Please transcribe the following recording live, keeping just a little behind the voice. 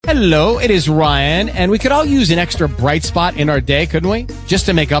Hello, it is Ryan, and we could all use an extra bright spot in our day, couldn't we? Just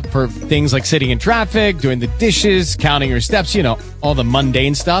to make up for things like sitting in traffic, doing the dishes, counting your steps, you know, all the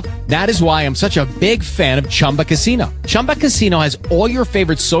mundane stuff. That is why I'm such a big fan of Chumba Casino. Chumba Casino has all your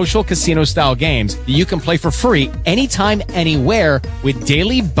favorite social casino-style games that you can play for free anytime, anywhere with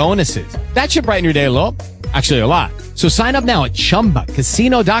daily bonuses. That should brighten your day a little. Actually, a lot. So sign up now at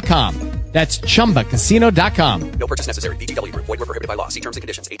ChumbaCasino.com. That's ChumbaCasino.com. No purchase necessary. VGW Group. Void where prohibited by law. See terms and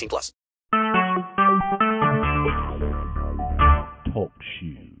conditions. 18+. Talk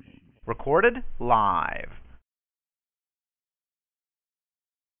shoes. Recorded live.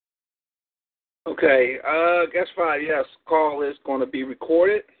 Okay, guess what? Yes, call is going to be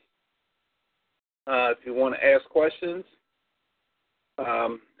recorded. If you want to ask questions,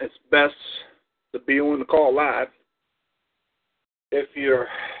 it's best to be on the call live. If you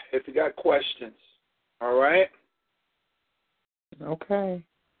got questions, all right? Okay.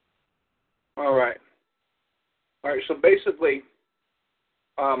 All right. All right, so basically,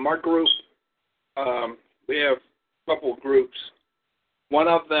 our group, we have a couple of groups. One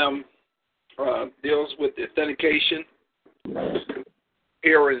of them deals with the authentication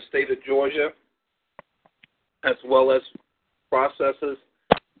here in the state of Georgia, as well as processes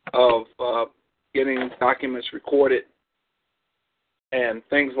of getting documents recorded and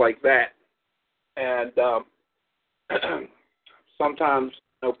things like that. And sometimes,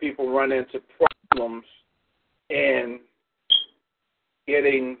 people run into problems in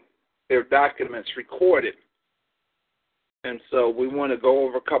getting their documents recorded. And so we want to go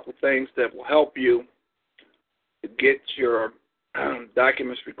over a couple things that will help you to get your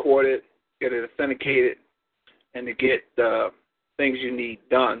documents recorded, get it authenticated, and to get things you need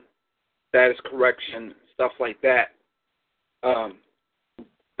done, status correction, stuff like that,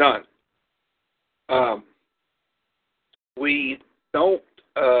 done. We don't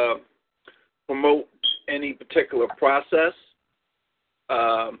promote any particular process.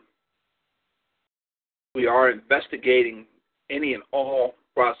 We are investigating any and all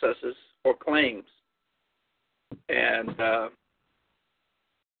processes or claims, and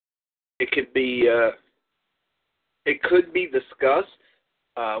it could be discussed.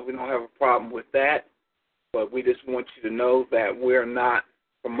 We don't have a problem with that, but we just want you to know that we're not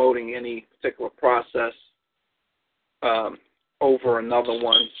promoting any particular process over another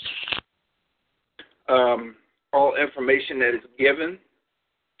one. All information that is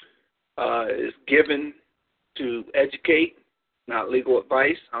given to educate, not legal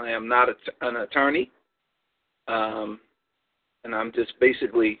advice. I am not an attorney, and I'm just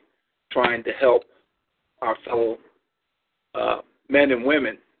basically trying to help our fellow men and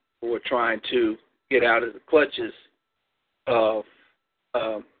women who are trying to get out of the clutches of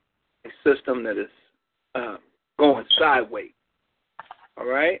a system that is going sideways. All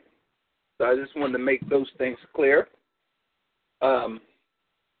right? So I just wanted to make those things clear. All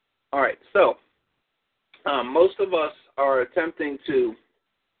right, so most of us are attempting to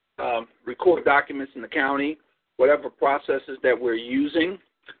record documents in the county. Whatever processes that we're using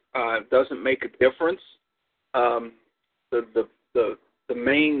doesn't make a difference. The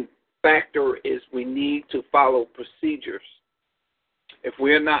main factor is we need to follow procedures. If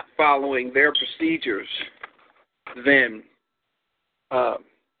we're not following their procedures, then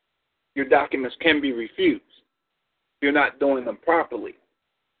your documents can be refused. You're not doing them properly.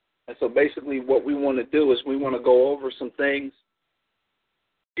 And so basically what we want to do is we want to go over some things,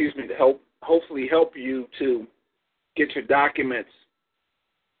 to hopefully help you to get your documents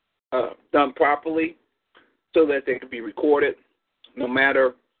done properly so that they can be recorded no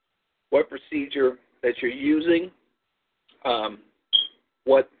matter what procedure that you're using,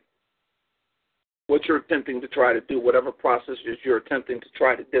 what you're attempting to try to do, whatever processes you're attempting to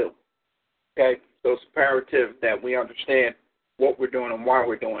try to do. Okay? So it's imperative that we understand what we're doing and why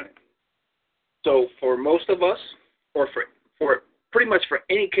we're doing it. So for most of us, or for pretty much for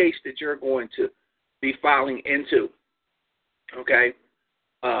any case that you're going to be filing into, okay,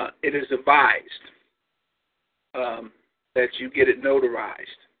 it is advised that you get it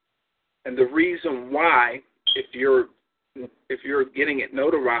notarized. And the reason why, if you're getting it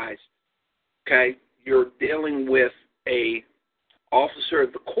notarized, okay, you're dealing with a officer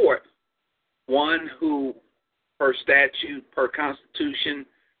of the court, one who, per statute, per constitution,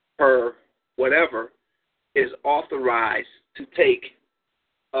 per whatever, is authorized to take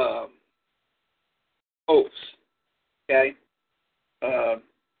oaths. Okay? Hold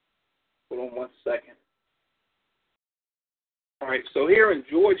on one second. All right, so here in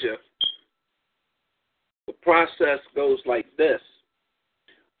Georgia, the process goes like this.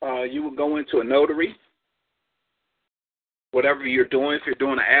 You will go into a notary. whatever you're doing, if you're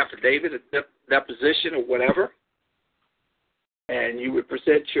doing an affidavit, a deposition, or whatever, and you would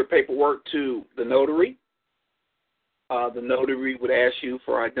present your paperwork to the notary. The notary would ask you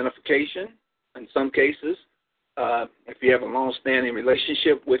for identification. In some cases, if you have a long-standing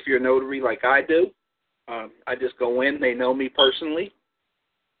relationship with your notary like I do, I just go in, they know me personally,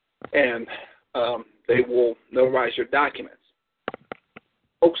 and they will notarize your documents.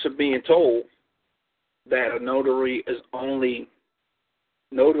 Folks are being told that a notary is only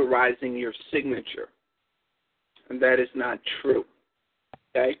notarizing your signature, and that is not true.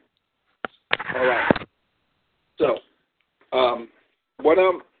 Okay? All right. So, what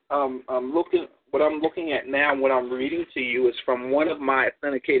I'm looking at now, what I'm reading to you is from one of my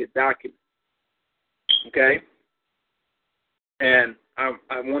authenticated documents. Okay? And I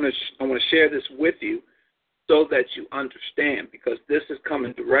want to share this with you so that you understand, because this is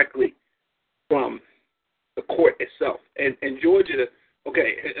coming directly from the court itself. And in Georgia,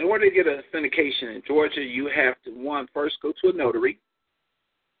 okay, in order to get an authentication in Georgia, you have to, first go to a notary.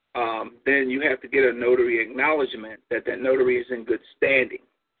 Then you have to get a notary acknowledgement that that notary is in good standing,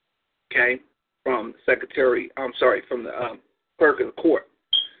 okay, from the clerk of the court,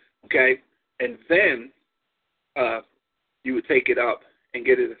 okay? And then you would take it up and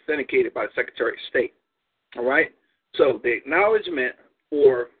get it authenticated by the Secretary of State, all right? So the acknowledgement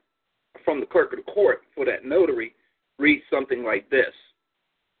from the clerk of the court for that notary reads something like this.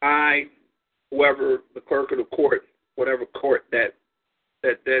 I, whoever the clerk of the court, whatever court that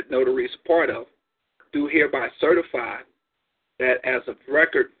notary is a part of, do hereby certify that as of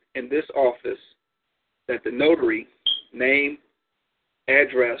record in this office, that the notary name,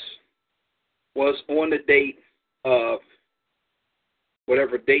 address was on the date of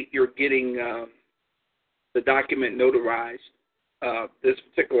whatever date you're getting the document notarized. This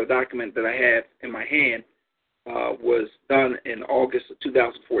particular document that I have in my hand was done in August of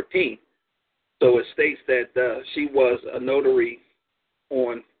 2014. So it states that she was a notary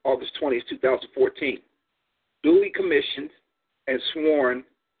on August 20th, 2014, duly commissioned and sworn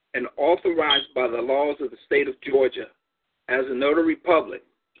and authorized by the laws of the state of Georgia as a notary public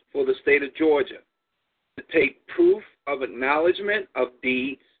for the state of Georgia to take proof of acknowledgement of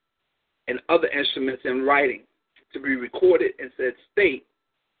deeds and other instruments in writing to be recorded in said state,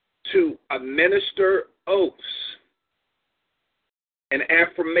 to administer oaths and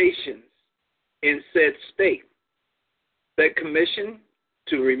affirmations in said state, that commission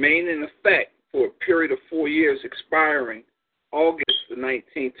to remain in effect for a period of 4 years expiring August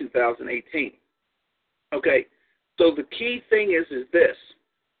 19, 2018. Okay, so the key thing is this.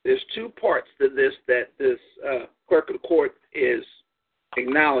 There's two parts to this that this clerk of the court is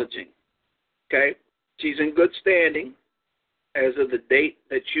acknowledging. Okay, she's in good standing as of the date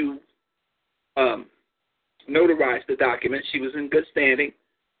that you notarized the document. She was in good standing.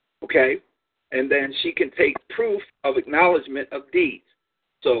 Okay, and then she can take proof of acknowledgement of deeds.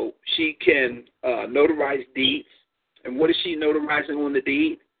 So she can notarize deeds. And what is she notarizing on the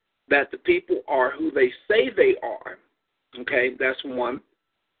deed? That the people are who they say they are. Okay, that's one.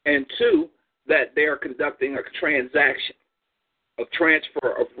 And two, that they are conducting a transaction of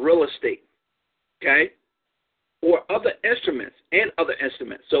transfer of real estate. Okay? Or other instruments and other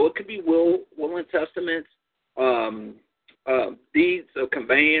instruments. So it could be will and testaments, deeds of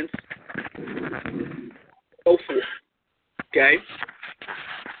conveyance, so forth. Okay?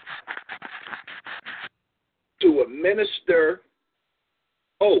 To administer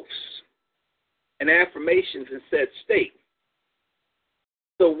oaths and affirmations in said state.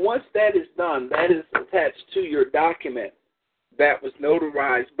 So once that is done, that is attached to your document that was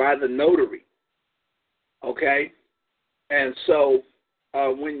notarized by the notary. Okay? And so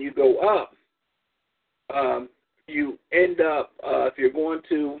when you go up, you end up, if you're going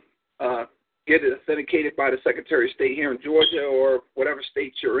to get it authenticated by the Secretary of State here in Georgia or whatever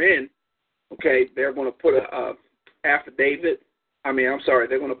state you're in, okay, they're going to put they're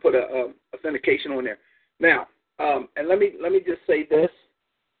going to put a authentication on there. Now, and let me just say this.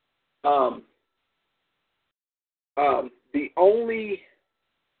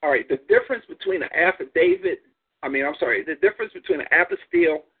 The difference between the difference between an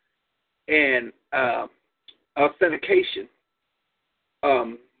apostille and authentication.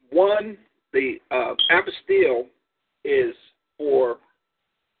 The apostille is for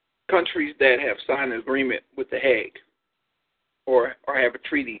countries that have signed an agreement with The Hague or have a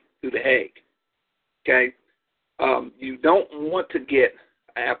treaty through The Hague. Okay? You don't want to get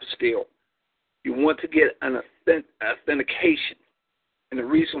an apostille. You want to get an authentication. And the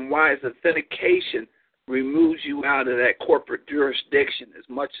reason why is authentication removes you out of that corporate jurisdiction as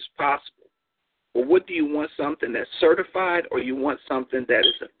much as possible. Well, what do you want, something that's certified, or you want something that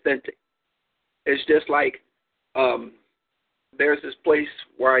is authentic? It's just like there's this place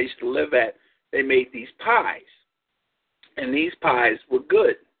where I used to live at. They made these pies, and these pies were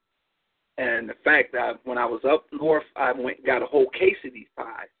good. And the fact that when I was up north, I went and got a whole case of these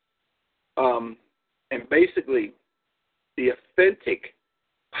pies. And basically, the authentic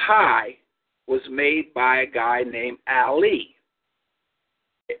pie was made by a guy named Ali.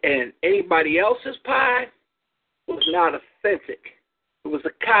 And anybody else's pie was not authentic. It was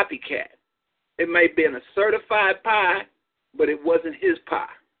a copycat. It may have been a certified pie, but it wasn't his pie.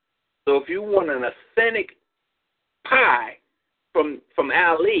 So if you want an authentic pie from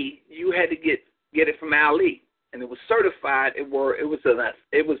Ali, you had to get it from Ali, and it was certified. It was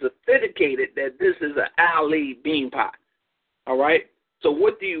authenticated that this is an Ali bean pie. All right. So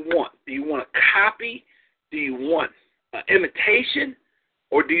what do you want? Do you want a copy? Do you want an imitation,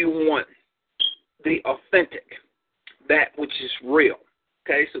 or do you want the authentic, that which is real?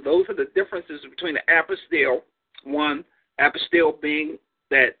 Okay. So those are the differences between the apostille. One, apostille being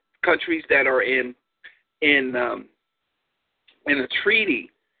that countries that are in a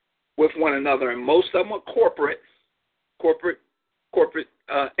treaty with one another, and most of them are corporate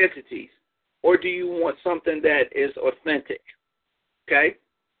entities. Or do you want something that is authentic? Okay?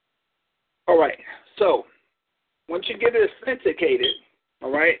 All right. So once you get it authenticated,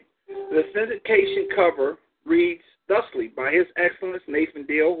 all right, the authentication cover reads thusly: by His Excellency Nathan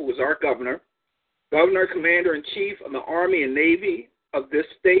Deal, who is our governor, Commander-in-Chief of the Army and Navy of this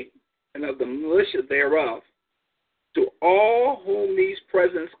state and of the militia thereof, to all whom these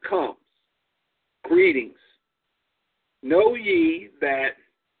presents comes, greetings. Know ye that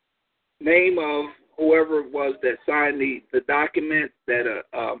name of whoever it was that signed the document that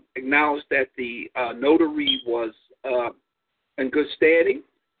acknowledged that the notary was in good standing,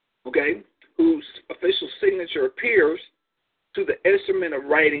 okay, whose official signature appears to the instrument of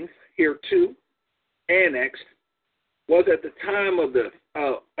writing hereto annexed, was at the time of the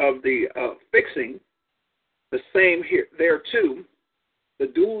fixing the same here thereto, the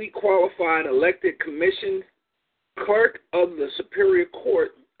duly qualified elected commissioned clerk of the Superior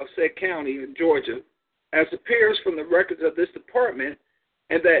Court of said county in Georgia, as appears from the records of this department,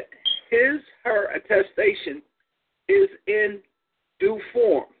 and that her attestation is in due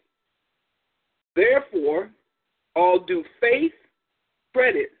form. Therefore, all due faith,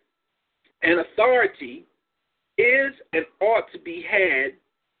 credit, and authority is and ought to be had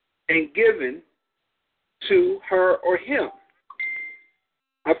and given to her or him.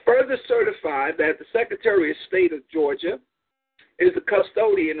 I further certify that the Secretary of State of Georgia is the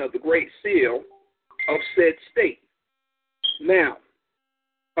custodian of the Great Seal of said state. Now,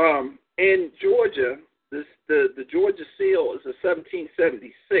 in Georgia, the Georgia seal is a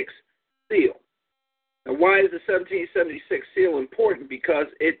 1776 seal. Now, why is the 1776 seal important? Because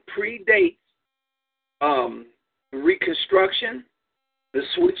it predates Reconstruction, the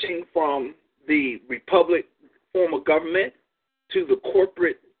switching from the republic form of government to the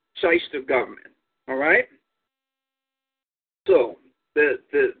corporate shyster government. All right? So the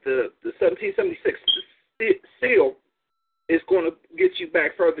 1776 seal is going to get you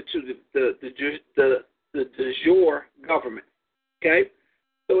back further to the de jure government. Okay?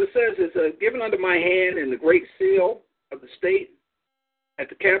 So it says it's given under my hand in the great seal of the state at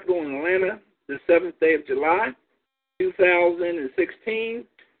the Capitol in Atlanta the 7th day of July, 2016,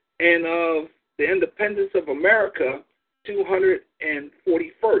 and of the independence of America,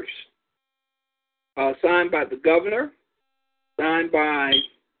 241st. Signed by the governor, signed by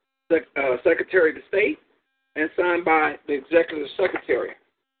the Secretary of State, and signed by the Executive Secretary.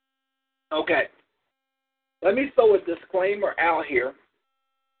 Okay. Let me throw a disclaimer out here.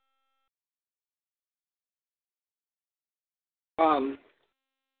 I'm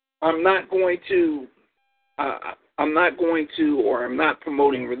not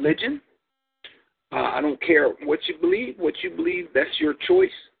promoting religion. I don't care what you believe. What you believe, that's your choice.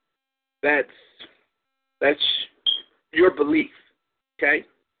 That's your belief. Okay?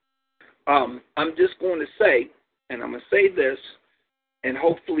 I'm just going to say, and I'm going to say this, and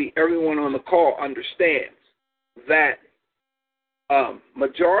hopefully everyone on the call understands that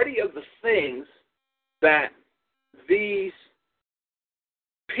majority of the things that these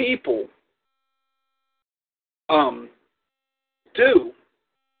people do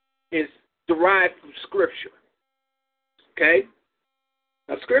is derived from Scripture. Okay?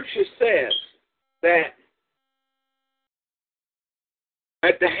 Now, Scripture says that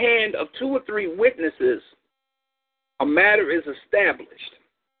at the hand of 2 or 3 witnesses, a matter is established.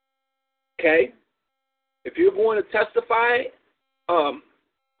 Okay? If you're going to testify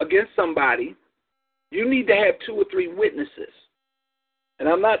against somebody, you need to have 2 or 3 witnesses. And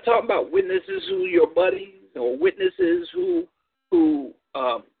I'm not talking about witnesses who your buddies or witnesses who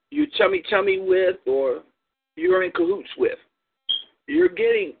you chummy with or you're in cahoots with. You're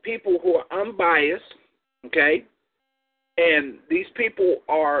getting people who are unbiased, okay? And these people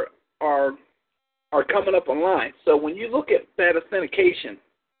are coming up online. So when you look at that authentication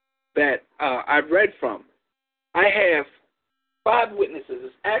that I've read from, I have 5 witnesses.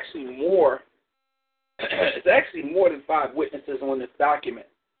 It's actually more. It's actually more than 5 witnesses on this document.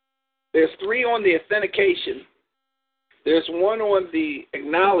 There's 3 on the authentication. There's 1 on the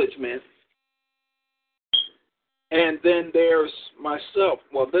acknowledgement. And then there's myself.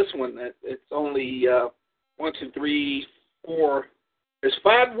 Well, this one, it's only 1, 2, 3, 4. There's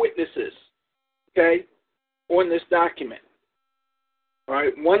 5 witnesses, okay, on this document. All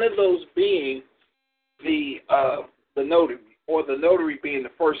right, one of those being the notary, or the notary being the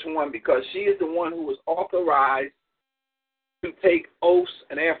first one, because she is the one who was authorized to take oaths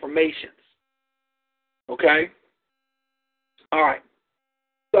and affirmations. Okay? All right.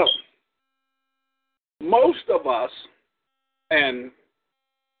 So, most of us, and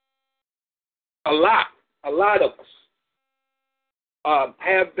a lot of us,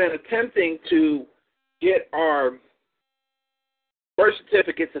 have been attempting to get our birth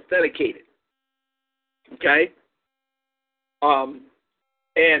certificates authenticated. Okay?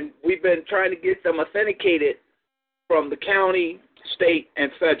 And we've been trying to get them authenticated from the county, state,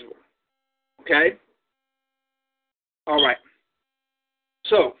 and federal. Okay? All right.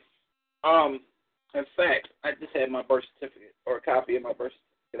 So, in fact, I just had my birth certificate, or a copy of my birth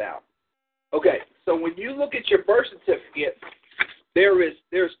certificate out. Okay, so when you look at your birth certificate,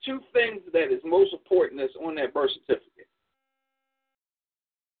 there's 2 things that is most important that's on that birth certificate.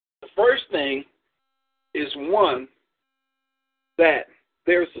 The first thing is, 1, that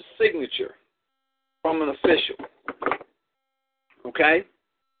there's a signature from an official. Okay?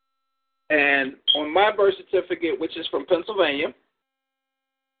 And on my birth certificate, which is from Pennsylvania,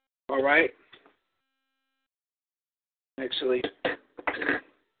 all right, actually,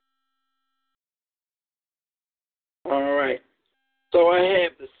 all right, so I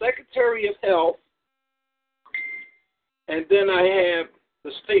have the Secretary of Health, and then I have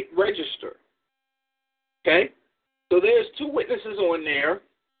the state register. Okay? So there's 2 witnesses on there,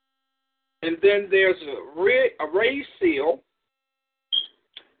 and then there's a raised seal,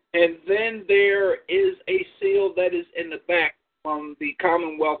 and then there is a seal that is in the back from the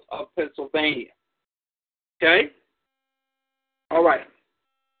Commonwealth of Pennsylvania. Okay? All right.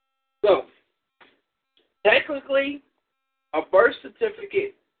 So, technically, a birth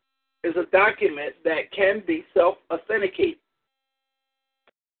certificate is a document that can be self-authenticated.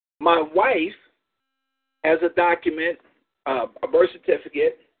 My wife has a document, a birth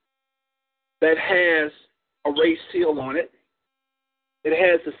certificate, that has a raised seal on it. It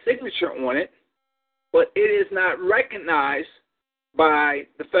has a signature on it, but it is not recognized by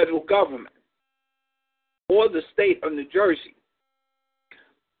the federal government or the state of New Jersey.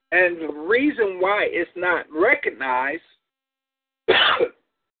 And the reason why it's not recognized,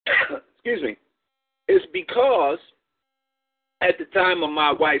 excuse me, is because at the time of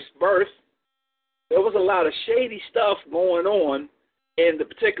my wife's birth, there was a lot of shady stuff going on in the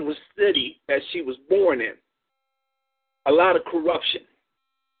particular city that she was born in. A lot of corruption.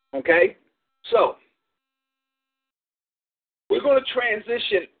 Okay? So, we're going to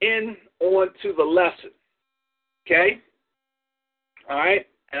transition in on to the lesson. Okay? All right?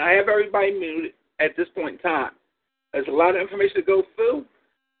 And I have everybody muted at this point in time. There's a lot of information to go through.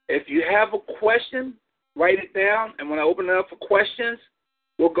 If you have a question, write it down, and when I open it up for questions,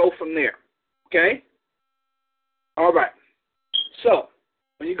 we'll go from there. Okay? All right. So,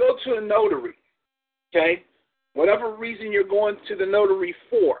 when you go to a notary, okay, whatever reason you're going to the notary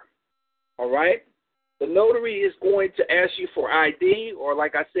for, all right, the notary is going to ask you for ID, or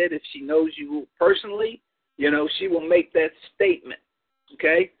like I said, if she knows you personally, she will make that statement.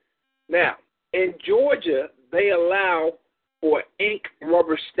 Okay? Now, in Georgia, they allow for ink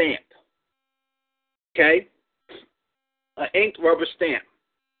rubber stamp. Okay? An ink rubber stamp.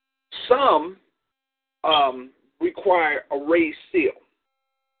 Some require a raised seal.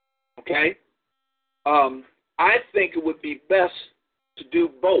 Okay? I think it would be best to do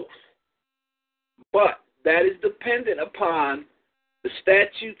both. But that is dependent upon the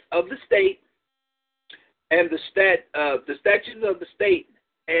statutes of the state and the statutes of the state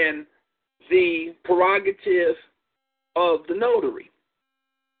and the prerogative of the notary.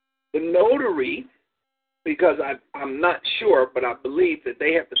 The notary, because I'm not sure, but I believe that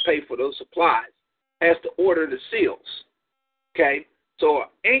they have to pay for those supplies, has to order the seals. Okay? So an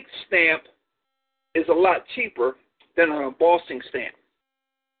ink stamp is a lot cheaper than an embossing stamp.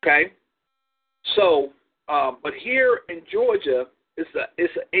 Okay? So, but here in Georgia, it's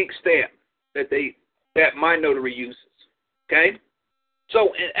an ink stamp that my notary uses. Okay?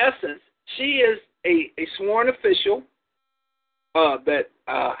 So, in essence, she is a sworn official that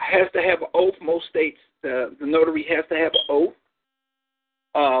has to have an oath. Most states, the notary has to have an oath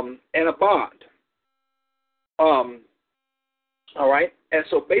and a bond. All right? And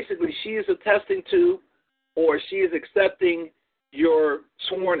so basically she is attesting to, or she is accepting your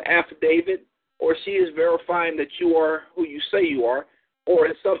sworn affidavit, or she is verifying that you are who you say you are, or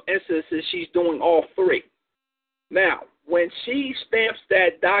in some instances she's doing all three. Now, when she stamps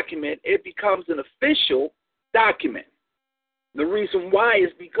that document, it becomes an official document. The reason why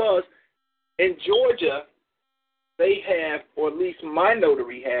is because in Georgia, they have, or at least my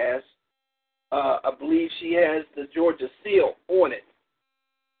notary has, I believe she has the Georgia seal on it.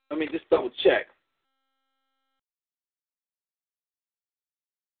 Let me just double check.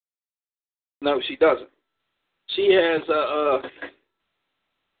 No, she doesn't. She has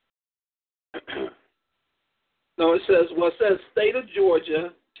no, it says State of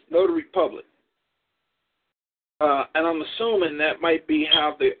Georgia, Notary Public. And I'm assuming that might be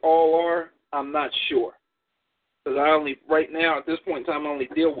how they all are. I'm not sure. Because right now, at this point in time, I only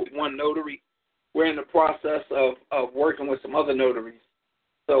deal with one notary. We're in the process of working with some other notaries.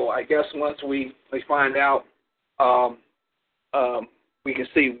 So I guess once we find out, we can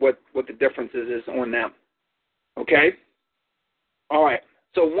see what the differences is on them. Okay? All right.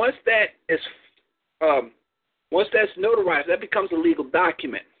 So once that's notarized, that becomes a legal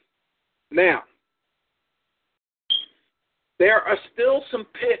document. Now, there are still some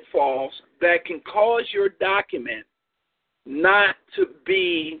pitfalls that can cause your document not to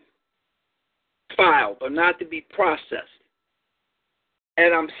be filed or not to be processed.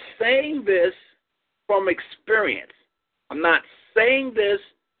 And I'm saying this from experience. I'm not saying this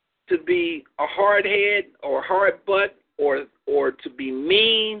to be a hard head or a hard butt or to be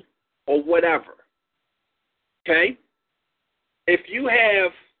mean or whatever. Okay? If you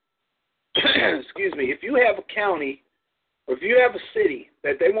have, excuse me, if you have a county or if you have a city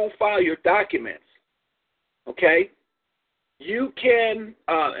that they won't file your documents, okay, you can,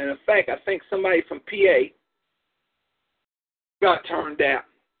 and in fact, I think somebody from PA got turned down.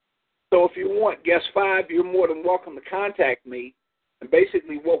 So if you want guest 5, you're more than welcome to contact me. And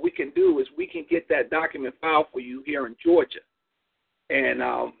basically what we can do is we can get that document filed for you here in Georgia. And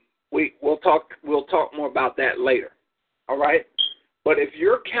we'll talk more about that later. All right? But if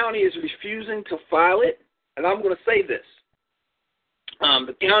your county is refusing to file it, and I'm going to say this,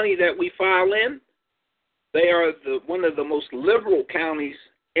 the county that we file in, they are one of the most liberal counties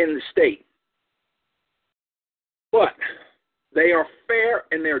in the state. But they are fair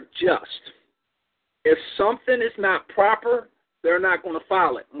and they're just. If something is not proper, they're not going to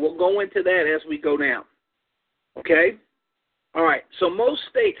file it. We'll go into that as we go down. Okay? All right. So most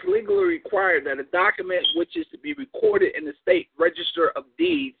states legally require that a document which is to be recorded in the state register of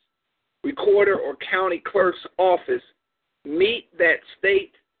deeds, recorder or county clerk's office meet that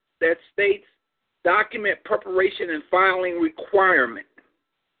state's document preparation and filing requirement,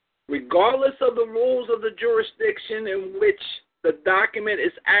 regardless of the rules of the jurisdiction in which the document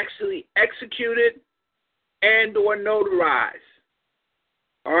is actually executed and or notarized.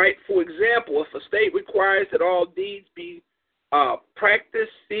 All right, for example, if a state requires that all deeds be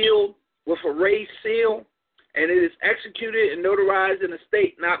practiced, sealed with a raised seal, and it is executed and notarized in a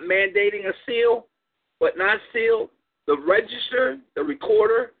state not mandating a seal, but not sealed, the register, the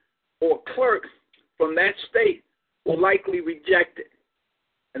recorder, or clerk from that state will likely reject it.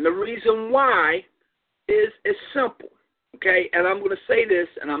 And the reason why is simple, okay? And I'm going to say this,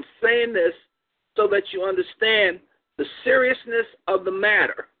 and I'm saying this so that you understand the seriousness of the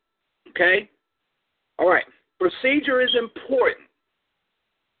matter, okay? All right, procedure is important.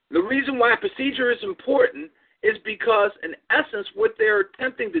 The reason why procedure is important is because, in essence, what they're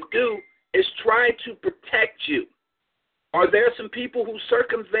attempting to do is try to protect you. Are there some people who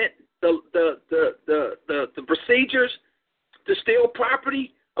circumvent the procedures to steal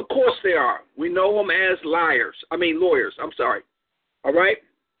property? Of course there are. We know them as lawyers. All right?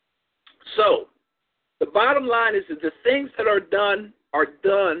 So, the bottom line is that the things that are done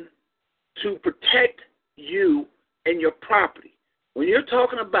to protect you and your property. When you're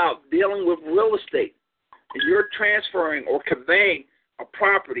talking about dealing with real estate and you're transferring or conveying a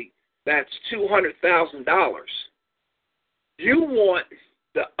property that's $200,000, you want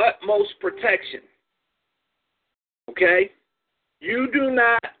the utmost protection. Okay? You do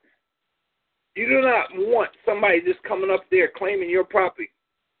not want somebody just coming up there claiming your property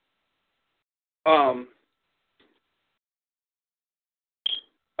or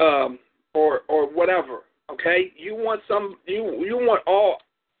whatever. Okay, you want all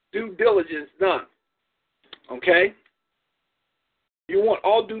due diligence done. Okay, you want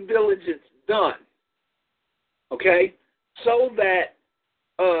all due diligence done. Okay, so that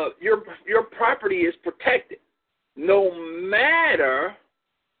your property is protected, no matter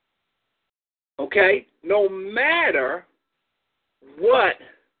what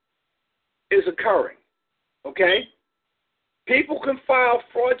is occurring. Okay, people can file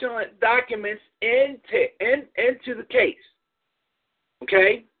fraudulent documents into the case.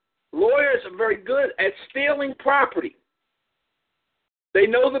 Okay, lawyers are very good at stealing property. They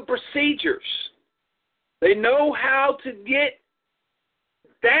know the procedures. They know how to get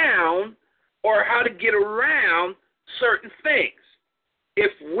down or how to get around certain things.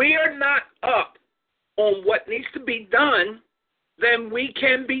 If we are not up on what needs to be done, then we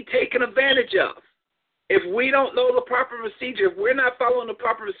can be taken advantage of. If we don't know the proper procedure, if we're not following the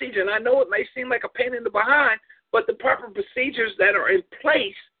proper procedure, and I know it may seem like a pain in the behind, but the proper procedures that are in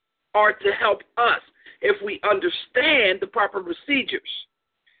place are to help us if we understand the proper procedures.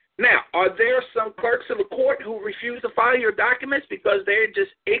 Now, are there some clerks of the court who refuse to file your documents because they're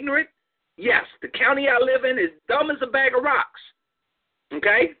just ignorant? Yes, the county I live in is dumb as a bag of rocks.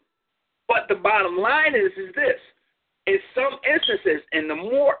 Okay? But the bottom line is this. In some instances, and the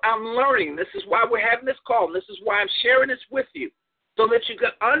more I'm learning, this is why we're having this call, and this is why I'm sharing this with you, so that you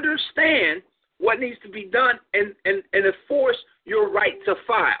can understand what needs to be done and enforce your right to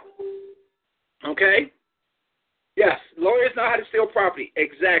file. Okay? Yes, lawyers know how to steal property.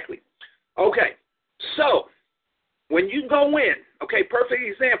 Exactly. Okay, so when you go in, okay, perfect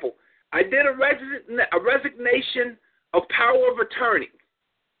example. I did a resignation of power of attorney.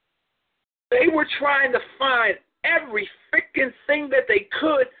 They were trying to find every freaking thing that they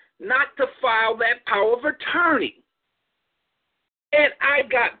could not to file that power of attorney. And I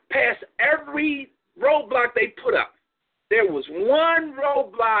got past every roadblock they put up. There was one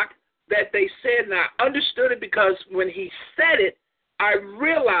roadblock that they said, and I understood it because when he said it, I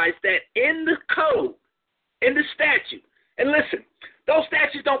realized that in the code, in the statute, and listen, those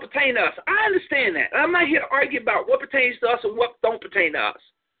statutes don't pertain to us. I understand that. I'm not here to argue about what pertains to us and what don't pertain to us.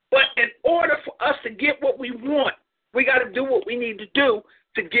 But in order for us to get what we want, we got to do what we need to do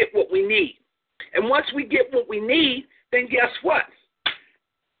to get what we need. And once we get what we need, then guess what?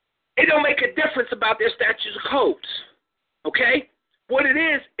 It don't make a difference about their statutes or codes. Okay? What it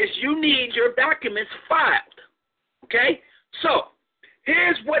is you need your documents filed. Okay? So,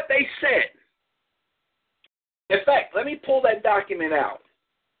 here's what they said. In fact, let me pull that document out,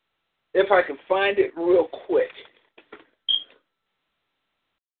 if I can find it real quick.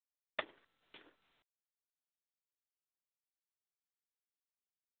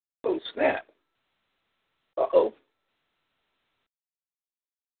 Oh, snap. Uh-oh.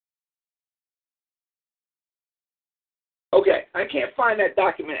 Okay, I can't find that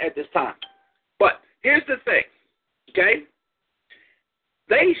document at this time. But here's the thing, okay?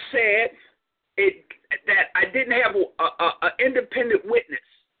 They said that I didn't have an independent witness.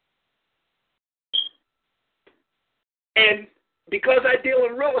 And because I deal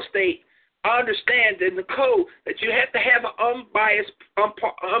in real estate, I understand in the code that you have to have an unbiased,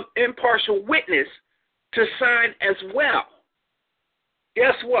 impartial witness to sign as well.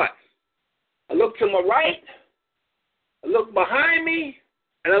 Guess what? I look to my right, I look behind me,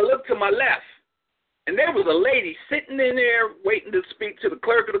 and I look to my left. And there was a lady sitting in there waiting to speak to the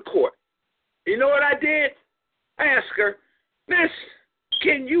clerk of the court. You know what I did? I asked her, Miss,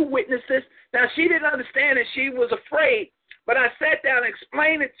 can you witness this? Now, she didn't understand it. She was afraid. But I sat down and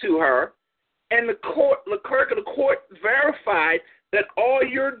explained it to her, and the clerk of the court verified that all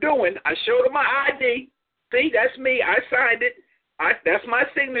you're doing, I showed her my ID. See, that's me. I signed it. That's my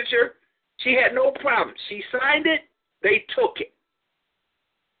signature. She had no problem. She signed it. They took it.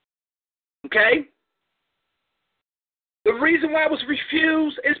 Okay? The reason why I was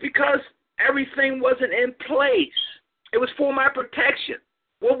refused is because everything wasn't in place. It was for my protection.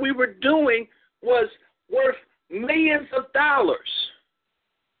 What we were doing was worth millions of dollars.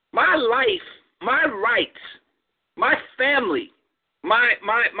 My life, my rights, my family, my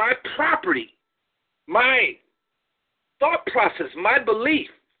property, my thought process, my belief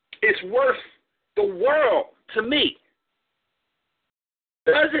is worth the world to me.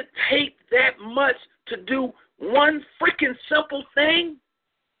 Does it take that much to do one freaking simple thing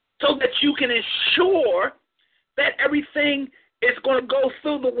so that you can ensure that everything is going to go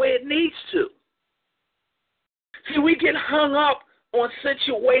through the way it needs to? See, we get hung up on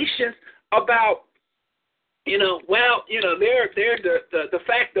situations about they're the de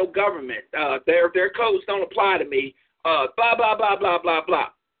facto government. Their codes don't apply to me. Blah, blah, blah, blah, blah, blah.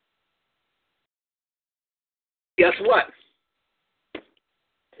 Guess what?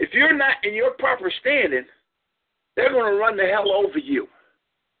 If you're not in your proper standing, they're going to run the hell over you.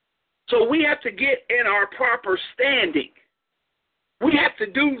 So we have to get in our proper standing. We have to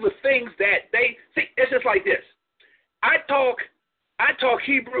do the things that they see. It's just like this. I talk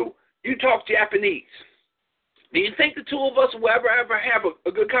Hebrew, you talk Japanese. Do you think the two of us will ever have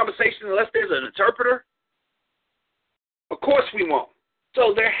a good conversation unless there's an interpreter? Of course we won't.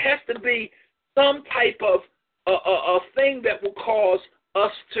 So there has to be some type of a thing that will cause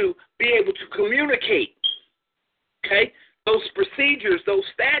us to be able to communicate. Okay? Those procedures, those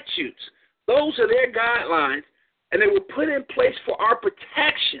statutes, those are their guidelines, and they were put in place for our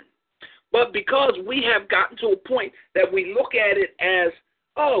protection. But because we have gotten to a point that we look at it as,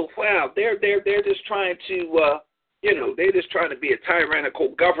 oh, wow, they're just trying to, they're just trying to be a tyrannical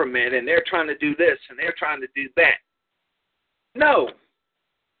government, and they're trying to do this, and they're trying to do that. No.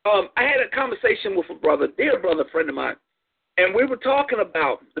 I had a conversation with a dear brother friend of mine, and we were talking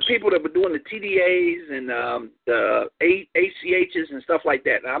about the people that were doing the TDAs and the ACHs and stuff like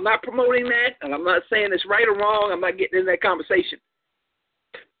that. Now, I'm not promoting that, and I'm not saying it's right or wrong. I'm not getting in that conversation.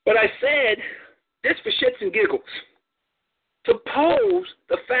 But I said, just for shits and giggles, suppose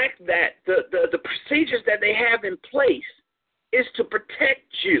the fact that the procedures that they have in place is to protect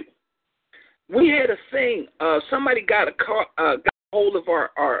you. We had a thing, somebody got hold of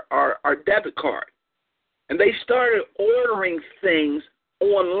our debit card, and they started ordering things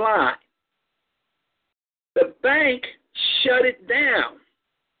online. The bank shut it down,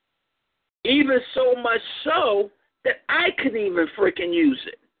 even so much so that I couldn't even freaking use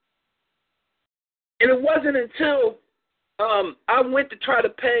it. And it wasn't until I went to try to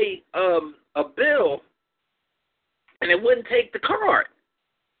pay a bill, and it wouldn't take the card.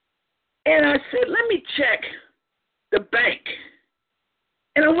 And I said, let me check the bank.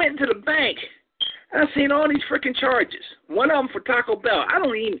 And I went into the bank, and I seen all these freaking charges. One of them for Taco Bell. I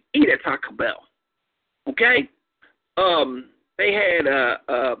don't even eat at Taco Bell. Okay? They had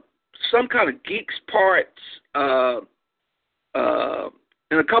some kind of Geeks Parts and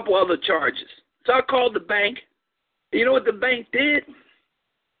a couple other charges. So I called the bank. You know what the bank did?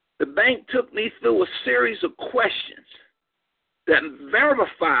 The bank took me through a series of questions that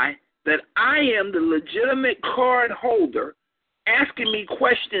verify that I am the legitimate card holder, asking me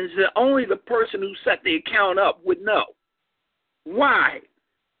questions that only the person who set the account up would know. Why?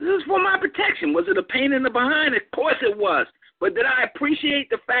 This is for my protection. Was it a pain in the behind? Of course it was. But did I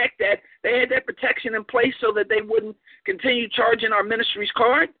appreciate the fact that they had that protection in place so that they wouldn't continue charging our ministry's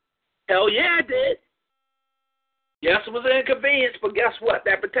card? Hell yeah, I did. Yes, it was an inconvenience, but guess what?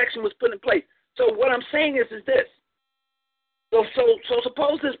 That protection was put in place. So what I'm saying is this. So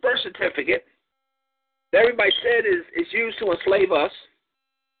suppose this birth certificate that everybody said is used to enslave us.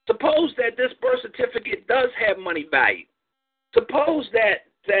 Suppose that this birth certificate does have money value. Suppose that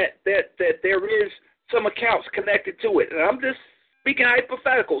there is some accounts connected to it. And I'm just speaking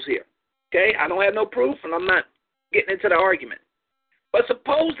hypotheticals here. Okay? I don't have no proof, and I'm not getting into the argument. But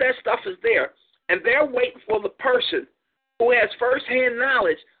suppose that stuff is there, and they're waiting for the person who has firsthand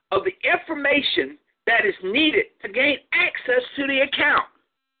knowledge of the information that is needed to gain access to the account.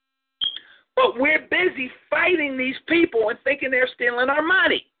 But we're busy fighting these people and thinking they're stealing our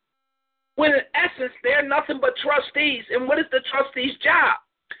money, when in essence they're nothing but trustees. And what is the trustee's job?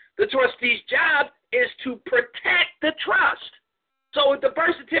 The trustee's job is to protect the trust. So if the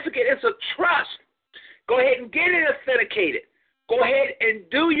birth certificate is a trust, go ahead and get it authenticated. Go ahead and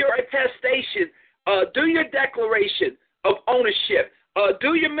do your attestation. Do your declaration of ownership.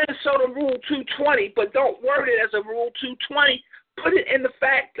 Do your Minnesota Rule 220, but don't word it as a Rule 220. Put it in the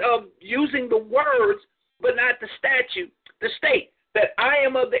fact of using the words, but not the statute, the state, that I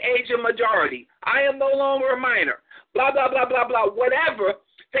am of the age of majority. I am no longer a minor. Blah, blah, blah, blah, blah, whatever.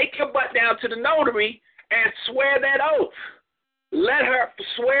 Take your butt down to the notary and swear that oath. Let her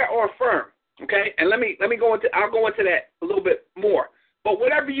swear or affirm. Okay? And let me go into, I'll go into that a little bit more. But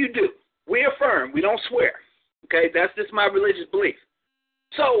whatever you do, we affirm. We don't swear. Okay? That's just my religious belief.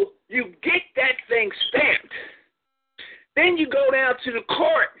 So you get that thing stamped. Then you go down to the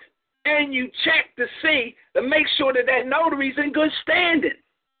court and you check to see, to make sure that that notary's in good standing.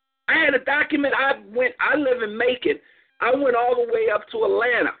 I had a document. I live in Macon. I went all the way up to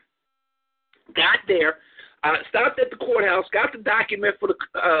Atlanta. Got there. Stopped at the courthouse. Got the document for the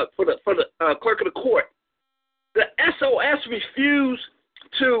clerk of the court. The SOS refused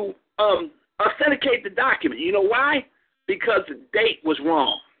to authenticate the document. You know why? Because the date was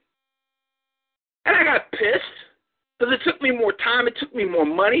wrong. And I got pissed because it took me more time. It took me more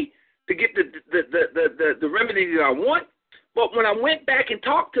money to get the remedy that I want. But when I went back and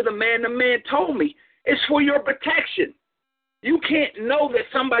talked to the man told me, it's for your protection. You can't know that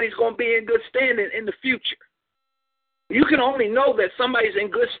somebody's going to be in good standing in the future. You can only know that somebody's in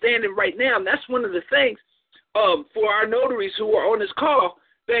good standing right now. And that's one of the things for our notaries who are on this call,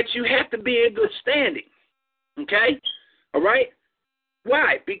 that you have to be in good standing. Okay? All right?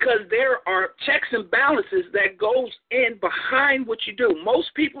 Why? Because there are checks and balances that goes in behind what you do.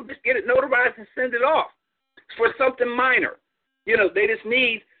 Most people just get it notarized and send it off for something minor. You know, they just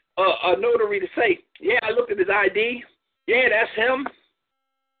need a notary to say, yeah, I looked at his ID. Yeah, that's him.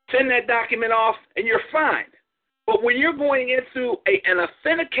 Send that document off, and you're fine. But when you're going into an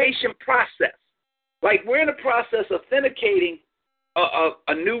authentication process, like we're in the process of authenticating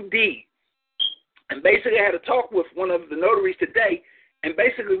a new deed, and basically I had a talk with one of the notaries today, and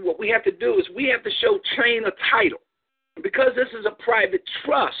basically what we have to do is we have to show chain of title. Because this is a private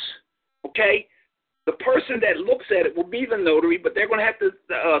trust, okay, the person that looks at it will be the notary, but they're going to have to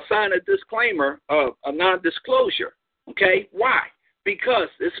sign a disclaimer, a non-disclosure, okay? Why? Because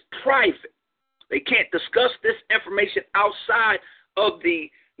it's private. They can't discuss this information outside of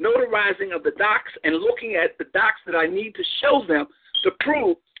the notarizing of the docs and looking at the docs that I need to show them to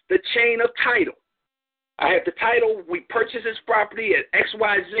prove the chain of title. I have the title. We purchased this property at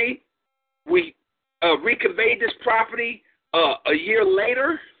XYZ. We reconveyed this property a year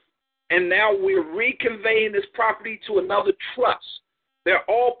later, and now we're reconveying this property to another trust. They're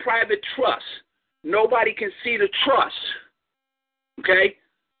all private trusts. Nobody can see the trust, okay?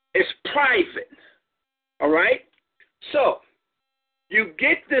 It's private, all right? So you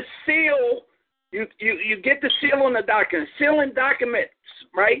get the seal, you get the seal on the document. Sealing documents,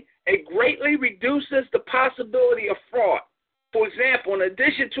 right? It greatly reduces the possibility of fraud. For example, in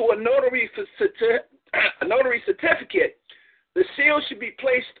addition to a notary certificate, the seal should be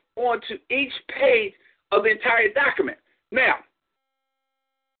placed onto each page of the entire document. Now,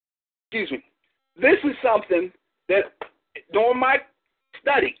 this is something that during my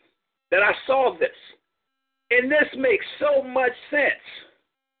study that I saw this, and this makes so much sense.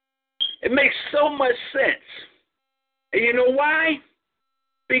 It makes so much sense. And you know why?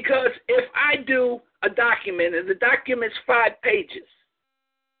 Because if I do a document and the document's 5 pages,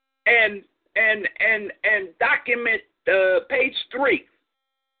 and document page 3,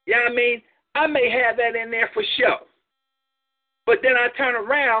 you know what I mean? I may have that in there for show. But then I turn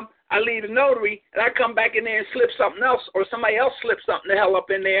around, I leave the notary, and I come back in there and slip something else, or somebody else slips something the hell up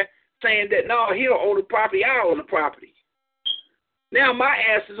in there saying that, no, he don't own the property, I own the property. Now my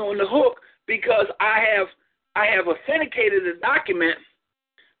ass is on the hook because I have authenticated a document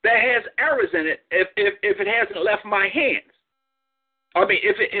that has errors in it if it hasn't left my hands. I mean,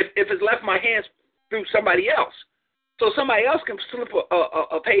 if it's left my hands through somebody else. So somebody else can slip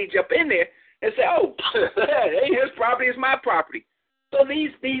a page up in there and say, oh, hey, his property is my property. So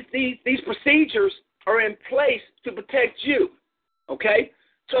these procedures are in place to protect you, okay?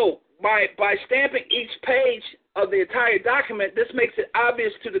 So by stamping each page of the entire document, this makes it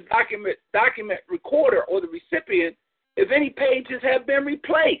obvious to the document recorder or the recipient if any pages have been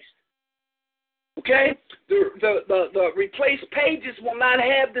replaced. Okay? The replaced pages will not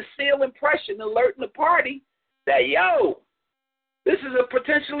have the seal impression alerting the party that, yo, this is a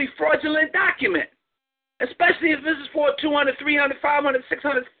potentially fraudulent document, especially if this is for a $200,000, $300,000,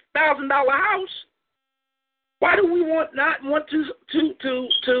 $500,000, $600,000 house. Why do we not want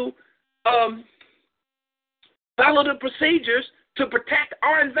to follow the procedures to protect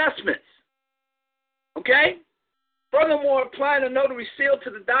our investments? Okay? Furthermore, applying a notary seal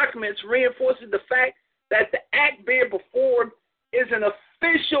to the documents reinforces the fact that the act being performed is an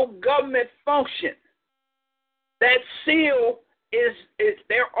official government function. That seal is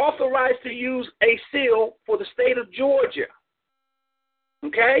they're authorized to use a seal for the state of Georgia.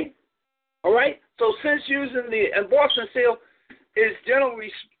 Okay? All right? So since using the endorsement seal is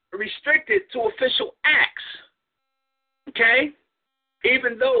generally restricted to official acts, okay?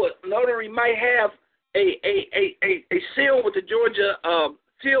 Even though a notary might have a seal with the Georgia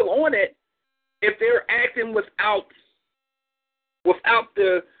seal on it, if they're acting without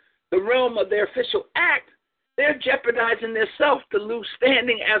the realm of their official act, they're jeopardizing themselves to lose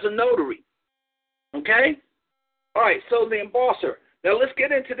standing as a notary. Okay? All right, so the embosser. Now let's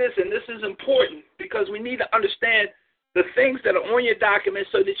get into this, and this is important because we need to understand the things that are on your document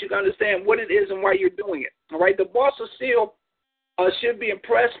so that you can understand what it is and why you're doing it. All right, the embosser seal should be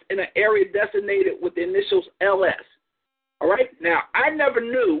impressed in an area designated with the initials LS. All right, now I never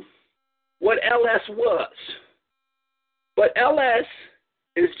knew what LS was, but LS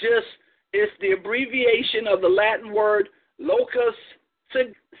is just is the abbreviation of the Latin word locus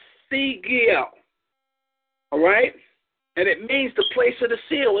sigilli. All right? And it means the place of the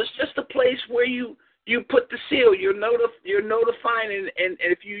seal. It's just a place where you put the seal. You're notifying, and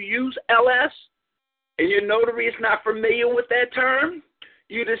if you use LS and your notary is not familiar with that term,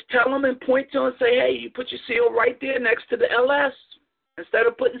 you just tell them and point to them and say, hey, you put your seal right there next to the LS. Instead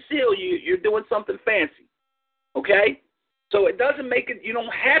of putting seal, you're doing something fancy. Okay? So it doesn't make it, you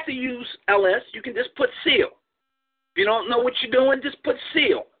don't have to use LS. You can just put seal. If you don't know what you're doing, just put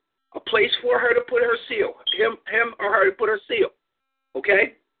seal. A place for her to put her seal. Him or her to put her seal.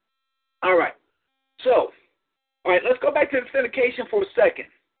 Okay? All right. So, all right, let's go back to authentication for a second.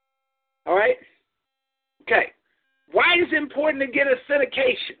 All right? Okay. Why is it important to get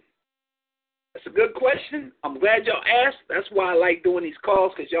authentication? That's a good question. I'm glad y'all asked. That's why I like doing these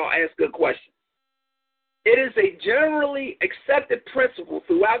calls, because y'all ask good questions. It is a generally accepted principle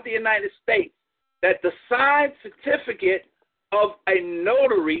throughout the United States that the signed certificate of a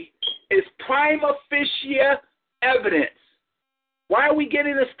notary is prima facie evidence. Why are we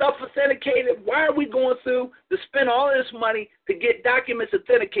getting this stuff authenticated? Why are we going through to spend all this money to get documents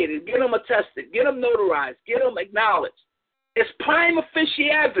authenticated, get them attested, get them notarized, get them acknowledged? It's prima facie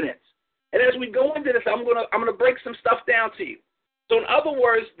evidence. And as we go into this, I'm gonna break some stuff down to you. So in other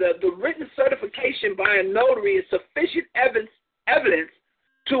words, the written certification by a notary is sufficient evidence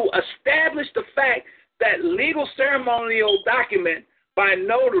to establish the fact that legal ceremonial document by a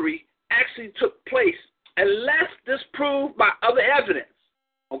notary actually took place, unless disproved by other evidence.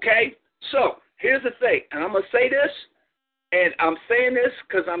 Okay? So here's the thing, and I'm going to say this, and I'm saying this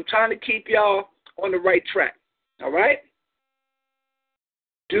because I'm trying to keep y'all on the right track. All right?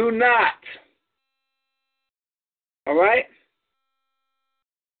 Do not. All right?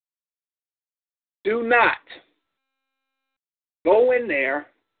 Do not go in there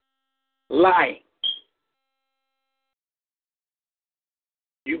lying.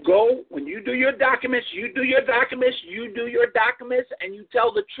 You go, when you do your documents, and you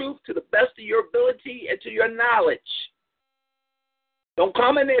tell the truth to the best of your ability and to your knowledge. Don't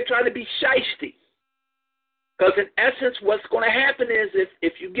come in there trying to be shiesty. Because in essence, what's going to happen is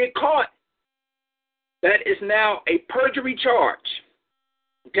if you get caught, that is now a perjury charge.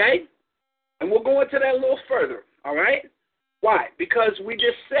 Okay? And we'll go into that a little further. All right? Why? Because we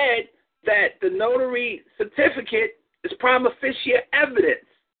just said that the notary certificate is prima facie evidence.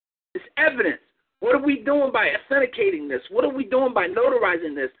 It's evidence. What are we doing by authenticating this? What are we doing by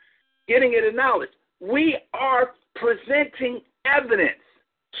notarizing this? Getting it acknowledged. We are presenting evidence,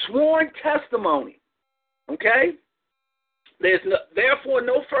 sworn testimony. Okay? Therefore,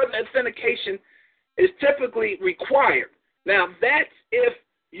 no further authentication is typically required. Now, that's if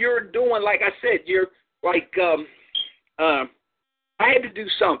you're doing, like I said, you're like, I had to do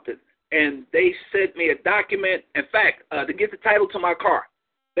something, and they sent me a document. In fact, to get the title to my car,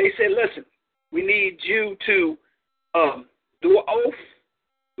 they said, listen, we need you to do an oath,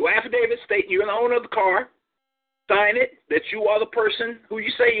 do an affidavit stating you're the owner of the car, sign it, that you are the person who you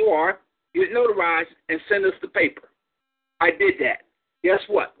say you are, get it notarized, and send us the paper. I did that. Guess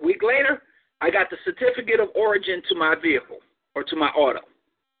what? A week later, I got the certificate of origin to my vehicle or to my auto.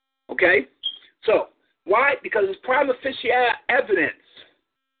 Okay? So, why? Because it's prima facie evidence.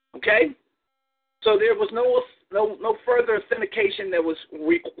 Okay? So there was no further authentication that was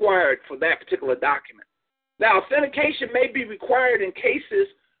required for that particular document. Now, authentication may be required in cases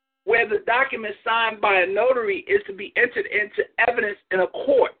where the document signed by a notary is to be entered into evidence in a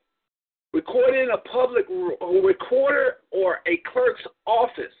court, recorded in a public recorder or a clerk's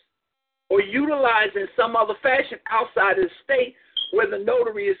office, or utilized in some other fashion outside of the state where the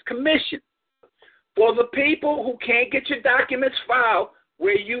notary is commissioned. For the people who can't get your documents filed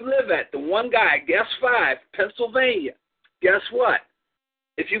where you live at, the one guy, guess 5, Pennsylvania, guess what?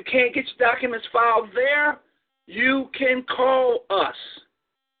 If you can't get your documents filed there, you can call us.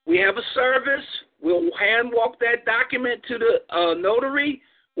 We have a service. We'll hand walk that document to the notary.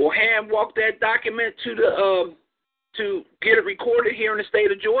 We'll hand walk that document to get it recorded here in the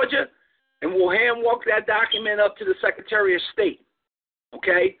state of Georgia, and we'll hand walk that document up to the Secretary of State,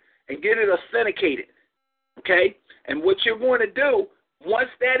 okay, and get it authenticated, okay? And what you're going to do, once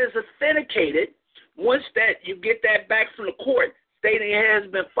that is authenticated, once that you get that back from the court stating it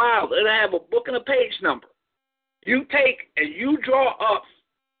has been filed, it'll have a book and a page number. You take and you draw up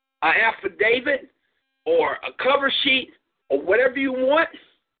an affidavit or a cover sheet or whatever you want,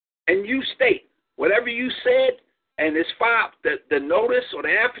 and you state whatever you said, and it's filed, the notice or the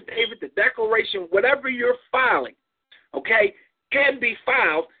affidavit, the declaration, whatever you're filing, okay, can be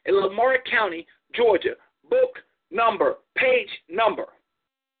filed in Lamar County, Georgia, book number, page number.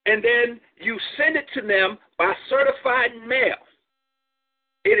 and then you send it to them by certified mail.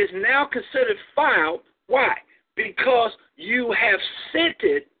 It is now considered filed. Why? Because you have sent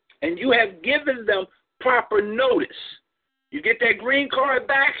it and you have given them proper notice. You get that green card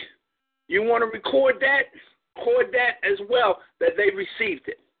back, you want to record that as well, that they received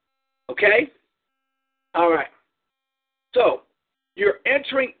it. Okay? All right. So, you're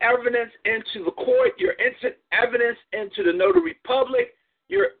entering evidence into the court. You're entering evidence into the notary public.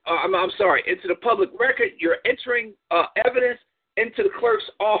 Into the public record. You're entering evidence into the clerk's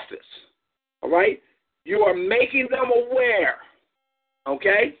office. All right? You are making them aware.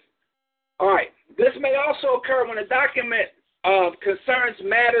 Okay? All right. This may also occur when a document concerns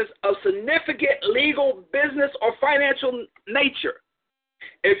matters of significant legal, business, or financial nature.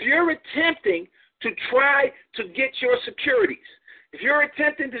 If you're attempting to try to get your securities, if you're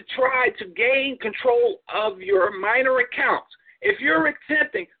attempting to try to gain control of your minor accounts, if you're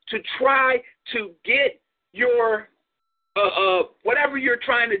attempting to try to get your whatever you're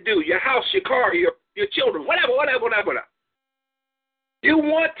trying to do, your house, your car, your children, whatever, you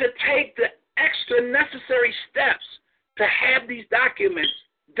want to take the extra necessary steps to have these documents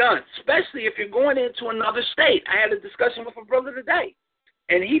done, especially if you're going into another state. I had a discussion with a brother today,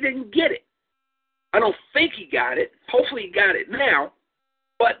 and he didn't get it. I don't think he got it. Hopefully he got it now.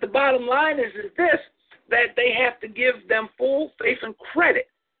 But the bottom line is this, that they have to give them full faith and credit,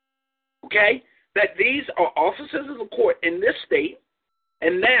 okay, that these are officers of the court in this state,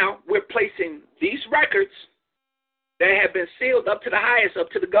 and now we're placing these records that have been sealed up to the highest, up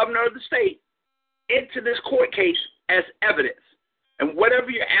to the governor of the state, into this court case as evidence. And whatever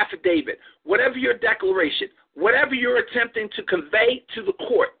your affidavit, whatever your declaration, whatever you're attempting to convey to the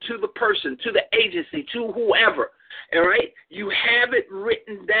court, to the person, to the agency, to whoever, all right, you have it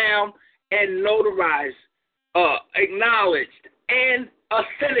written down and notarized, acknowledged, and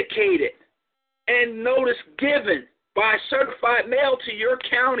authenticated, and notice given by certified mail to your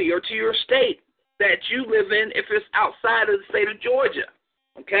county or to your state that you live in if it's outside of the state of Georgia.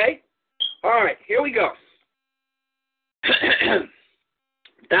 Okay? All right, here we go.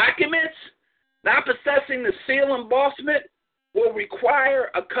 Documents not possessing the seal embossment will require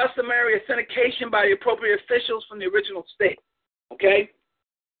a customary authentication by the appropriate officials from the original state. Okay?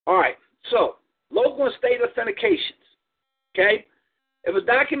 All right, so local and state authentications. Okay? If a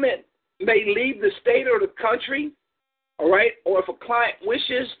document may leave the state or the country, all right, or if a client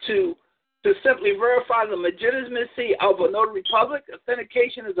wishes to simply verify the legitimacy of a notary public,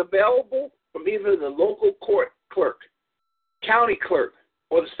 authentication is available from either the local court clerk, county clerk,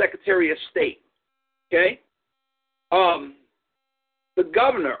 or the Secretary of State. Okay? The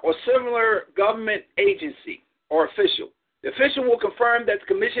governor or similar government agency or official. The official will confirm that the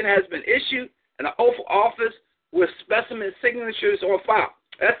commission has been issued and an oath of office with specimen signatures on file.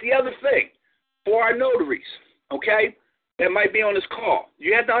 That's the other thing for our notaries, okay, that might be on this call.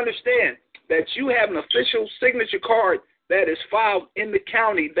 You have to understand that you have an official signature card that is filed in the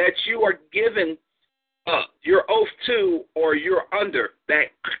county that you are given your oath to, or you're under that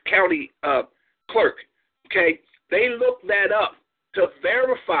county clerk, okay? They look that up to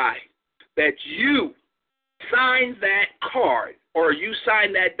verify that you signed that card or you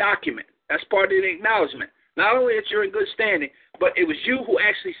signed that document. That's part of the acknowledgement. Not only that you're in good standing, but it was you who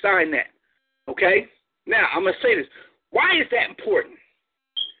actually signed that, okay? Now, I'm going to say this. Why is that important?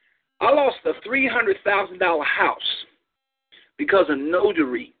 I lost a $300,000 house because a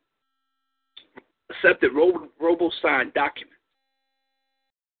notary accepted robo-signed documents.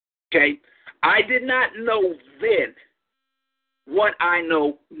 Okay? I did not know then what I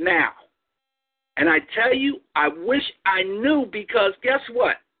know now. And I tell you, I wish I knew, because guess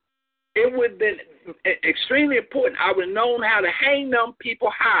what? It would have been extremely important. I would have known how to hang them people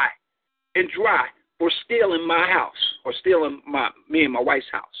high and dry for stealing my house or stealing me and my wife's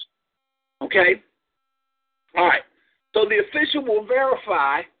house. Okay? All right. So the official will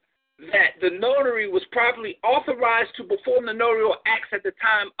verify that the notary was properly authorized to perform the notarial acts at the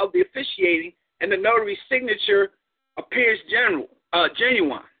time of the officiating, and the notary's signature appears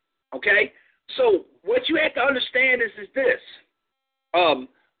genuine. Okay? So what you have to understand is this.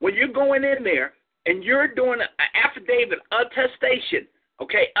 When you're going in there and you're doing an affidavit, attestation,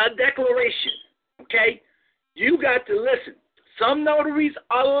 okay, a declaration, okay, you got to listen. Some notaries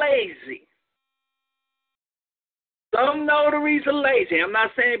are lazy. Some notaries are lazy. I'm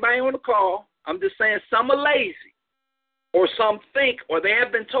not saying anybody on the call. I'm just saying some are lazy. Or some think, or they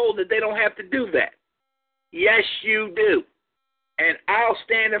have been told that they don't have to do that. Yes, you do. And I'll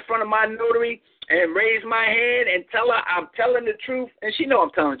stand in front of my notary and raise my hand and tell her I'm telling the truth. And she knows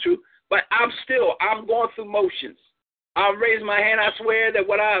I'm telling the truth. But I'm going through motions. I'll raise my hand. I swear that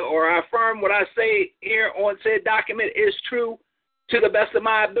I affirm what I say here on said document is true to the best of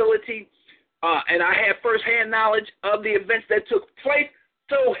my ability, and I have firsthand knowledge of the events that took place.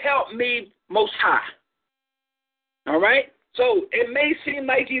 So help me Most High. All right? So it may seem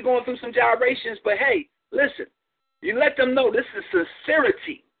like you're going through some gyrations, but hey, listen, you let them know this is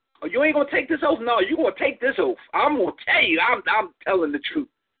sincerity. Oh, you ain't going to take this oath? No, you're going to take this oath. I'm going to tell you, I'm telling the truth.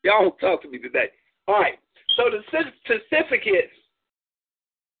 Y'all don't talk to me today. All right. So the certificate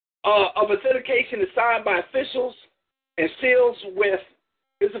of authentication is signed by officials and seals with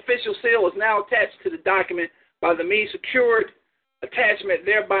this official seal is now attached to the document by the means secured attachment,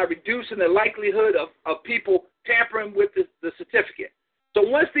 thereby reducing the likelihood of people tampering with the certificate. So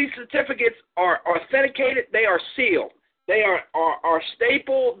once these certificates are authenticated, they are sealed. They are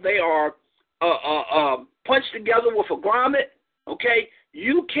stapled. They are punched together with a grommet. Okay?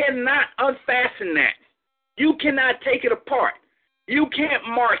 You cannot unfasten that. You cannot take it apart. You can't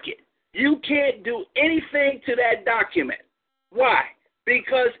mark it. You can't do anything to that document. Why?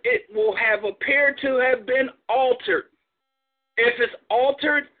 Because it will have appeared to have been altered. If it's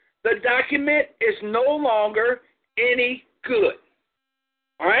altered, the document is no longer any good.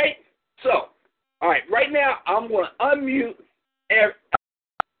 All right? So, all right, right now I'm going to unmute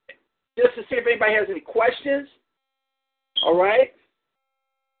just to see if anybody has any questions. All right?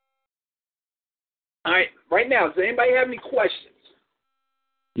 All right, right now, does anybody have any questions?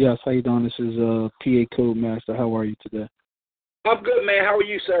 Yes, how you doing? This is PA Code Master. How are you today? I'm good, man. How are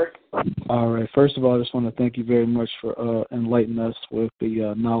you, sir? All right. First of all, I just want to thank you very much for enlightening us with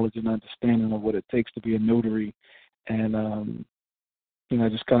the knowledge and understanding of what it takes to be a notary. And,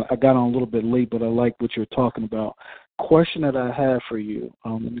 I got on a little bit late, but I like what you're talking about. Question that I have for you.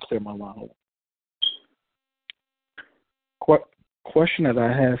 Let me clear my line. Question that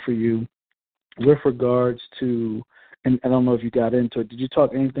I have for you with regards to, and I don't know if you got into it, did you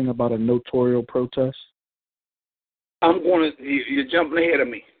talk anything about a notarial protest? You're jumping ahead of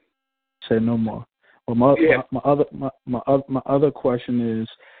me. Say no more. Well, my other question is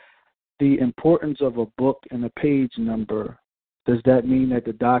the importance of a book and a page number. Does that mean that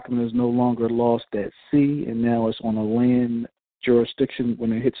the document is no longer lost at sea and now it's on a land jurisdiction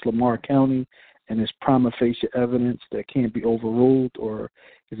when it hits Lamar County and it's prima facie evidence that can't be overruled, or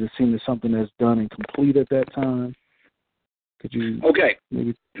is it seen as something that's done and complete at that time? Could you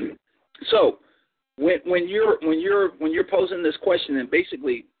maybe? So when you're posing this question, and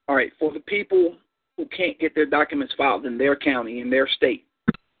basically, all right, for the people who can't get their documents filed in their county, in their state,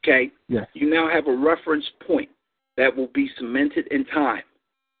 okay, yes, you now have a reference point that will be cemented in time,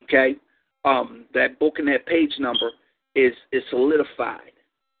 okay? That book and that page number is solidified,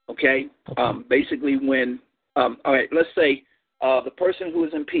 okay? Basically when, all right, let's say the person who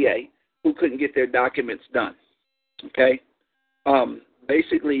is in PA who couldn't get their documents done, okay?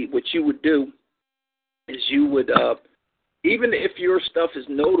 Basically what you would do is you would, even if your stuff is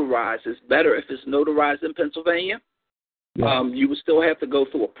notarized, it's better if it's notarized in Pennsylvania. Yeah. You would still have to go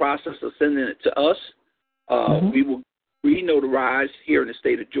through a process of sending it to us. We will re-notarize here in the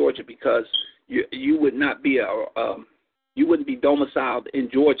state of Georgia because you would not be you wouldn't be domiciled in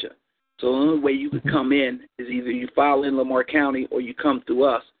Georgia. So the only way you could come in is either you file in Lamar County or you come through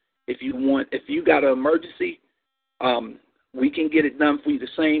us. If you got an emergency, we can get it done for you the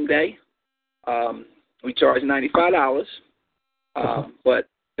same day. We charge $95, but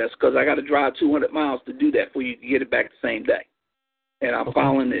that's because I got to drive 200 miles to do that for you to get it back the same day. And I'm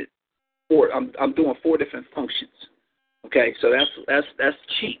filing it. I'm doing 4 different functions. Okay, so that's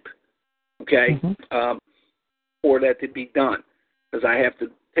cheap. Okay, for that to be done, because I have to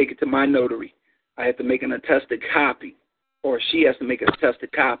take it to my notary. I have to make an attested copy, or she has to make an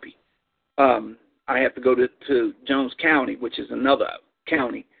attested copy. I have to go to Jones County, which is another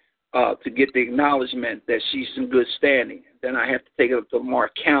county, to get the acknowledgement that she's in good standing. Then I have to take it up to Lamar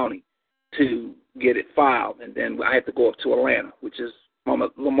County to get it filed, and then I have to go up to Atlanta, which is from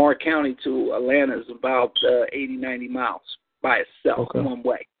Lamar County to Atlanta is about 80, 90 miles by itself, one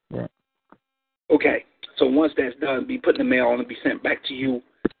way. Right. Okay, so once that's done, be put in the mail and be sent back to you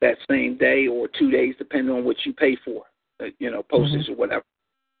that same day or 2 days, depending on what you pay for, postage or whatever.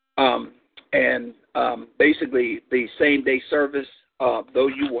 Basically, the same-day service, though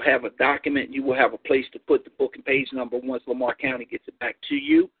you will have a document, you will have a place to put the book and page number once Lamar County gets it back to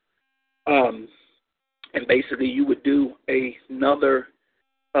you. And basically, you would do another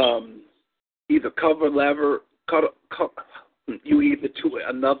either cover letter, you either do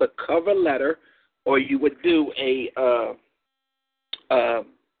another cover letter, or you would do a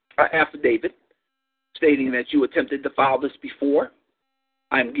affidavit stating that you attempted to file this before.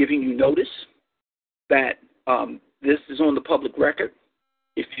 I'm giving you notice that this is on the public record.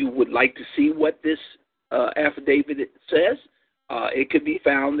 If you would like to see what this affidavit says, it could be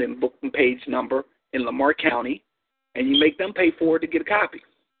found in book and page number in Lamar County, and you make them pay for it to get a copy.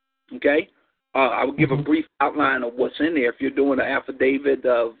 Okay? I will give a brief outline of what's in there. If you're doing an affidavit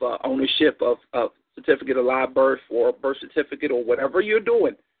of ownership of certificate of live birth or birth certificate or whatever you're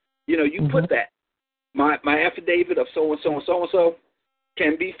doing, you put that. My affidavit of so-and-so and so-and-so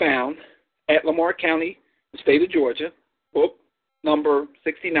can be found at Lamar County, the state of Georgia, book number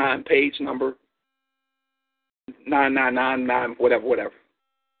 69, page number 9999, whatever.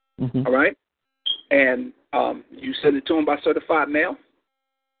 All right? And you send it to them by certified mail.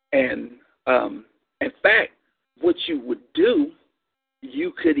 And, in fact, what you would do,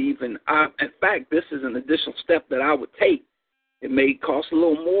 you could even, in fact, this is an additional step that I would take. It may cost a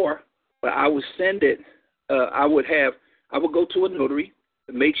little more, but I would send it, I would go to a notary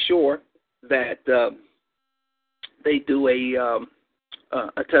to make sure that they do a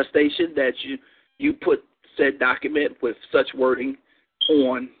attestation that you put said document with such wording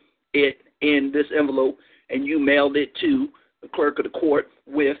on it in this envelope, and you mailed it to the clerk of the court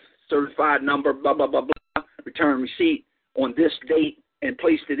with certified number, blah, blah, blah, blah, return receipt on this date, and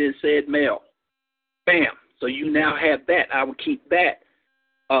placed it in said mail. Bam. So you now have that. I would keep that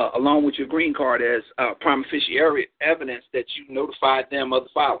along with your green card as prima facie evidence that you notified them of the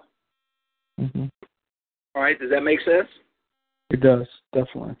filing. All right. Does that make sense? It does,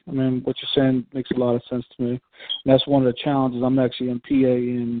 definitely. I mean, what you're saying makes a lot of sense to me. And that's one of the challenges. I'm actually in PA,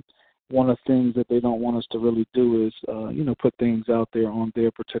 and one of the things that they don't want us to really do is, put things out there on their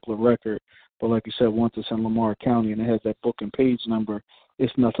particular record. But like you said, once it's in Lamar County and it has that book and page number,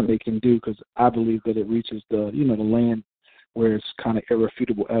 it's nothing they can do because I believe that it reaches the land where it's kind of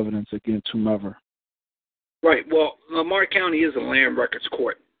irrefutable evidence against whomever. Right. Well, Lamar County is a land records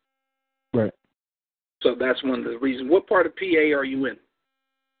court. Right. So that's one of the reasons. What part of PA are you in?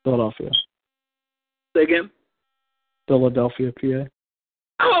 Philadelphia. Say again? Philadelphia, PA.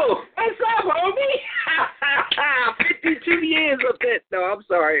 Oh, what's up, homie? 52 years of it. No, I'm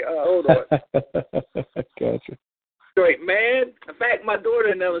sorry. Hold on. Gotcha. Great, man. In fact, my daughter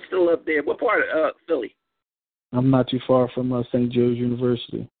and them are still up there. What part of Philly? I'm not too far from St. Joe's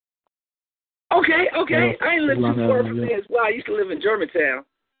University. Okay. Yeah, I ain't lived too far from there as well. I used to live in Germantown.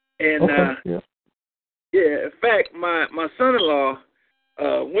 And, in fact, my son-in-law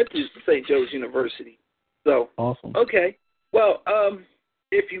went to St. Joe's University. So, awesome. Okay. Well,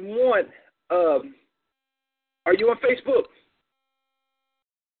 if you want, are you on Facebook?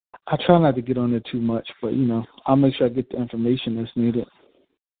 I try not to get on there too much, but, I'll make sure I get the information that's needed.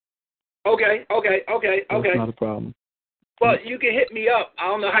 Okay. That's not a problem. Well, you can hit me up. I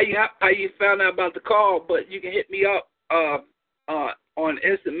don't know how you found out about the call, but you can hit me up on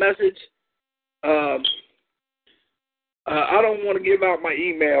instant message. I don't want to give out my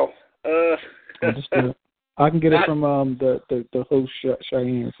email. Understood. I can get it from the host,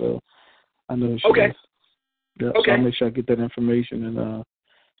 Cheyenne, so I know who she is. Yeah, okay. So I'll make sure I get that information, and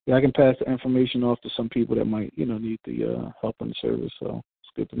I can pass the information off to some people that might, need the help in the service. So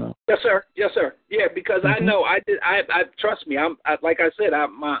it's good to know. Yes, sir. Yeah, because I know I trust me. Like I said,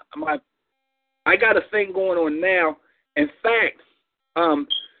 I got a thing going on now. In fact,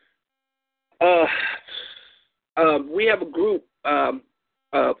 we have a group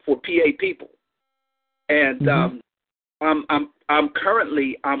for PA people, and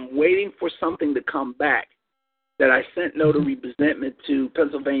I'm waiting for something to come back that I sent notary presentment to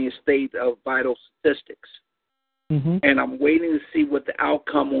Pennsylvania State of Vital Statistics, and I'm waiting to see what the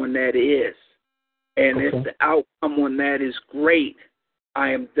outcome on that is. And if the outcome on that is great, I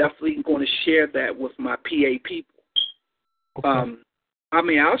am definitely going to share that with my PA people.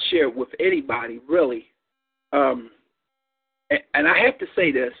 I'll share it with anybody, really. And I have to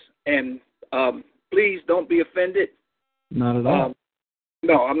say this, and please don't be offended. Not at all.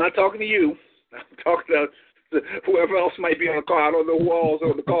 No, I'm not talking to you. I'm talking to whoever else might be on the call. I don't know who all's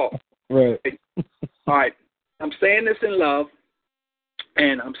on the call. Right. All right. I'm saying this in love,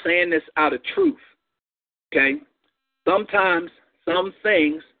 and I'm saying this out of truth. Okay? Sometimes some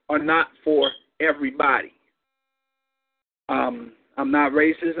things are not for everybody. I'm not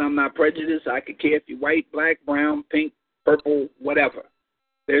racist. I'm not prejudiced. I could care if you're white, black, brown, pink, purple, whatever.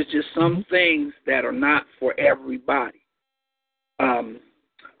 There's just some things that are not for everybody.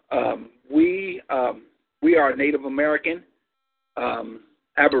 We are Native American,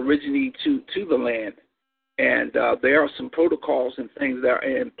 Aborigine to the land, and there are some protocols and things that are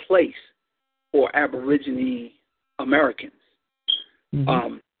in place for Aborigine Americans.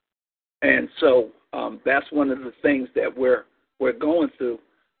 And so that's one of the things that we're going through.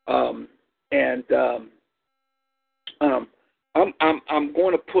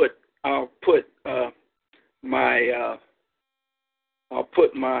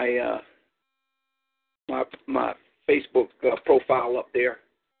 my my Facebook profile up there,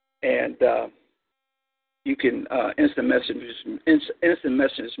 and you can instant message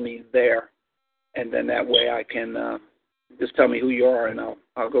me there, and then that way I can just tell me who you are, and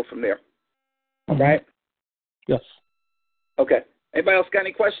I'll go from there. All right? Yes. Okay. Anybody else got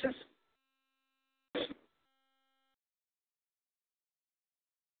any questions?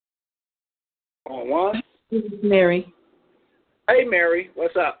 On one. This is Mary. Hey, Mary.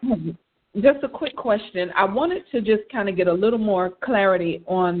 What's up? Just a quick question. I wanted to just kind of get a little more clarity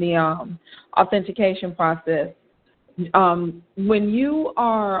on the authentication process. When you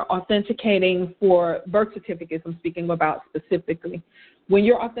are authenticating for birth certificates, I'm speaking about specifically, when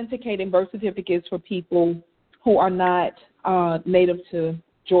you're authenticating birth certificates for people who are not native to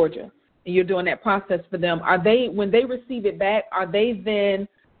Georgia, and you're doing that process for them, are they, when they receive it back, are they then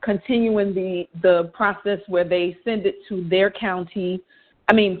continuing the process where they send it to their county,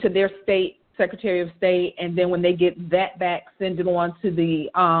 to their state Secretary of State, and then when they get that back, send it on to the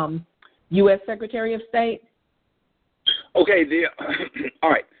U.S. Secretary of State? Okay, all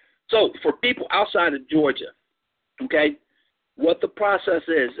right. So for people outside of Georgia, okay, what the process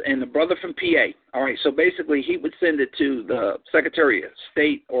is, and the brother from PA, all right, so basically he would send it to the Secretary of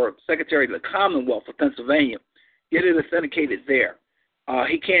State or Secretary of the Commonwealth of Pennsylvania, get it authenticated there.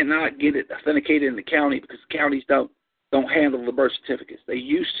 He cannot get it authenticated in the county because the counties don't handle the birth certificates. They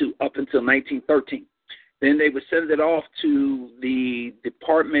used to up until 1913. Then they would send it off to the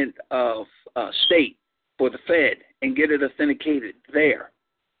Department of State for the Fed and get it authenticated there.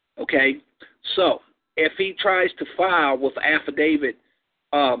 Okay? So if he tries to file with affidavit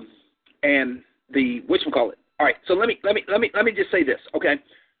and the whatchamacallit. All right, so let me just say this, okay?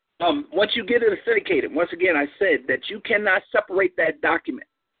 Once you get it authenticated, once again I said that you cannot separate that document.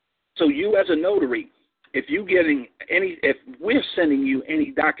 So you as a notary, if we're sending you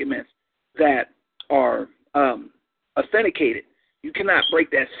any documents that are authenticated, you cannot break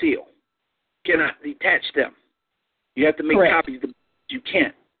that seal. You cannot detach them. You have to make copies. You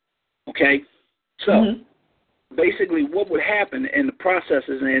can't. Okay? So basically what would happen in the process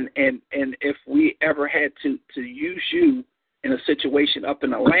is, and if we ever had to use you in a situation up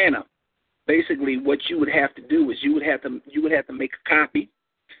in Atlanta, basically what you would have to do is you would have to make a copy.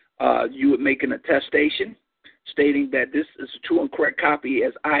 You would make an attestation stating that this is a true and correct copy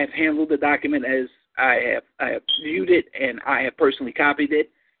as I have handled the document, as I have viewed it, and I have personally copied it,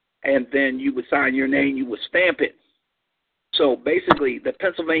 and then you would sign your name, you would stamp it. So basically the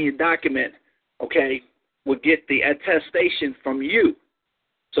Pennsylvania document, okay, would get the attestation from you.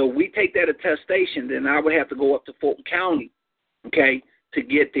 So we take that attestation, then I would have to go up to Fulton County, okay, to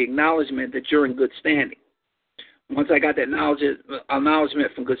get the acknowledgement that you're in good standing. Once I got that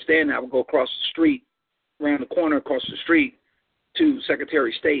acknowledgement from good standing, I would go across the street, around the corner across the street to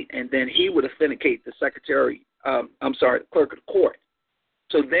Secretary of State, and then he would authenticate the the clerk of the court.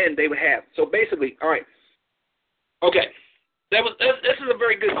 So then they would have, so basically, all right, okay, this is a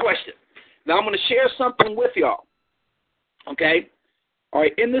very good question. Now I'm going to share something with y'all, okay? All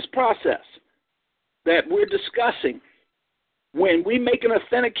right, in this process that we're discussing, when we make an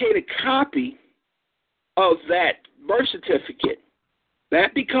authenticated copy of that birth certificate,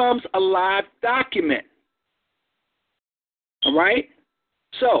 that becomes a live document. All right?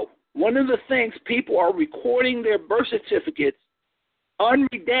 So one of the things, people are recording their birth certificates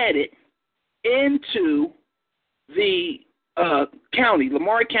unredacted into the county,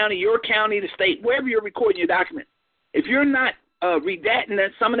 Lamar County, your county, the state, wherever you're recording your document. If you're not redacting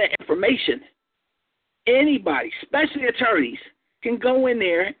some of that information, anybody, especially attorneys, can go in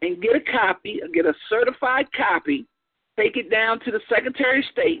there and get a copy, get a certified copy, take it down to the Secretary of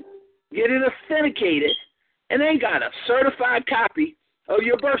State, get it authenticated, and they got a certified copy of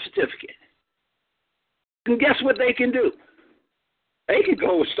your birth certificate. And guess what they can do? They can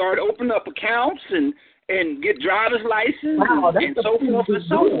go and start opening up accounts and get driver's license and so forth and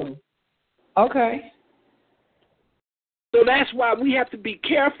so on. Okay. So that's why we have to be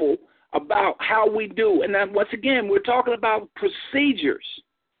careful about how we do. And then once again, we're talking about procedures.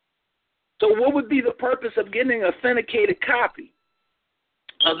 So what would be the purpose of getting an authenticated copy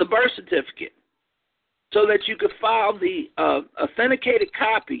of the birth certificate? So that you could file the authenticated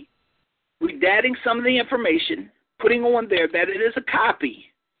copy, redacting some of the information, putting on there that it is a copy,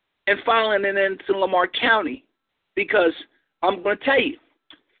 and filing it into Lamar County. Because I'm going to tell you,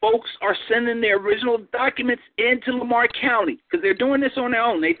 folks are sending their original documents into Lamar County because they're doing this on their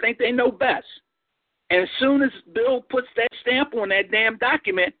own. They think they know best. And as soon as Bill puts that stamp on that damn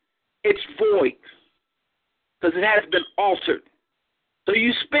document, it's void because it has been altered. So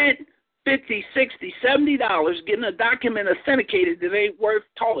you spent $50, $60, $70 getting a document authenticated that ain't worth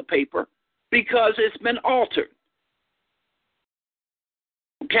toilet paper because it's been altered.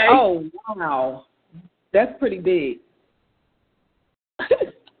 Okay? Oh, wow. That's pretty big.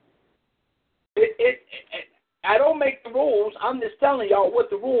 I don't make the rules. I'm just telling y'all what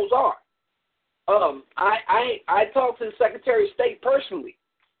the rules are. I talked to the Secretary of State personally.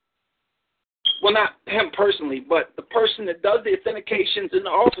 Well, not him personally, but the person that does the authentications in the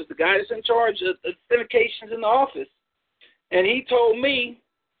office, the guy that's in charge of authentications in the office. And he told me,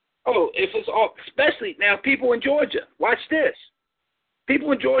 if it's all, especially now, people in Georgia, watch this.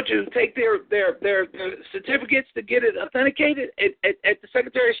 People in Georgia who take their certificates to get it authenticated at the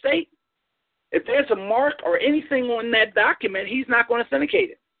Secretary of State, if there's a mark or anything on that document, he's not going to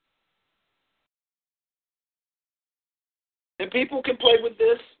authenticate it. And people can play with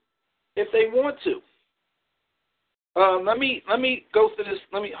this if they want to. Let me go through this.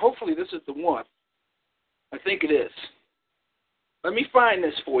 Hopefully this is the one. I think it is. Let me find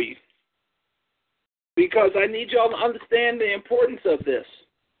this for you, because I need y'all to understand the importance of this.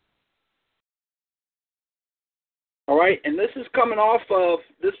 All right, and this is coming off of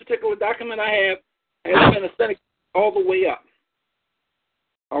this particular document I have has been authenticated all the way up.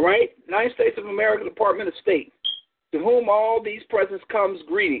 All right, United States of America, Department of State, to whom all these presents comes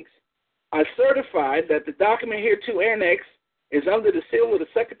greetings. I certify that the document hereto annexed is under the seal of the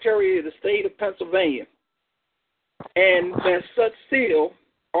Secretary of the State of Pennsylvania, and that such seal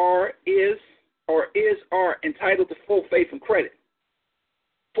are entitled to full faith and credit.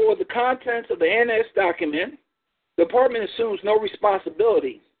 For the contents of the annexed document, the Department assumes no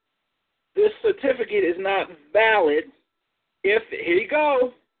responsibility. This certificate is not valid if, here you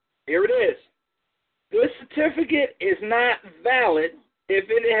go, here it is. This certificate is not valid if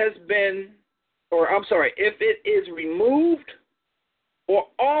it is removed or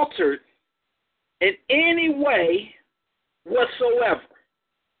altered in any way whatsoever.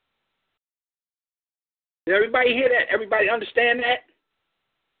 Did everybody hear that? Everybody understand that?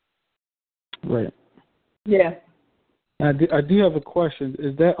 Right. Yeah. I do have a question.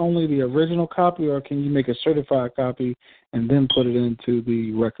 Is that only the original copy, or can you make a certified copy and then put it into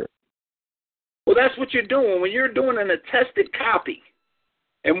the record? Well, that's what you're doing. When you're doing an attested copy,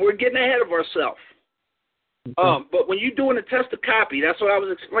 and we're getting ahead of ourselves. Okay. But when you're doing a attested copy, that's what I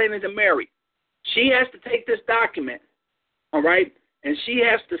was explaining to Mary. She has to take this document, all right, and she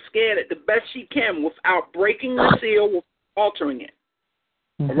has to scan it the best she can without breaking the seal, without altering it,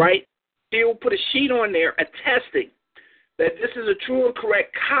 all right? She will put a sheet on there attesting that this is a true and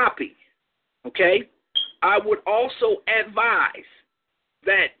correct copy, okay? I would also advise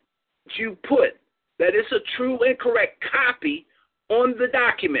that you put that it's a true and correct copy on the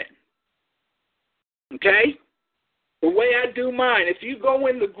document, okay? The way I do mine, if you go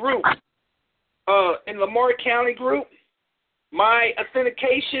in the group, in Lamar County group, my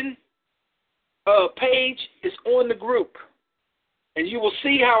authentication page is on the group, and you will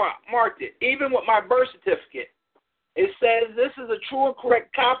see how I marked it. Even with my birth certificate, it says this is a true and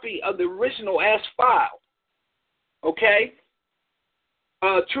correct copy of the original as filed, okay?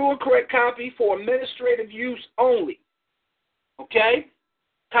 True and correct copy for administrative use only, okay?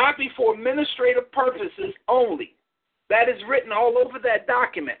 Copy for administrative purposes only. That is written all over that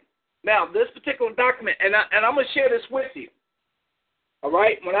document. Now, this particular document, and I'm going to share this with you, all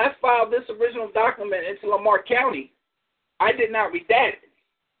right? When I filed this original document into Lamar County, I did not redact it.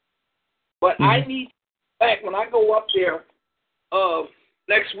 But I need, back when I go up there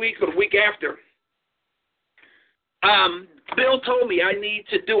next week or the week after, Bill told me I need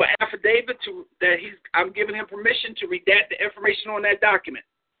to do an affidavit I'm giving him permission to redact the information on that document.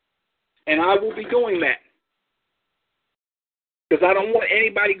 And I will be doing that. Because I don't want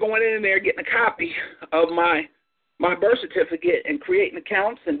anybody going in there getting a copy of my birth certificate and creating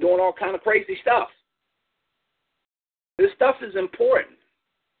accounts and doing all kind of crazy stuff. This stuff is important.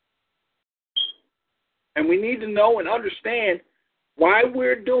 And we need to know and understand why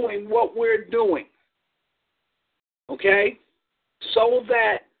we're doing what we're doing. Okay? So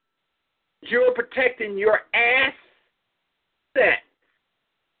that you're protecting your asset.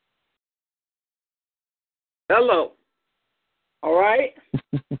 Hello. All right?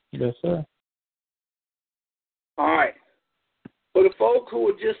 Yes, sir. All right. For the folk who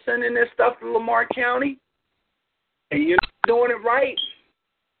are just sending this stuff to Lamar County and you're not doing it right,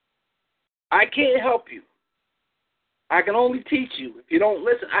 I can't help you. I can only teach you. If you don't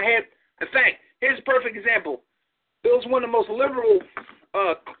listen, in fact, here's a perfect example. Bill's one of the most liberal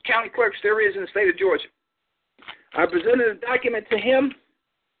county clerks there is in the state of Georgia. I presented a document to him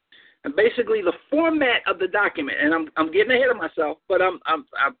And basically, the format of the document, and I'm getting ahead of myself, but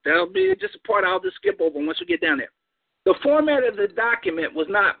that'll be just a part I'll just skip over once we get down there. The format of the document was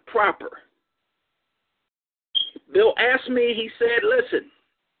not proper. Bill asked me, he said, listen,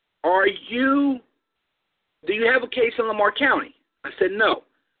 do you have a case in Lamar County? I said, no.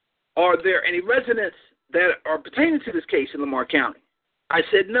 Are there any residents that are pertaining to this case in Lamar County? I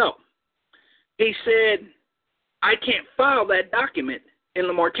said, no. He said, I can't file that document in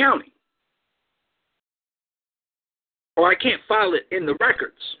Lamar County. Or I can't file it in the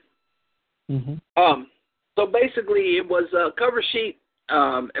records. Mm-hmm. So basically, it was a cover sheet.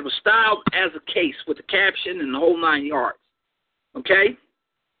 It was styled as a case with the caption and the whole 9 yards. Okay?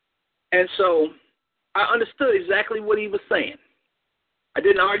 And so I understood exactly what he was saying. I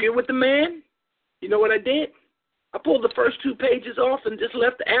didn't argue with the man. You know what I did? I pulled the first 2 pages off and just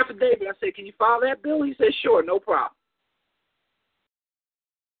left the affidavit. I said, can you file that, Bill? He said, sure, no problem.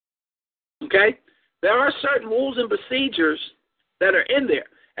 Okay? There are certain rules and procedures that are in there.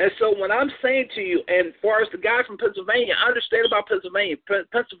 And so when I'm saying to you, and as far as the guy from Pennsylvania, I understand about Pennsylvania.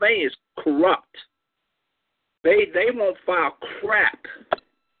 Pennsylvania is corrupt. They won't file crap.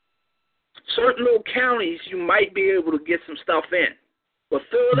 Certain little counties, you might be able to get some stuff in. But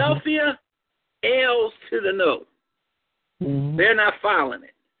Philadelphia, L's to the no. Mm-hmm. They're not filing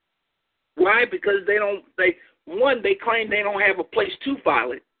it. Why? Because they claim they don't have a place to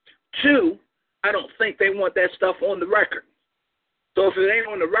file it. 2, I don't think they want that stuff on the record. So if it ain't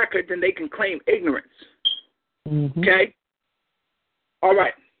on the record, then they can claim ignorance. Mm-hmm. Okay? All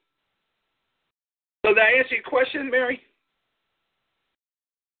right. So did I answer your question, Mary?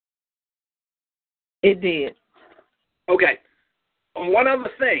 It did. Okay. One other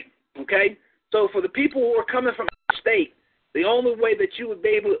thing, okay? So for the people who are coming from out of state, the only way that you would be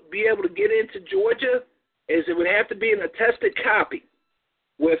able to get into Georgia is it would have to be an attested copy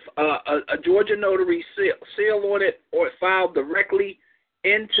with a Georgia notary seal on it, or filed directly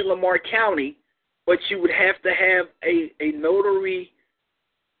into Lamar County, but you would have to have a notary.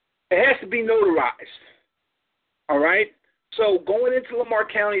 It has to be notarized. All right? So going into Lamar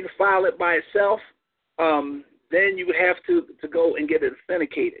County to file it by itself, then you would have to go and get it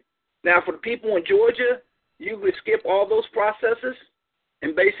authenticated. Now, for the people in Georgia, you would skip all those processes,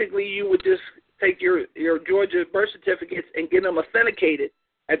 and basically you would just take your Georgia birth certificates and get them authenticated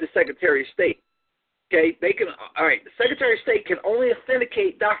at the Secretary of State. Okay, the Secretary of State can only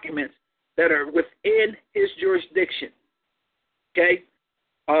authenticate documents that are within his jurisdiction. Okay,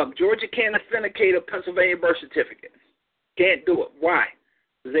 Georgia can't authenticate a Pennsylvania birth certificate. Can't do it. Why?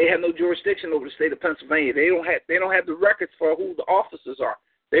 Because they have no jurisdiction over the state of Pennsylvania. They don't have the records for who the officers are.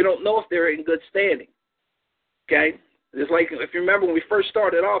 They don't know if they're in good standing. Okay, it's like if you remember when we first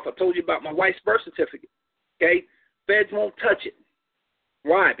started off, I told you about my wife's birth certificate. Okay, feds won't touch it.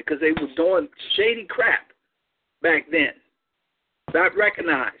 Why? Because they was doing shady crap back then. Not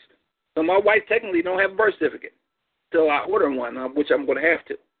recognized. So my wife technically don't have a birth certificate until I order one, which I'm going to have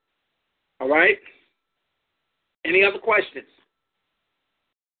to. All right? Any other questions?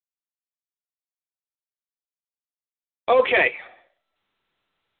 Okay.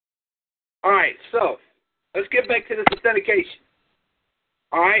 All right, so let's get back to this authentication.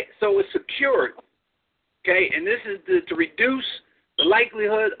 All right, so it's secured. Okay, and this is to reduce the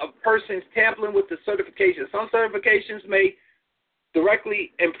likelihood of persons tampering with the certification. Some certifications may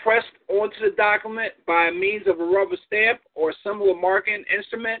directly impressed onto the document by means of a rubber stamp or similar marking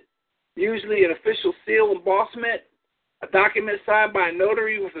instrument, usually an official seal embossment. A document signed by a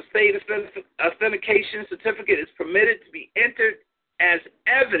notary with a state authentication certificate is permitted to be entered as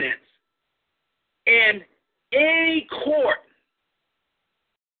evidence in any court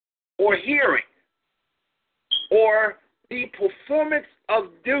or hearing, or the performance of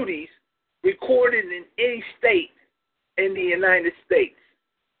duties recorded in any state in the United States.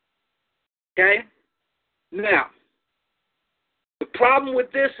 Okay? Now, the problem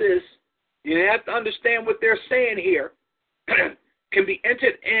with this is you have to understand what they're saying here. Can be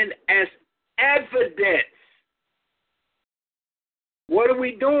entered in as evidence. What are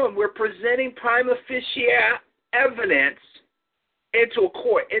we doing? We're presenting prima facie evidence into a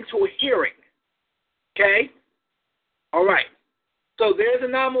court, into a hearing. Okay? All right. So there's a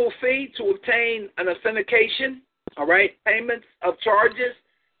nominal fee to obtain an authentication. All right. Payments of charges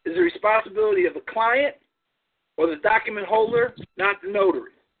is the responsibility of the client or the document holder, not the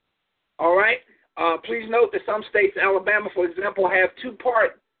notary. All right. Please note that some states, Alabama, for example, have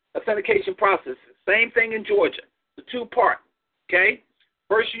two-part authentication processes. Same thing in Georgia. The two-part. Okay.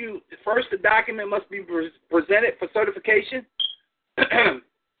 First, the document must be presented for certification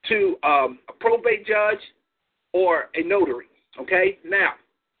to a probate judge or a notary. Okay. Now,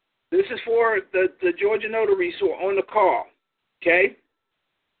 This is for the Georgia notaries who are on the call. Okay?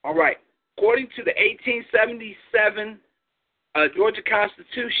 All right. According to the 1877 Georgia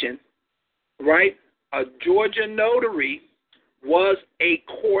Constitution, right, a Georgia notary was a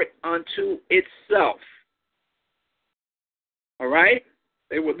court unto itself. All right?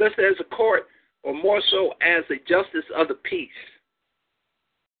 They were listed as a court, or more so as a justice of the peace.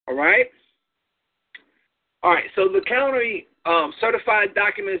 All right? All right, so the county certified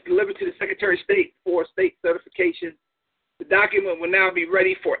document is delivered to the Secretary of State for state certification. The document will now be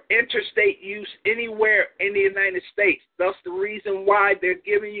ready for interstate use anywhere in the United States. Thus the reason why they're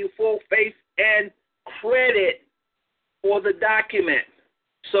giving you full faith and credit for the document,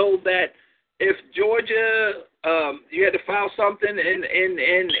 so that if Georgia, you had to file something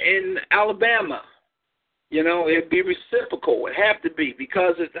in Alabama, you know, it'd be reciprocal. It'd have to be,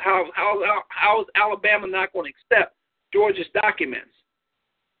 because it's how is Alabama not going to accept Georgia's documents?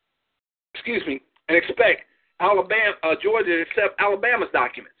 Excuse me, and expect Georgia to accept Alabama's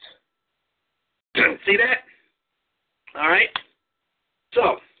documents. See that? All right.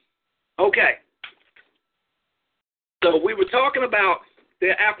 So, okay. So we were talking about the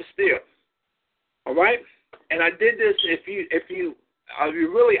apostille. All right, and I did this. If you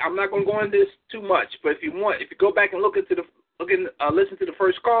really, I'm not going to go into this too much, but if you go back and listen to the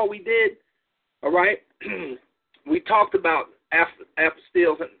first call we did, all right, we talked about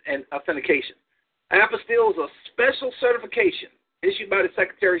apostilles and authentication. Apostille is a special certification issued by the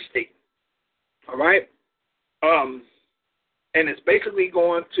Secretary of State. All right, and it's basically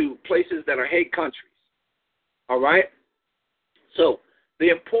going to places that are Hague countries. All right, so the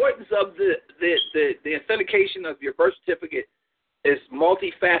importance of the authentication of your birth certificate is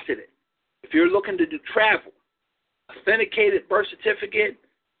multifaceted. If you're looking to do travel, authenticated birth certificate,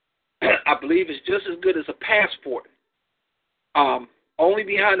 I believe, is just as good as a passport. Only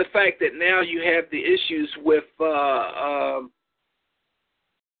behind the fact that now you have the issues with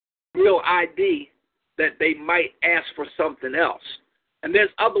real ID, that they might ask for something else. And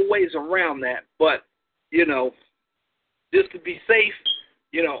there's other ways around that, but, you know, just to be safe,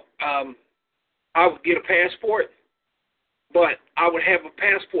 you know, I would get a passport, but I would have a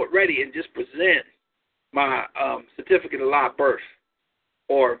passport ready and just present my certificate of live birth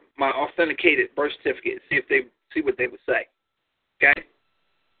or my authenticated birth certificate, see what they would say. Okay?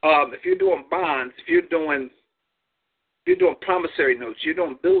 If you're doing bonds, if you're doing promissory notes, you're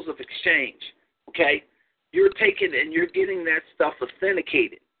doing bills of exchange, okay, you're taking and you're getting that stuff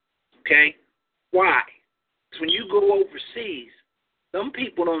authenticated. Okay? Why? Because when you go overseas, some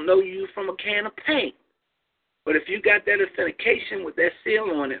people don't know you from a can of paint. But if you got that authentication with that seal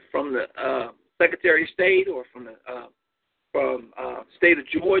on it from the Secretary of State or from the state of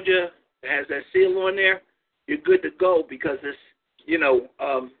Georgia that has that seal on there, you're good to go, because it's, you know,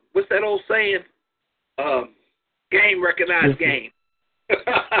 what's that old saying? Game recognized game.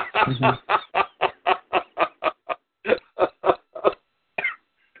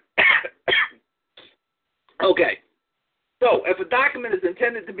 Okay. So, if a document is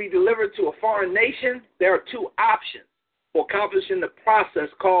intended to be delivered to a foreign nation, there are two options for accomplishing the process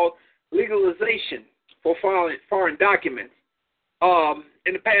called legalization for foreign documents.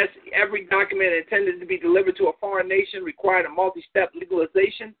 In the past, every document intended to be delivered to a foreign nation required a multi-step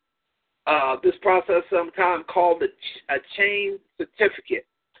legalization. This process, sometimes called a chain certificate,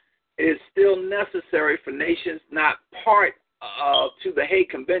 is still necessary for nations not part to the Hague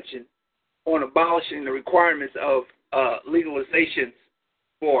Convention on abolishing the requirements of legalizations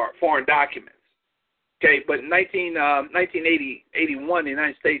for foreign documents. Okay, but in 1981, the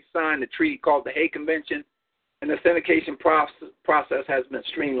United States signed a treaty called the Hague Convention, and the authentication process has been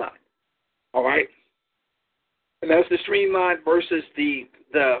streamlined. All right, and that's the streamlined versus the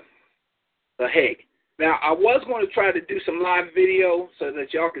Hague. Now, I was going to try to do some live video so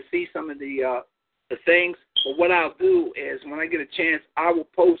that y'all can see some of the things. But what I'll do is, when I get a chance, I will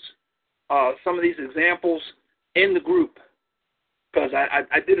post some of these examples in the group, because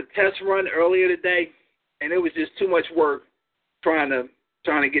I did a test run earlier today, and it was just too much work trying to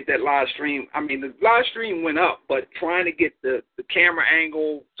get that live stream. I mean, the live stream went up, but trying to get the camera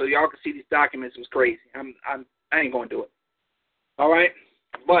angle so y'all can see these documents was crazy. I ain't going to do it. All right,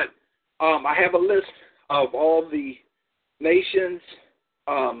 but I have a list of all the nations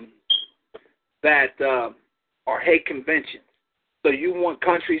that are Hague Conventions. So you want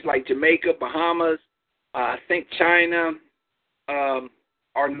countries like Jamaica, Bahamas, I think China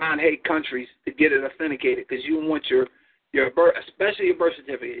are non-Hague countries to get it authenticated, because you want your birth, especially your birth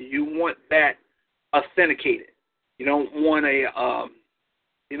certificate, you want that authenticated. You don't want a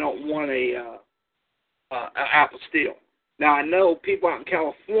apostille. Now, I know people out in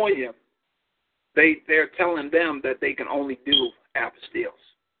California, they're telling them that they can only do apostilles,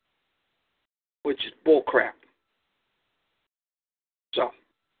 which is bullcrap. So,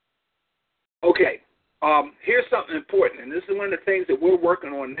 okay, here's something important, and this is one of the things that we're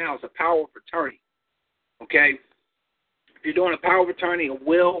working on now is a power of attorney, okay? If you're doing a power of attorney, a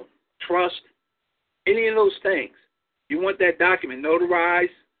will, trust, any of those things, you want that document notarized,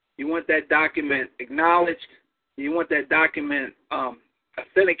 you want that document acknowledged, you want that document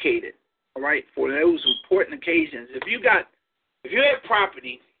authenticated, all right, for those important occasions. If you have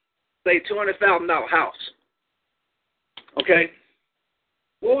property, say $200,000 house, okay,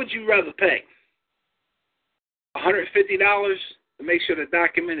 what would you rather pay? $150 to make sure the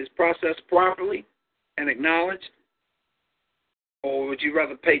document is processed properly and acknowledged? Or would you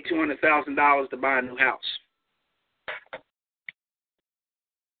rather pay $200,000 to buy a new house?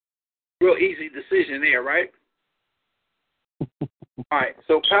 Real easy decision there, right? All right,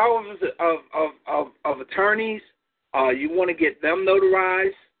 so power of attorneys, you want to get them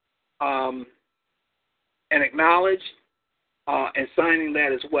notarized and acknowledged and signing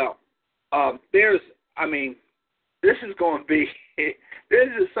that as well. This is going to be, this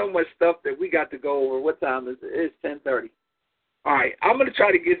is so much stuff that we got to go over. What time is it? It's 10:30. All right, I'm going to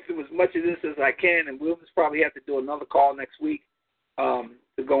try to get through as much of this as I can, and we'll just probably have to do another call next week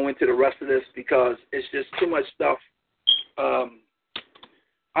to go into the rest of this because it's just too much stuff.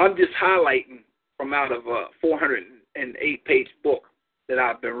 I'm just highlighting from out of a 408-page book that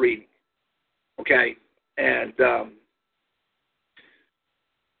I've been reading, okay? And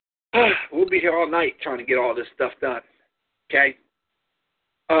we'll be here all night trying to get all this stuff done, okay?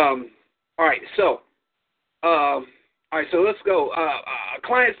 All right, so let's go. A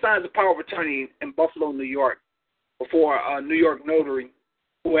client signs a power of attorney in Buffalo, New York, before a New York notary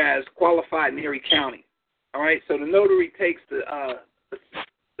who has qualified in Erie County. All right, so the notary takes the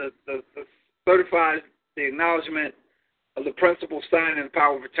certifies the acknowledgement of the principal signing the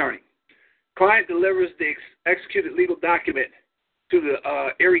power of attorney. Client delivers the executed legal document to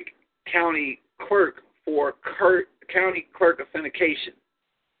the Erie County clerk for county clerk authentication.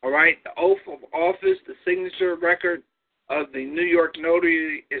 All right, the oath of office, the signature record of the New York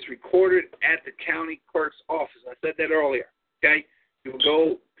notary is recorded at the county clerk's office. I said that earlier, okay? You will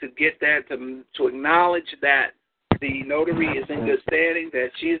go to get that to acknowledge that the notary is in good standing,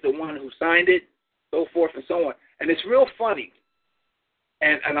 that she is the one who signed it, so forth and so on. And it's real funny,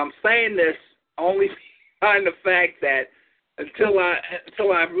 and I'm saying this only behind the fact that until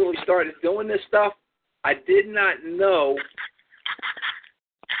I really started doing this stuff, I did not know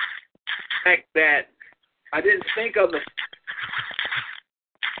the fact that I didn't think of the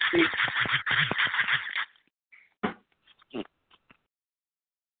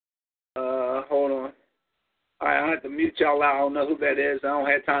hold on. All right, I have to mute y'all out. I don't know who that is. I don't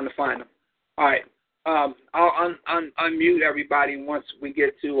have time to find them. All right, I'll unmute everybody once we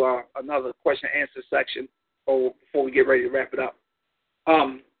get to another question and answer section or before we get ready to wrap it up.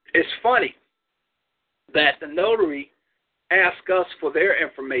 It's funny that the notary ask us for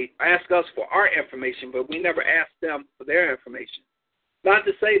our information, but we never ask them for their information. Not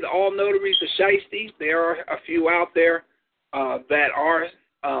to say that all notaries are shiesty. There are a few out there that are.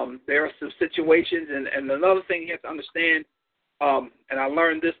 There are some situations, and another thing you have to understand, and I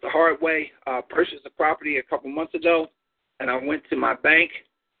learned this the hard way. I purchased a property a couple months ago, and I went to my bank.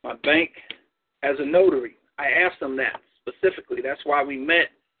 My bank as a notary. I asked them that specifically. That's why we met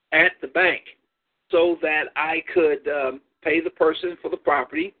at the bank, so that I could pay the person for the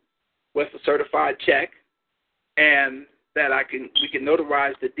property with a certified check, and that we can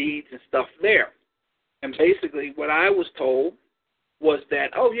notarize the deeds and stuff there. And basically what I was told was that,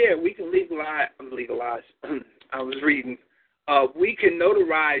 oh, yeah, we can legalize. I was reading. We can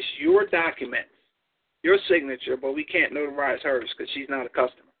notarize your documents, your signature, but we can't notarize hers because she's not a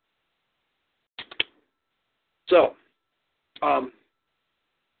customer. So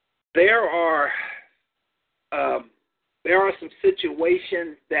there are some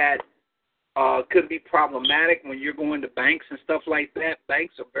situations that could be problematic when you're going to banks and stuff like that.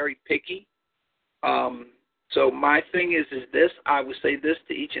 Banks are very picky. So my thing is this. I would say this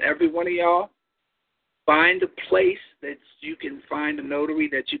to each and every one of y'all. Find a place that you can find a notary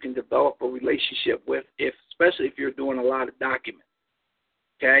that you can develop a relationship with, especially if you're doing a lot of documents.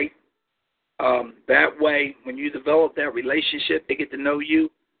 Okay? That way, when you develop that relationship, they get to know you,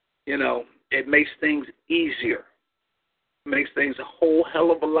 it makes things easier. It makes things a whole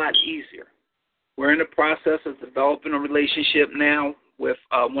hell of a lot easier. We're in the process of developing a relationship now with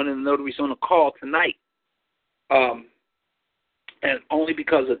one of the notaries on the call tonight. And only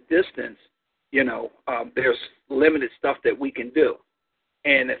because of distance, there's limited stuff that we can do.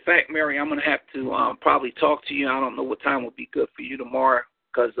 And in fact, Mary, I'm going to have to probably talk to you. I don't know what time would be good for you tomorrow,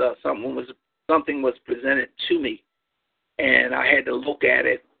 because something was presented to me, and I had to look at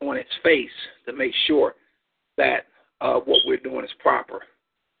it on its face to make sure that what we're doing is proper.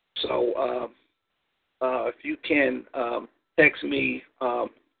 So if you can text me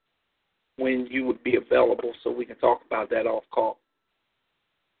when you would be available so we can talk about that off call.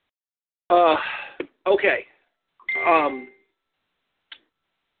 Okay.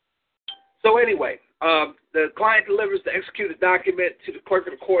 So anyway, the client delivers the executed document to the clerk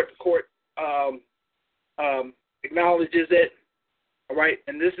of the court. The court acknowledges it, all right?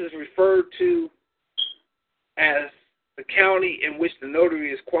 And this is referred to as the county in which the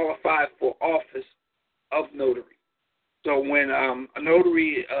notary is qualified for office of notary. So when a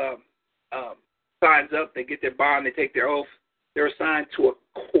notary signs up, they get their bond, they take their oath, they're assigned to a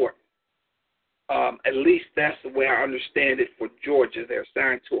court. At least that's the way I understand it for Georgia. They're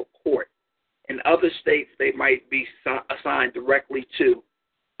assigned to a court. In other states, they might be assigned directly to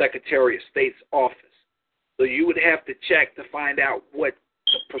Secretary of State's office. So you would have to check to find out what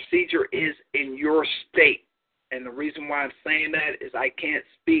the procedure is in your state. And the reason why I'm saying that is I can't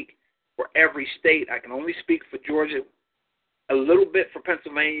speak for every state. I can only speak for Georgia, a little bit for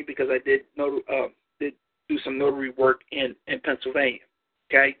Pennsylvania, because I did do some notary work in Pennsylvania.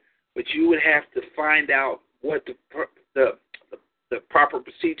 Okay, but you would have to find out what the proper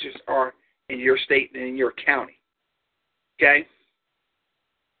procedures are in your state and in your county. Okay.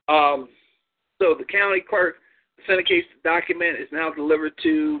 So the county clerk authenticates the document, is now delivered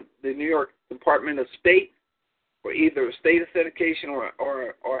to the New York Department of State for either a state authentication or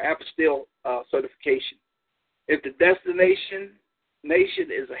apostille certification. If the destination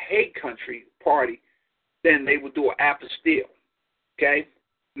nation is a Hague country party, then they will do an apostille. Okay?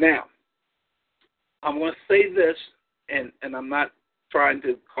 Now, I'm going to say this, and I'm not trying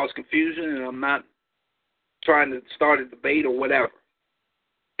to cause confusion, and I'm not trying to start a debate or whatever.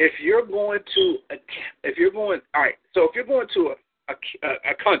 If you're going to a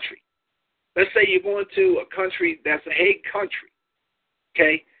country, let's say you're going to a country that's a Hague country,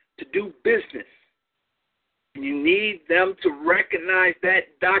 okay, to do business, you need them to recognize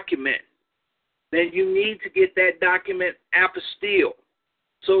that document. Then you need to get that document apostille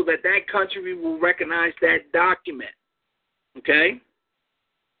so that that country will recognize that document, okay?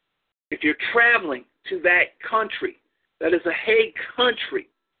 If you're traveling to that country that is a Hague country,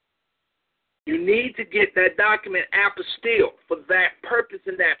 you need to get that document apostille for that purpose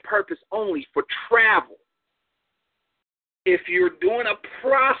and that purpose only, for travel. If you're doing a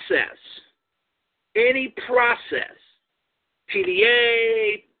process, any process,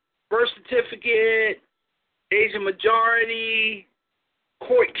 TDA, birth certificate, Asian majority,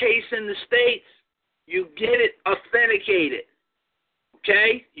 court case in the States, you get it authenticated.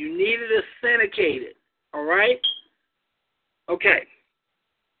 Okay? You need it authenticated. All right? Okay.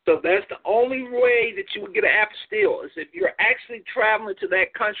 So that's the only way that you would get an apostille, is if you're actually traveling to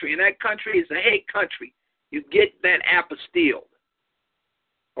that country, and that country is a Hague country, you get that apostille.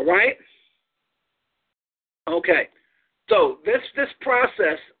 All right? Okay. So this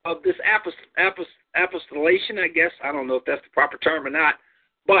process of this apostillation, I guess, I don't know if that's the proper term or not,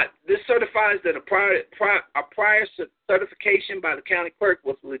 but this certifies that a prior certification by the county clerk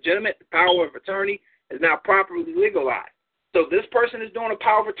was legitimate. The power of attorney is now properly legalized. So this person is doing a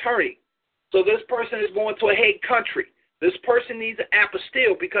power of attorney. So this person is going to a Hague country. This person needs an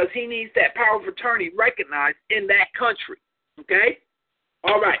apostille because he needs that power of attorney recognized in that country. Okay?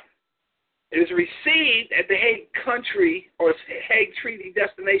 All right. It is received at the Hague country or Hague Treaty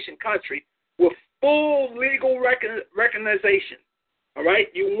destination country with full legal recognition. All right?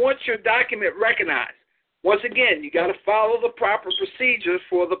 You want your document recognized. Once again, you got to follow the proper procedures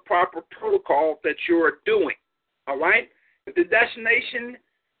for the proper protocol that you're doing. All right? If the destination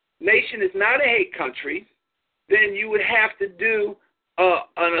nation is not a Hague country, then you would have to do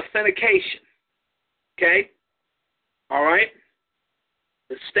an authentication. Okay? All right?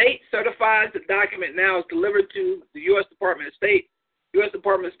 The state certifies the document now is delivered to the U.S. Department of State. U.S.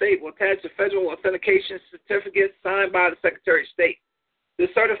 Department of State will attach a federal authentication certificate signed by the Secretary of State. This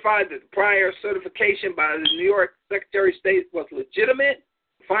certifies that the prior certification by the New York Secretary of State was legitimate.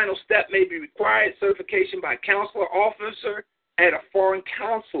 The final step may be required. Certification by a consular officer at a foreign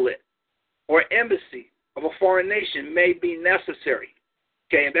consulate or embassy of a foreign nation may be necessary.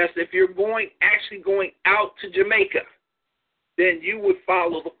 Okay, and that's if you're actually going out to Jamaica. Then you would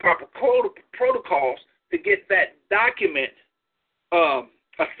follow the proper protocols to get that document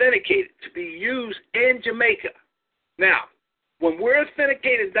authenticated to be used in Jamaica. Now, when we're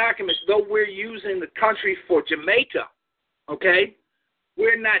authenticating documents, though we're using the country for Jamaica, okay,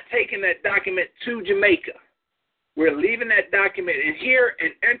 we're not taking that document to Jamaica. We're leaving that document in here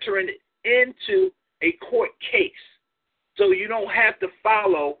and entering it into a court case. So you don't have to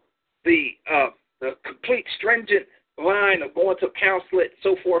follow the complete stringent line of going to consulate,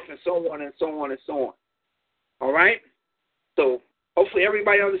 so forth and so on and so on and so on. All right? So hopefully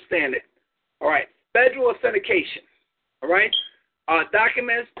everybody understands it. All right. Federal authentication. All right?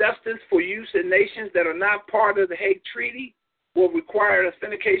 Documents destined for use in nations that are not part of the Hague Treaty will require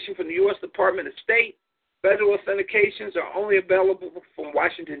authentication from the U.S. Department of State. Federal authentications are only available from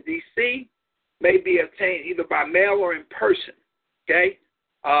Washington, D.C., may be obtained either by mail or in person. Okay?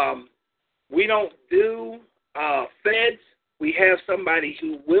 We don't do feds. We have somebody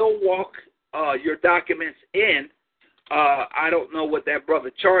who will walk your documents in. I don't know what that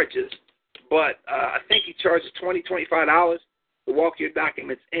brother charges, but I think he charges $20, $25 to walk your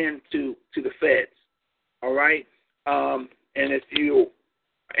documents into the feds. All right? And if you're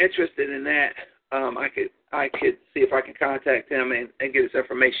interested in that, I could see if I can contact him and get his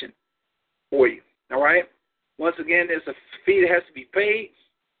information for you. All right? Once again, there's a fee that has to be paid,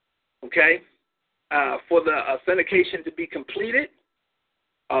 okay, for the authentication to be completed.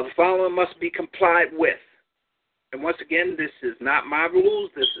 The following must be complied with. And once again, this is not my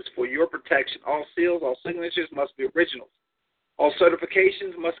rules. This is for your protection. All seals, all signatures must be originals. All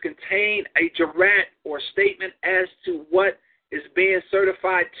certifications must contain a jurat or statement as to what is being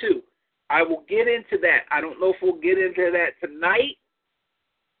certified to. I will get into that. I don't know if we'll get into that tonight,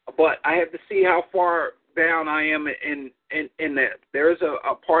 but I have to see how far down I am in that. There is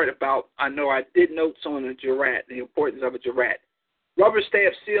a part about, I know I did notes on a jurat, the importance of a jurat. Rubber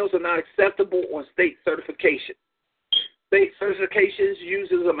stamp seals are not acceptable on state certification. State certifications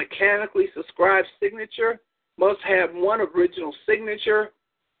uses a mechanically subscribed signature, must have one original signature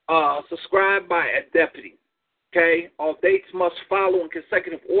subscribed by a deputy. Okay? All dates must follow in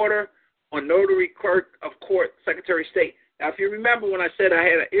consecutive order on notary, clerk of court, secretary of state. Now, if you remember when I said I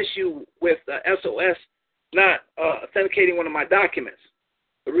had an issue with SOS not authenticating one of my documents,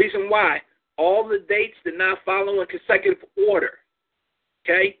 the reason why, all the dates did not follow in consecutive order.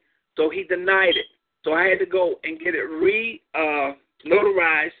 Okay? So he denied it. So I had to go and get it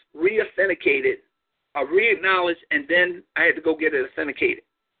notarized, re-authenticated, re-acknowledged, and then I had to go get it authenticated.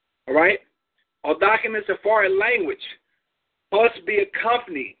 All right? All documents in foreign language must be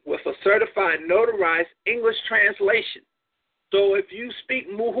accompanied with a certified notarized English translation. So if you speak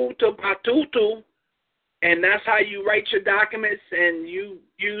Muhutu Batutu, and that's how you write your documents, and you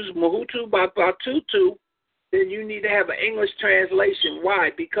use Muhutu Batutu, then you need to have an English translation. Why?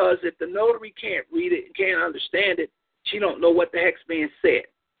 Because if the notary can't read it and can't understand it, she don't know what the heck's being said.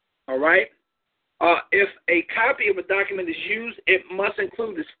 All right? If a copy of a document is used, it must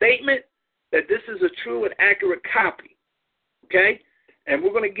include the statement that this is a true and accurate copy. Okay? And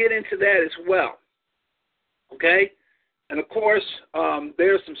we're going to get into that as well. Okay? And, of course,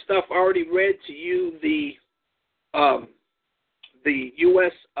 there's some stuff already read to you. The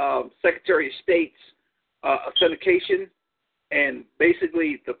U.S. Secretary of State's authentication, and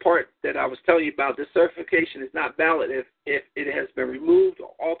basically the part that I was telling you about, this certification is not valid if it has been removed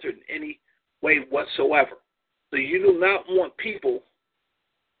or altered in any way whatsoever. So you do not want people,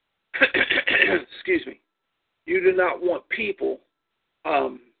 excuse me, you do not want people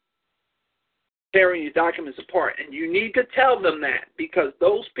tearing your documents apart. And you need to tell them that, because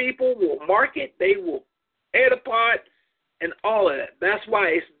those people will mark it, they will tear it apart, and all of that. That's why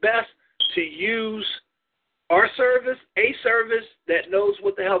it's best to use our service, a service that knows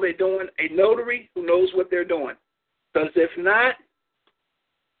what the hell they're doing, a notary who knows what they're doing. Because if not,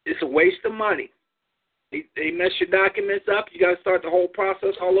 it's a waste of money. They mess your documents up. You got to start the whole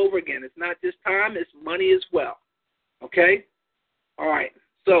process all over again. It's not just time, it's money as well. Okay? All right.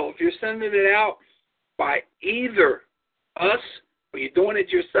 So if you're sending it out by either us or you're doing it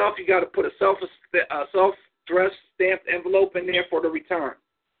yourself, you got to put a self-addressed stamped envelope in there for the return.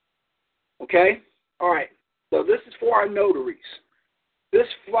 Okay? All right. So this is for our notaries. This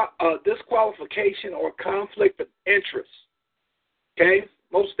disqualification or conflict of interest. Okay?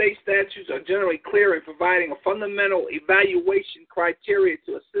 Most state statutes are generally clear in providing a fundamental evaluation criteria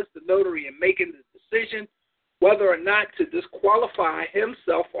to assist the notary in making the decision whether or not to disqualify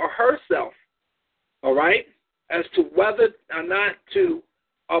himself or herself, all right, as to whether or not to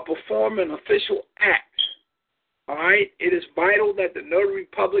perform an official act. All right, it is vital that the notary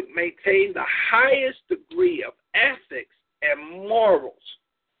public maintain the highest degree of ethics and morals.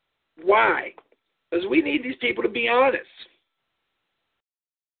 Why? Because we need these people to be honest.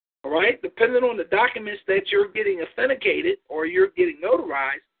 All right? Depending on the documents that you're getting authenticated or you're getting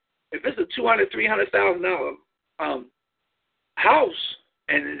notarized, if it's a $200,000, $300,000 house,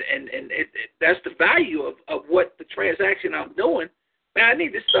 and that's the value of what the transaction I'm doing, man, I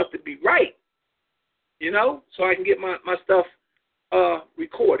need this stuff to be right, so I can get my stuff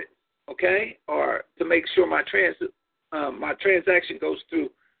recorded, okay, or to make sure my transaction goes through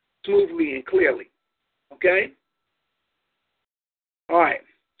smoothly and clearly, okay? All right.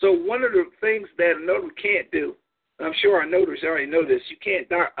 So one of the things that a notary can't do, and I'm sure our notaries already know this, you can't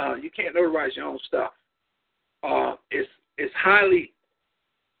notarize your own stuff. It's highly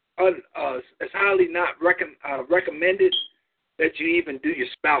not recommended that you even do your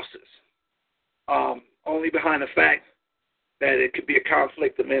spouse's, only behind the fact that it could be a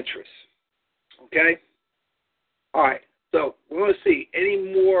conflict of interest. Okay? All right. So we're going to see any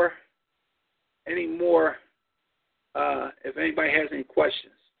more if anybody has any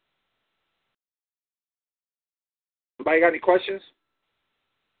questions. Anybody got any questions?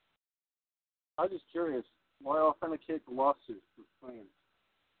 I'm just curious, why authenticate the lawsuit with claims?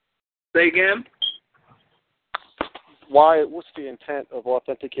 Say again? What's the intent of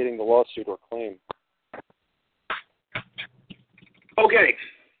authenticating the lawsuit or claim? Okay.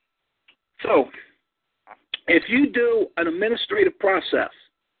 So, if you do an administrative process,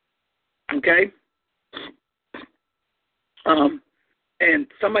 okay, and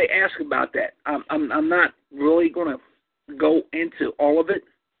somebody asks about that, I'm not really going to go into all of it.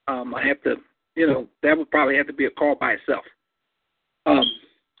 I have to, that would probably have to be a call by itself.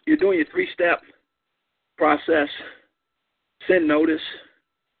 You're doing your 3-step process: send notice,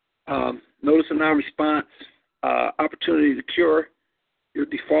 notice of non-response, opportunity to cure your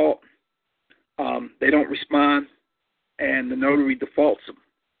default. They don't respond, and the notary defaults them.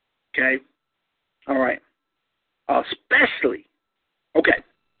 Okay? All right. Especially, okay,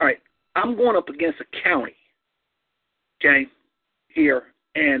 all right, I'm going up against a county, okay, here.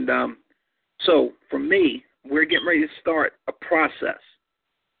 And so for me, we're getting ready to start a process,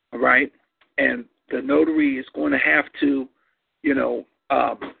 all right? And the notary is going to have to,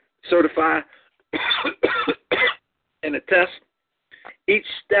 certify and attest each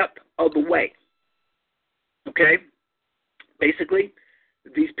step of the way, okay? Basically,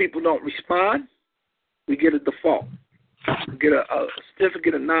 if these people don't respond, we get a default. We get a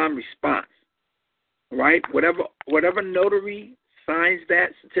certificate of non-response, all right? Whatever notary signs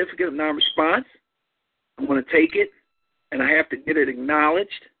that certificate of non-response, I'm going to take it, and I have to get it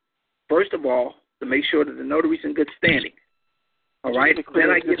acknowledged, first of all, to make sure that the notary's in good standing. All right?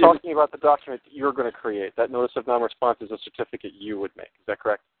 You're talking about the document that you're going to create. That notice of non-response is a certificate you would make. Is that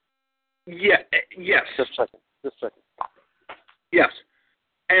correct? Yeah. Yes. Just checking. Yes.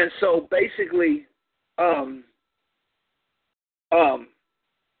 And so basically,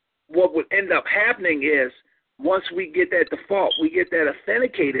 what would end up happening is once we get that default, we get that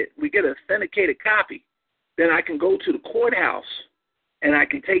authenticated, we get an authenticated copy, then I can go to the courthouse and I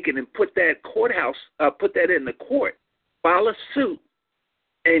can take it and put that in the court, file a suit,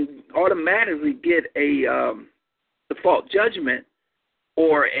 and automatically get a default judgment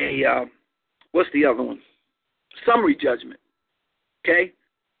or a, what's the other one? Summary judgment, okay?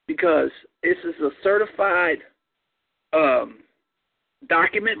 Because this is a certified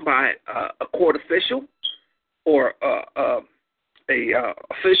document by a court official or a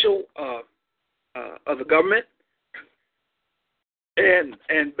official of the government, and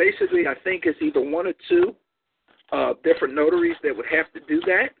basically I think it's either one or two different notaries that would have to do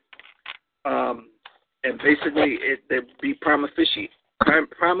that, and basically there'd be prima facie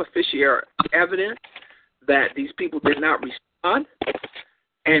evidence that these people did not respond,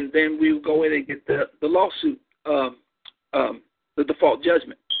 and then we would go in and get the lawsuit, the default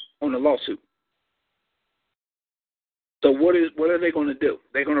judgment on the lawsuit. So what are they going to do?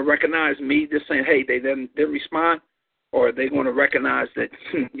 They're going to recognize me just saying, hey, they didn't respond, or are they going to recognize that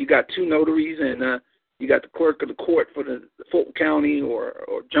you got two notaries and you got the clerk of the court for the Fulton County or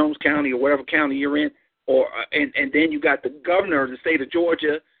Jones County or whatever county you're in, or and then you got the governor of the state of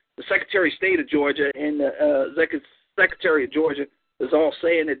Georgia, the Secretary of State of Georgia, and the Executive Secretary of Georgia is all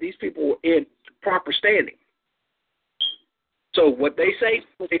saying that these people were in proper standing. So what they say,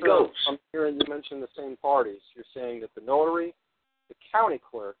 it goes. I'm hearing you mention the same parties. You're saying that the notary, the county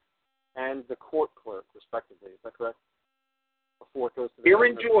clerk, and the court clerk, respectively. Is that correct? Before it goes to the Here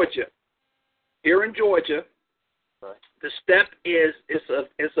in Georgia, right, the step is it's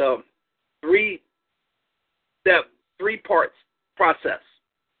a 3-step, 3-part process.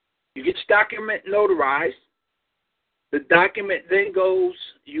 You get your document notarized. The document then goes.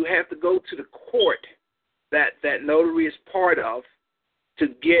 You have to go to the court that notary is part of to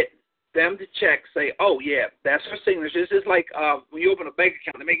get them to check, say, oh, yeah, that's her signature. It's just like when you open a bank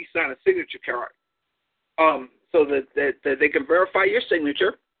account, they make you sign a signature card so that they can verify your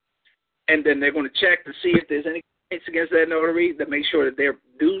signature, and then they're going to check to see if there's any complaints against that notary, to make sure that their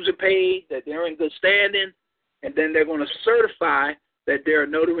dues are paid, that they're in good standing, and then they're going to certify that they're a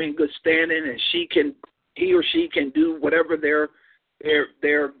notary in good standing, and he or she can do whatever their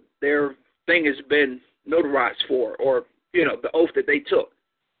thing has been notarized for, or, you know, the oath that they took.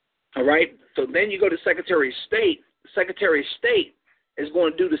 All right? So then you go to Secretary of State. The Secretary of State is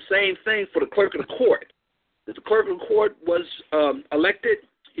going to do the same thing for the clerk of the court. If the clerk of the court was elected,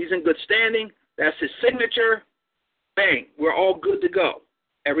 he's in good standing, that's his signature, bang, we're all good to go.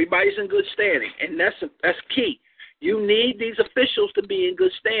 Everybody's in good standing, and that's key. You need these officials to be in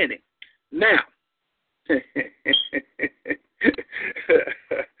good standing. Now,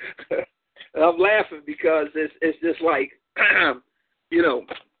 I'm laughing because it's just like, you know,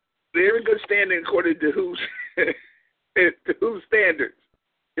 they're in good standing according to whose standards.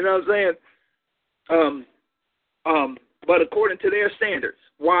 You know what I'm saying? But according to their standards.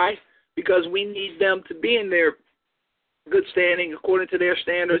 Why? Because we need them to be in their good standing according to their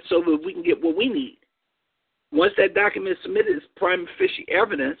standards so that we can get what we need. Once that document is submitted as prima facie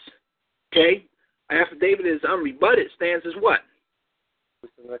evidence, okay, affidavit is unrebutted, stands as what?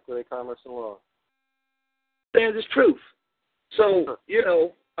 Equity, commerce, and law. Stands as truth. So, you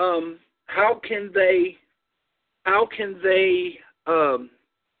know, how can they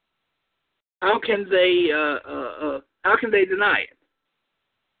deny it?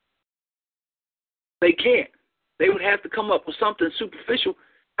 They can't. They would have to come up with something superficial.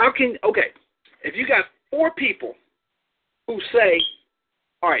 If you got 4 people who say,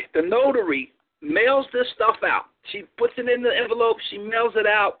 all right, the notary mails this stuff out. She puts it in the envelope. She mails it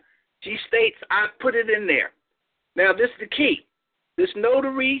out. She states, I put it in there. Now, this is the key. This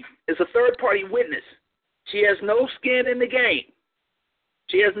notary is a third-party witness. She has no skin in the game.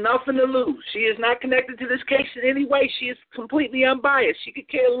 She has nothing to lose. She is not connected to this case in any way. She is completely unbiased. She could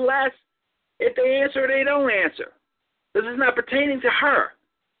care less if they answer or they don't answer. This is not pertaining to her.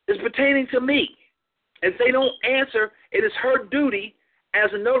 It's pertaining to me. If they don't answer, it is her duty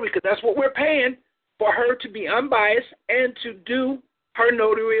as a notary, because that's what we're paying, for her to be unbiased and to do her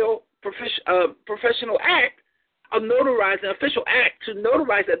notarial professional act of notarizing, an official act to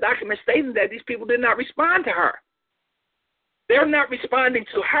notarize a document stating that these people did not respond to her. They're not responding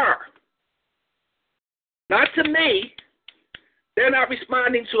to her. Not to me. They're not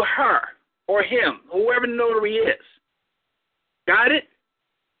responding to her or him, whoever the notary is. Got it?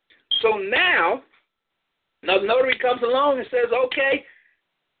 So now the notary comes along and says, okay,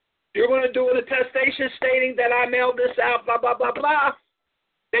 you're going to do an attestation stating that I mailed this out, blah, blah, blah, blah.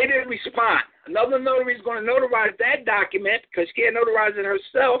 They didn't respond. Another notary is going to notarize that document because she can't notarize it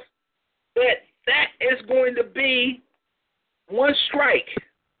herself. But that is going to be one strike.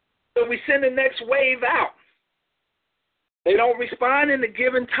 So we send the next wave out. They don't respond in the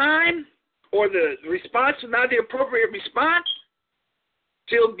given time, or the response is not the appropriate response.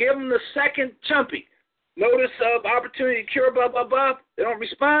 She'll give them the second chumpy. Notice of opportunity to cure, blah, blah, blah. They don't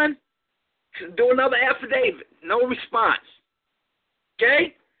respond. Do another affidavit. No response.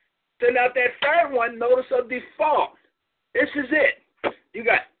 Okay? Send out that third one, notice of default. This is it. You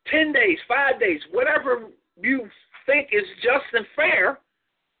got 10 days, 5 days, whatever you think is just and fair.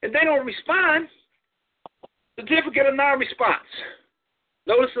 If they don't respond, certificate of non-response.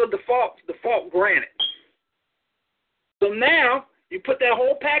 Notice of default granted. So now you put that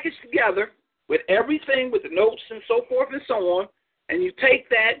whole package together with everything, with the notes and so forth and so on, and you take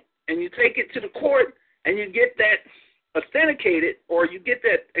that and you take it to the court and you get that authenticated, or you get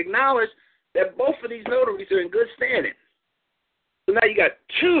that acknowledged that both of these notaries are in good standing. So now you got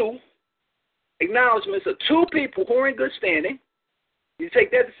 2 acknowledgments of 2 people who are in good standing. You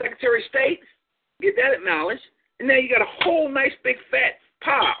take that to Secretary of State, get that acknowledged, and now you got a whole nice big fat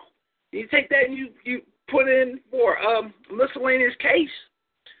pile. You take that and you put in for a miscellaneous case,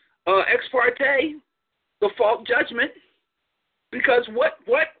 ex parte, default judgment, because what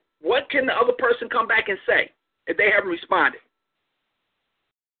can the other person come back and say if they haven't responded?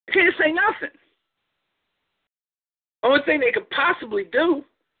 They can't say nothing. Only thing they could possibly do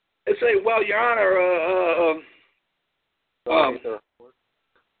is say, well, Your Honor,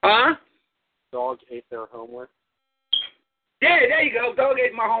 Dog ate their homework. Yeah, there you go. Dog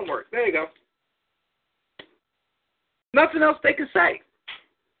ate my homework. There you go. Nothing else they can say.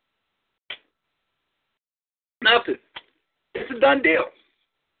 Nothing. It's a done deal.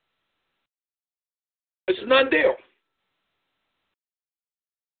 It's a done deal.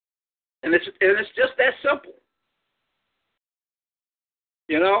 And it's just that simple.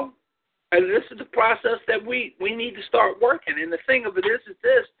 you know? And this is the process that we need to start working. And the thing of it is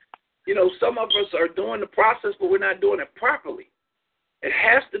this, you know, some of us are doing the process, but we're not doing it properly. It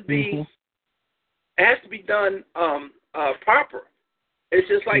has to be, it has to be done proper. It's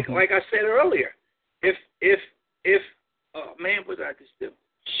just like I said earlier. If oh man, what did I just do?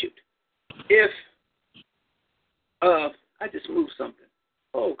 Shoot. If I just moved something.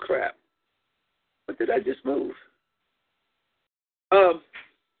 Oh crap. What did I just move? Let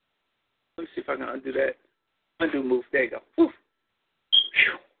me see if I can undo that. Undo move. There you go. Whew.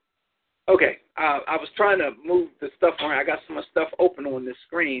 Okay. I was trying to move the stuff around. I got so much stuff open on this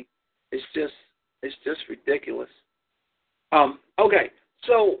screen. It's just ridiculous. Okay.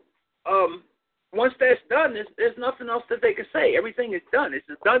 So once that's done, there's nothing else that they can say. Everything is done. It's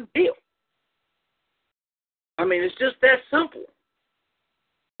a done deal. I mean, it's just that simple.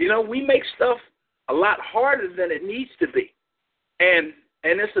 You know, we make stuff a lot harder than it needs to be. And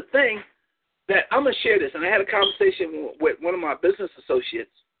it's a thing that I'm going to share this. And I had a conversation with one of my business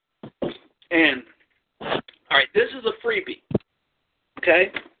associates. And, all right, this is a freebie.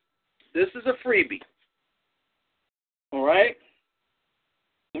 Okay? This is a freebie. All right?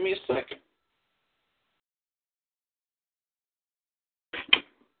 Give me a second.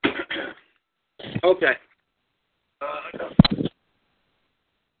 Okay.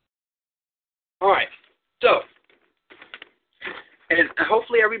 All right. So, and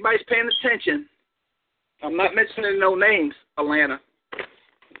hopefully everybody's paying attention. I'm not mentioning no names, Atlanta.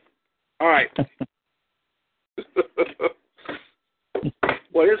 All right.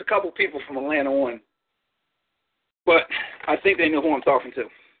 Well, there's a couple people from Atlanta on, but I think they know who I'm talking to.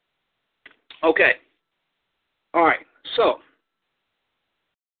 Okay. All right. So,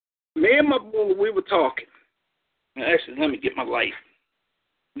 me and my boy, we were talking. Actually, let me get my light.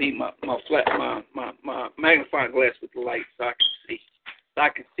 Need my magnifying glass with the light so I can see. So I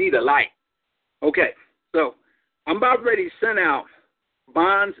can see the light. Okay. So, I'm about ready to send out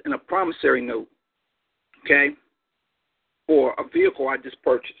bonds and a promissory note. Okay. For a vehicle I just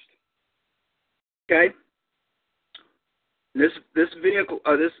purchased. Okay. This vehicle,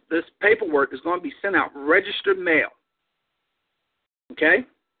 this paperwork is going to be sent out registered mail. Okay.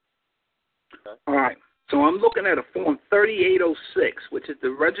 All right. So I'm looking at a form 3806, which is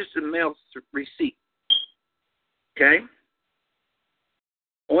the registered mail receipt. Okay.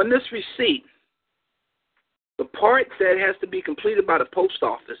 On this receipt, the part that has to be completed by the post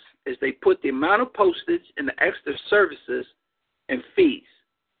office is they put the amount of postage and the extra services and fees.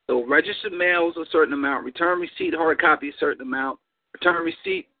 So registered mail is a certain amount, return receipt, hard copy a certain amount, return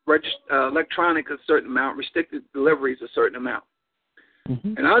receipt, electronic a certain amount, restricted deliveries a certain amount.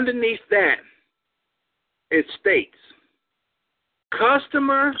 And underneath that, it states,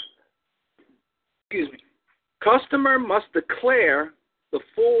 customer must declare the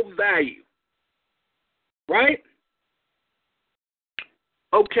full value. Right?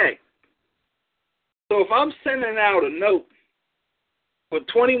 Okay. So if I'm sending out a note for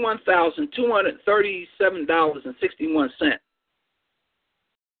 $21,237.61,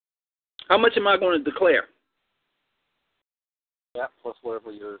 how much am I going to declare? That plus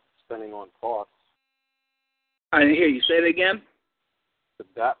whatever you're spending on costs. I didn't hear you. Say it again.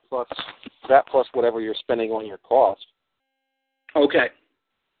 That plus whatever you're spending on your cost. Okay.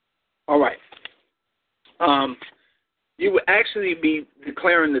 All right. You would actually be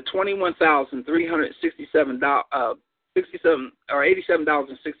declaring the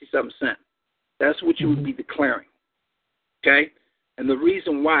 $87.67. That's what you would be declaring. Okay? And the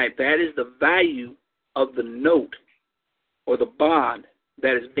reason why, that is the value of the note or the bond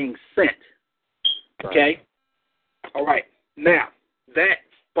that is being sent. Okay? All right. Now, that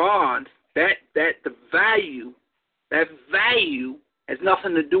bond, that value has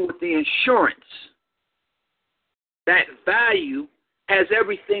nothing to do with the insurance. That value has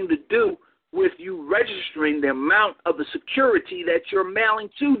everything to do with you registering the amount of the security that you're mailing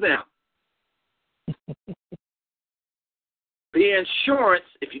to them. The insurance,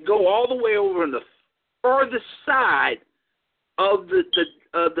 if you go all the way over on the furthest side of the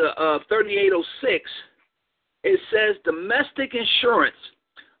 3806, it says domestic insurance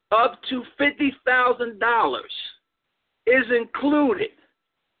up to $50,000 is included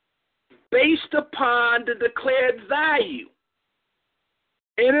based upon the declared value.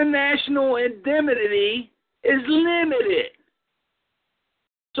 International indemnity is limited.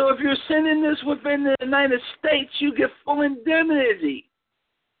 So if you're sending this within the United States, you get full indemnity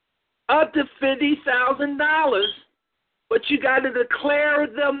up to $50,000, but you got to declare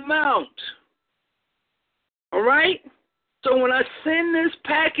the amount. All right? So when I send this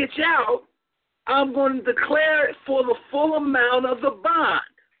package out, I'm going to declare it for the full amount of the bond.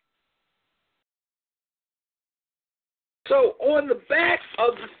 So on the back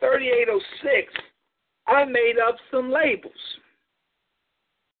of the 3806, I made up some labels.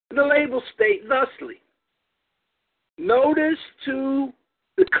 The labels state thusly: notice to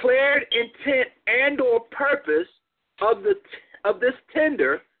declared intent and or purpose of this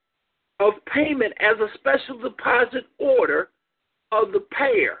tender of payment as a special deposit order of the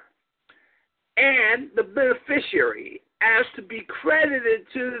payer and the beneficiary as to be credited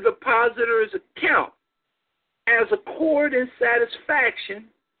to the depositor's account as accord and satisfaction,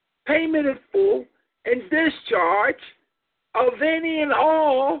 payment in full, and discharge of any and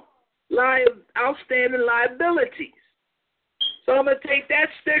all outstanding liabilities. So I'm going to take that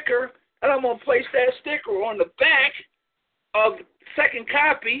sticker and I'm going to place that sticker on the back of the second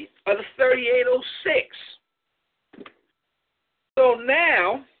copy of the 3806. So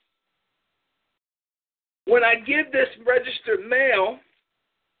now, when I give this registered mail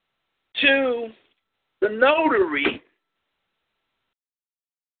to the notary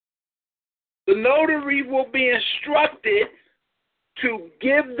will be instructed to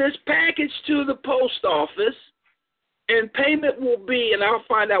give this package to the post office, and payment will be, and I'll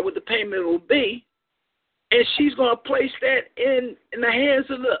find out what the payment will be, and she's going to place that in the hands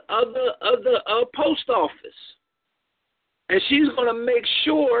of the post office, and she's going to make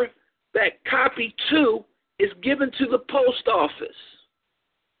sure that copy 2 is given to the post office.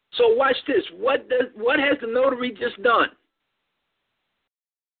 So watch this. What has the notary just done?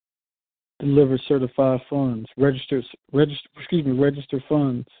 Deliver certified funds. Register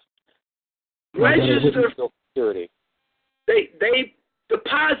funds. Register security. They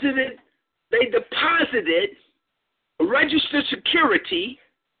deposited registered security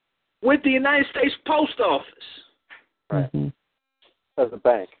with the United States Post Office. Right. Mm-hmm. As a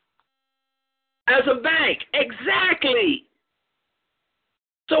bank. As a bank, exactly.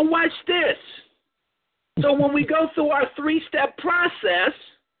 So watch this. So when we go through our 3-step process,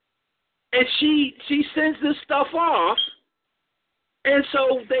 and she sends this stuff off, and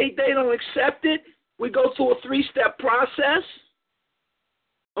so they don't accept it, we go through a 3-step process,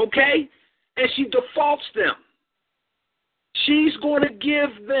 okay? And she defaults them. She's going to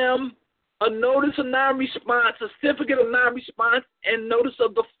give them a notice of non-response, a certificate of non-response, and notice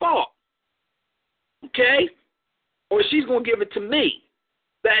of default, okay? Or she's going to give it to me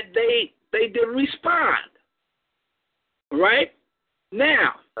that they didn't respond, all right?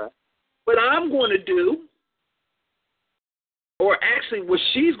 Now, what I'm going to do, or actually what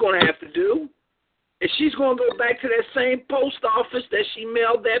she's going to have to do, is she's going to go back to that same post office that she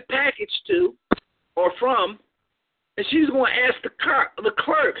mailed that package to or from, and she's going to ask the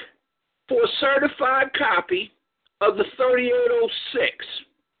clerk for a certified copy of the 3806,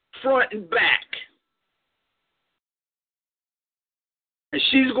 front and back. And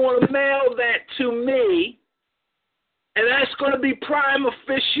she's going to mail that to me, and that's going to be prima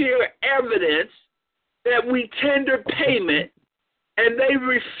facie evidence that we tender payment, and they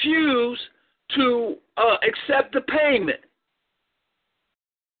refuse to accept the payment.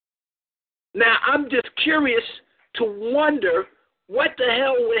 Now, I'm just curious to wonder what the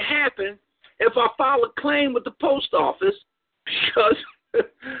hell would happen if I file a claim with the post office because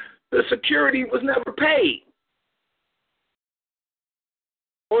the security was never paid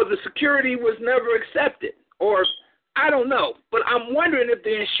or the security was never accepted, or I don't know. But I'm wondering if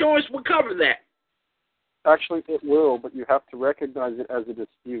the insurance will cover that. Actually, it will, but you have to recognize it as a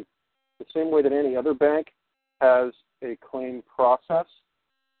dispute. The same way that any other bank has a claim process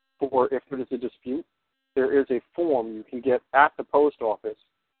for if there is a dispute, there is a form you can get at the post office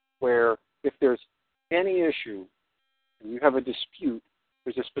where if there's any issue and you have a dispute,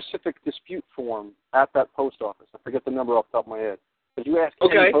 there's a specific dispute form at that post office. I forget the number off the top of my head. But you ask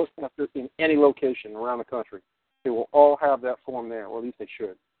any postmaster in any location around the country, they will all have that form there, or at least they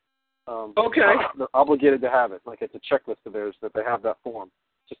should. They're obligated to have it. Like it's a checklist of theirs that they have that form.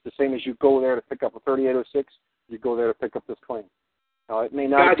 Just the same as you go there to pick up a 3806, you go there to pick up this claim. Now, it may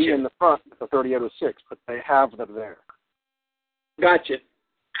not be in the front with the 3806, but they have them there. Gotcha.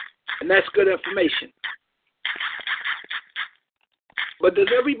 And that's good information. But does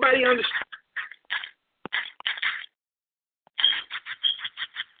everybody understand?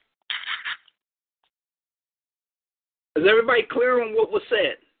 Is everybody clear on what was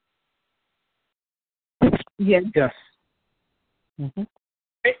said? Yes. Yes. Mm-hmm.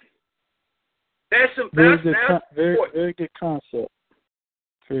 That's very good concept.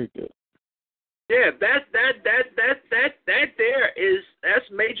 Very good. Yeah, that there is, that's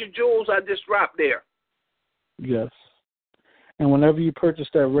major jewels I just dropped there. Yes. And whenever you purchase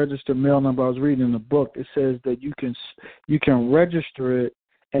that registered mail number, I was reading in the book, it says that you can register it,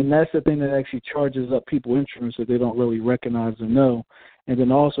 and that's the thing that actually charges up people insurance that they don't really recognize and know. And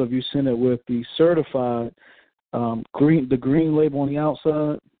then also, if you send it with the certified the green label on the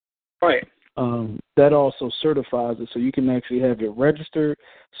outside, right, that also certifies it, so you can actually have it registered,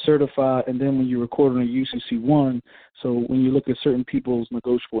 certified, and then when you record on a UCC1, so when you look at certain people's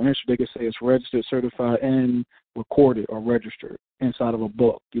negotiable interest, they can say it's registered, certified, and recorded or registered inside of a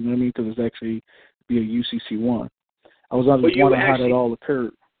book. You know what I mean? Because it's actually be a UCC1. I was wondering how that all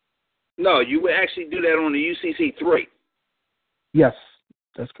occurred. No, you would actually do that on the UCC3. Yes,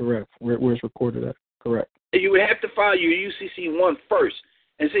 that's correct. Where it's recorded at, correct. You would have to file your UCC1 first.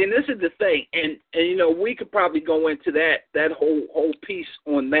 And see, and this is the thing, and you know, we could probably go into that whole piece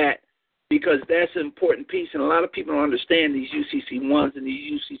on that, because that's an important piece, and a lot of people don't understand these UCC1s and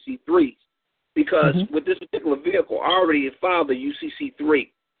these UCC3s, because with this particular vehicle, I already filed the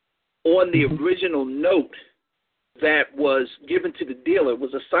UCC3 on the original note that was given to the dealer,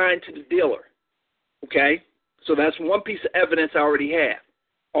 was assigned to the dealer, okay? So that's one piece of evidence I already have.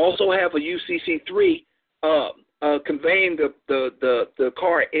 Also have a UCC3 conveying the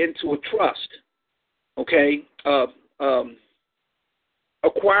car into a trust, okay?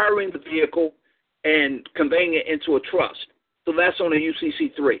 Acquiring the vehicle and conveying it into a trust. So that's on a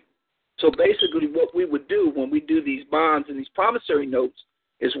UCC3. So basically what we would do when we do these bonds and these promissory notes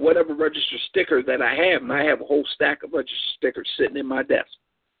is whatever registered sticker that I have, and I have a whole stack of registered stickers sitting in my desk,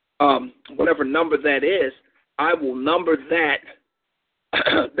 whatever number that is, I will number that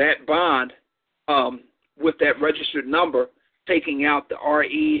that bond with that registered number, taking out the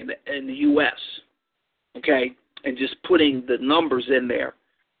RE and the US, okay, and just putting the numbers in there,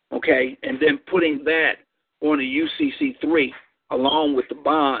 okay, and then putting that on a UCC3 along with the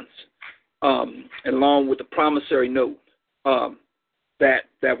bonds, along with the promissory note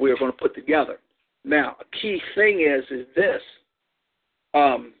that we're going to put together. Now, a key thing is this.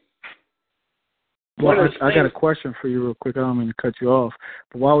 Well, I got a question for you real quick. I don't mean to cut you off,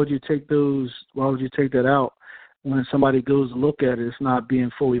 but why would you take that out when somebody goes to look at it? It's not being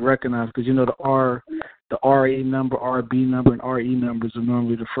fully recognized, because you know the RA number, RB number, and RE numbers are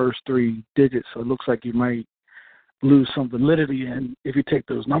normally the first three digits, so it looks like you might lose some validity in if you take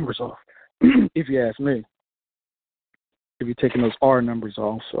those numbers off. If you ask me, if you're taking those R numbers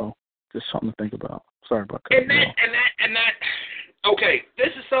off, so just something to think about. Sorry about that. And that. Okay,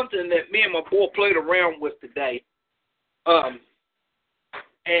 this is something that me and my boy played around with today. I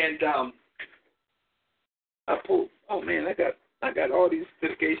pulled. Oh man, I got all these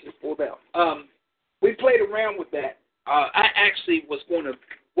certifications pulled out. We played around with that. I actually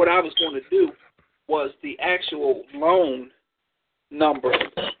what I was going to do was the actual loan number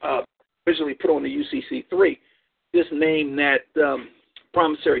originally put on the UCC3. Just name that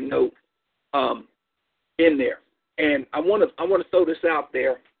promissory note in there. And I want to throw this out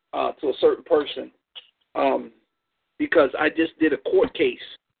there to a certain person because I just did a court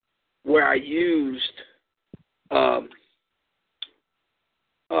case where I used,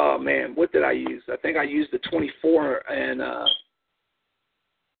 what did I use? I think I used the 24 and,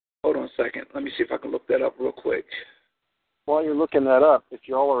 hold on a second. Let me see if I can look that up real quick. While you're looking that up, if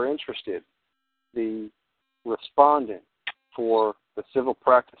you all are interested, the respondent for the civil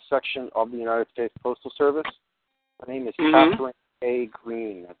practice section of the United States Postal Service, her name is Catherine A.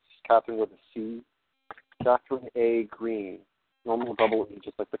 Green. That's Catherine with a C. Catherine A. Green. Normal double E,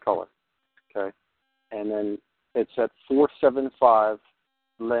 just like the color. Okay? And then it's at 475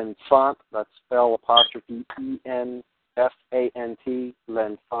 L'Enfant. That's L'Enfant,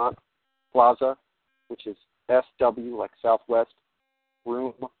 L'Enfant Plaza, which is SW, like Southwest,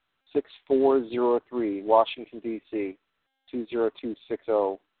 room 6403, Washington, D.C.,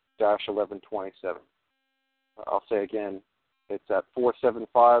 20260-1127. I'll say again, it's at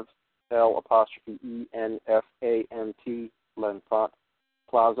 475 L'Enfant, L'Enfant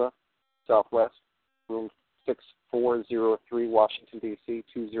Plaza, Southwest, room 6403, Washington, D.C.,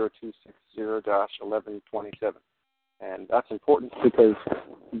 20260-1127. And that's important because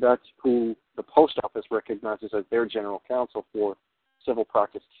that's who the post office recognizes as their general counsel for civil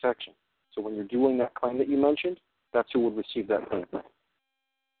practice section. So when you're doing that claim that you mentioned, that's who would receive that claim.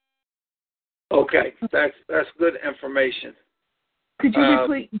 Okay, that's good information. Could you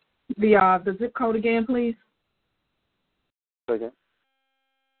repeat the zip code again, please? Say again?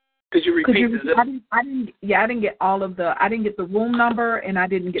 Could you repeat the zip? I didn't get all of the. I didn't get the room number, and I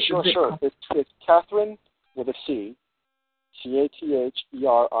didn't get the zip code. Sure. It's Catherine with a C, Catherine,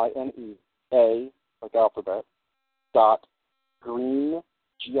 like alphabet, dot Green,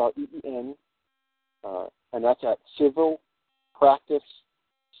 Green, and that's at Civil practice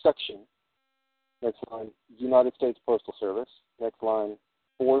section. Next line, United States Postal Service. Next line,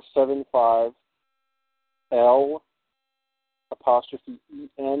 475 L apostrophe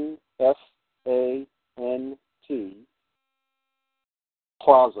ENFANT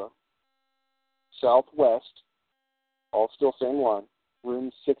Plaza, Southwest, all still same line,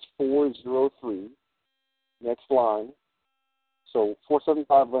 room 6403. Next line. So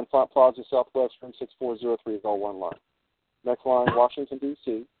 475 L'Enfant Plaza, Southwest, room 6403 is all one line. Next line, Washington,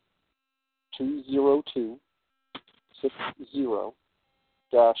 D.C.,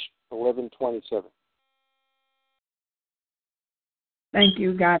 20260-1127. Thank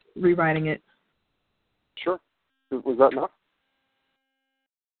you. Got rewriting it. Sure. Was that enough?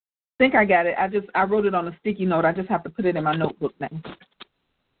 I think I got it. I wrote it on a sticky note. I just have to put it in my notebook now.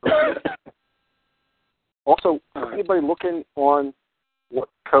 Also, anybody looking on what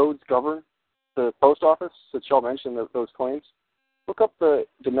codes govern the post office, since y'all mentioned those claims, look up the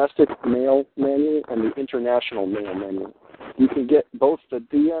domestic mail manual and the international mail manual. You can get both the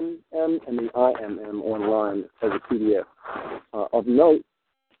DMM and the IMM online as a PDF. Of note,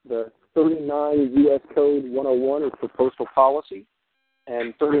 the 39 U.S. Code 101 is for postal policy,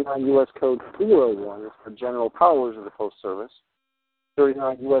 and 39 U.S. Code 401 is for general powers of the Post Service.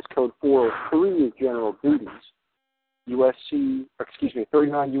 39 U.S. Code 403 is general duties.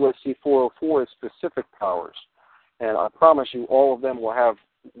 39 U.S.C. 404 is specific powers. And I promise you all of them will have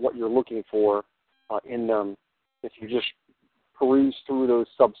what you're looking for in them if you just peruse through those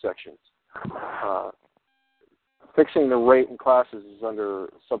subsections. Fixing the rate in classes is under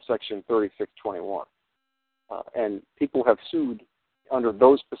subsection 3621. And people have sued under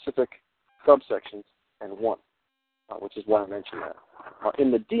those specific subsections and won, which is why I mentioned that.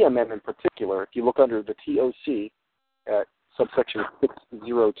 In the DMM in particular, if you look under the TOC at subsection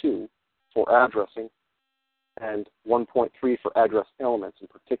 602 for addressing and 1.3 for address elements in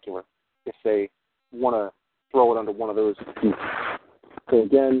particular, if they want to throw it under one of those pieces. So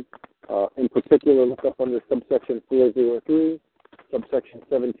again, in particular, look up under subsection 403, subsection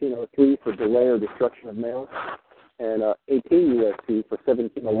 1703 for delay or destruction of mail, and 18 U.S.C. for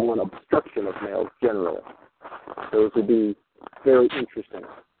 1701, obstruction of mail generally. Those would be very interesting.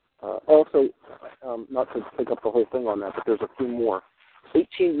 Also, not to take up the whole thing on that, but there's a few more.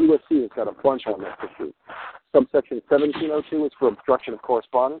 18 U.S.C. has got a bunch on that issue. Subsection 1702 is for obstruction of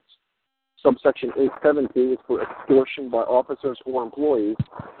correspondence. Subsection 872 is for extortion by officers or employees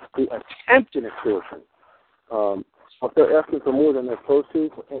who attempt an extortion. So if they're asking for more than they're supposed to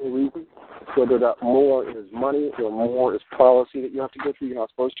for any reason, whether that more is money or more is policy that you have to go through you're not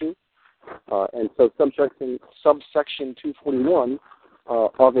supposed to. And so subsection 241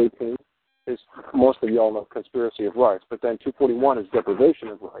 of 18 is, most of y'all know, conspiracy of rights, but then 241 is deprivation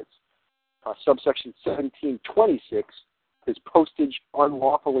of rights. Subsection 1726 is postage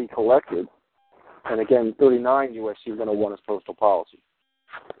unlawfully collected, and again, 39 U.S.C. 101 is postal policy.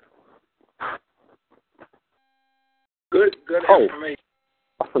 Good information.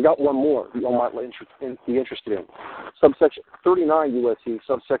 I forgot one more you might be interested in. Subsection 39 U.S.C.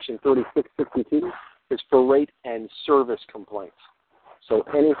 subsection 3662 is for rate and service complaints. So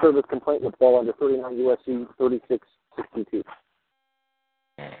any service complaint would fall under 39 U.S.C. 3662.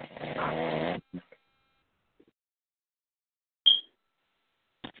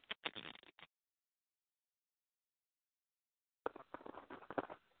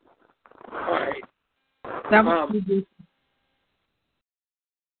 All right.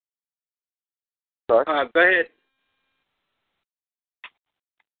 Sorry? Go ahead.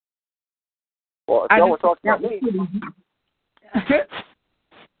 Well, if y'all were talking about me,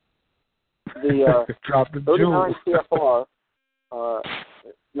 the 39 CFR,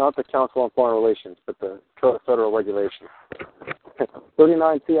 not the Council on Foreign Relations, but the Code of Federal Regulations.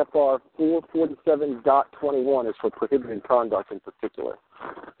 39 CFR 447.21 is for prohibited conduct in particular.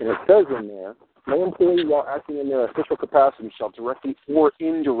 And it says in there, no employee while acting in their official capacity shall directly or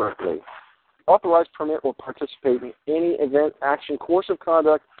indirectly authorize, permit, or participate in any event, action, course of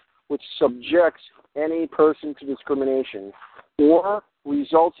conduct which subjects any person to discrimination or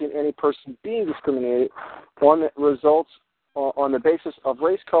results in any person being discriminated on the basis of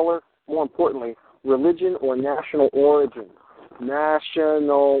race, color, more importantly, religion or national origin.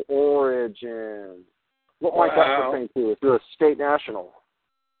 National origin. What might that pertain to if you're a state national?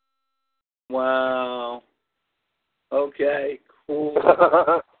 Wow. Okay, cool.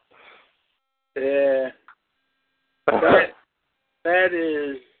 Yeah. That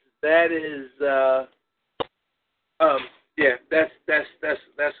is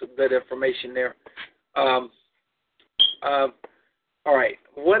that's some good information there. All right.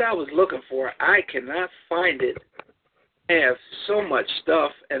 What I was looking for, I cannot find it have so much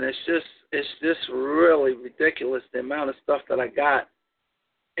stuff, and it's just really ridiculous the amount of stuff that I got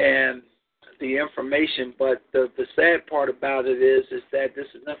and the information. But the sad part about it is that this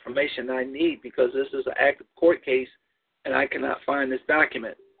is information I need because this is an active court case, and I cannot find this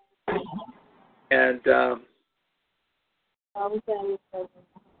document. And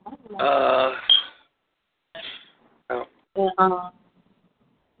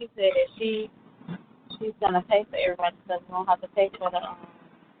she said that she's gonna pay for everybody, so we won't have to pay for the.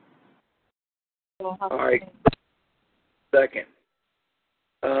 All right. Second.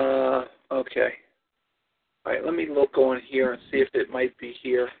 Okay. All right. Let me look on here and see if it might be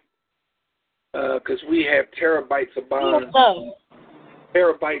here, because we have terabytes of bonds,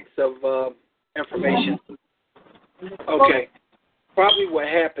 terabytes of information. Okay. Probably what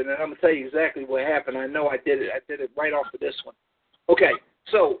happened, and I'm gonna tell you exactly what happened. I know I did it. I did it right off of this one. Okay.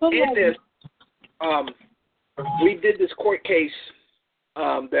 So in this, we did this court case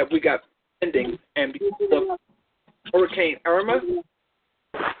that we got pending, and because of Hurricane Irma.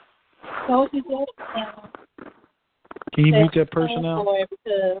 Can you mute that person out?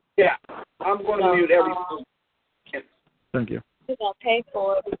 Yeah, I'm going to mute everything. Thank you. She's going to pay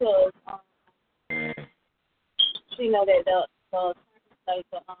for it because she know that the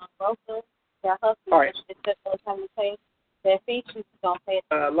broker, their husband, all right. is just going to come to pay their fee. She's going to pay.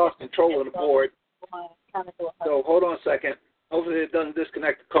 Lost control of the board. So hold on a second. Hopefully it doesn't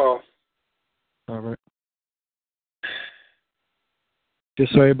disconnect the call. All right.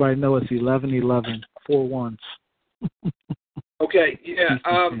 Just so everybody knows, it's 11-11, 4 ones. Okay. Yeah.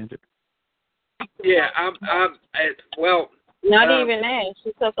 Yeah. Well. Not even that.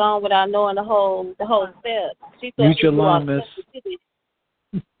 She took on without knowing the whole step. She mute your line, miss.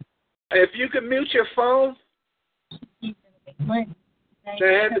 If you could mute your phone.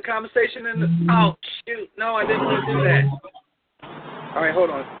 They had the conversation in the. Oh shoot! No, I didn't want to do that. All right, hold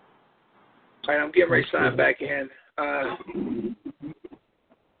on. All right, I'm getting ready to sign back in. All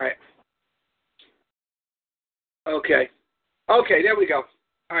right. Okay. Okay, there we go.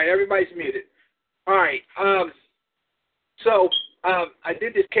 All right, everybody's muted. All right. So I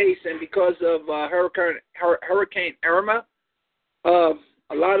did this case, and because of Hurricane Irma, a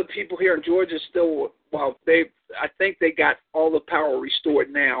lot of people here in Georgia still. Well, I think they got all the power restored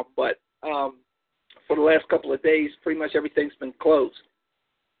now, but for the last couple of days, pretty much everything's been closed.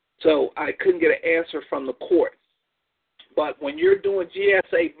 So I couldn't get an answer from the court. But when you're doing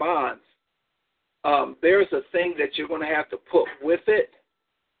GSA bonds, there's a thing that you're going to have to put with it.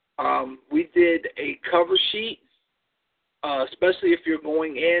 We did a cover sheet, especially if you're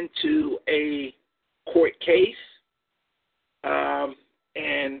going into a court case.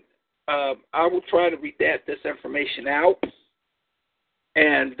 And I will try to redact this information out,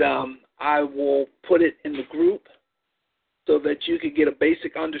 and I will put it in the group so that you can get a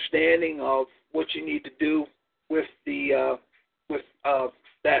basic understanding of what you need to do with the with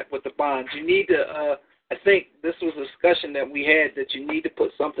the bonds. You need to. I think this was a discussion that we had that you need to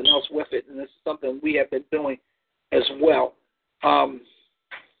put something else with it, and this is something we have been doing as well. All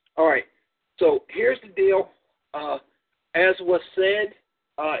right. So here's the deal. As was said.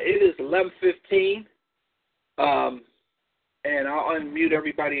 It is 11:15, and I'll unmute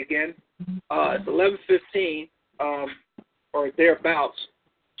everybody again. It's 11:15 or thereabouts.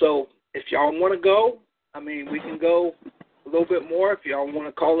 So if y'all want to go, I mean, we can go a little bit more. If y'all want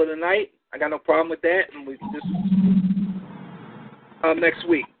to call it a night, I got no problem with that, and we can just next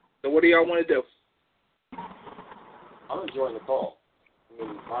week. So what do y'all want to do? I'm enjoying the call. I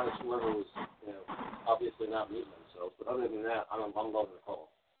mean, minus whoever was, obviously not muting themselves, but other than that, I'm loving the call.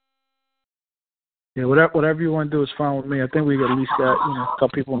 Yeah, whatever you want to do is fine with me. I think we at least got a couple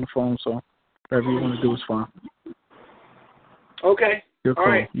people on the phone, so whatever you want to do is fine. Okay. Your call.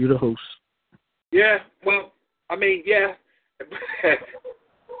 Right. You the host. Yeah. Well, I mean, yeah.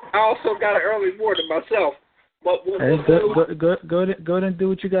 I also got an early morning myself. But go ahead and do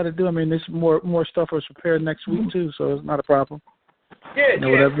what you got to do. I mean, there's more stuff was prepared next week too, so it's not a problem. Yeah.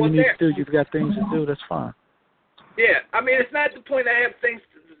 Whatever you need to do, you've got things to do. That's fine. Yeah. I mean, it's not the point I have things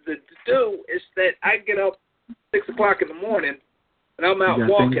to do. It's that I get up 6 o'clock in the morning and I'm out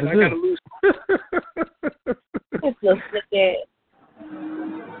walking. I got to lose. It's just look at.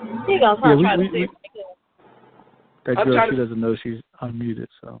 He gonna try to see. That girl, she doesn't know she's unmuted,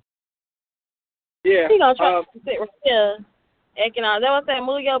 so. Yeah. He gonna try to sit right here, acting out. That was saying,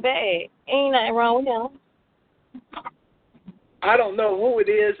 move your bag. Ain't nothing wrong with him. I don't know who it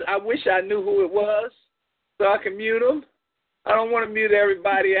is. I wish I knew who it was so I can mute him. I don't want to mute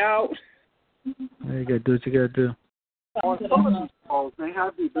everybody out. Yeah, you got to do what you got to do. On some of these calls, they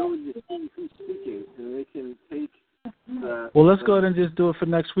have the ability to see who's speaking, and they can take Well, let's go ahead and just do it for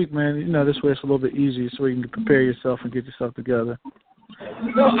next week, man. You know, this way it's a little bit easier so you can prepare yourself and get yourself together.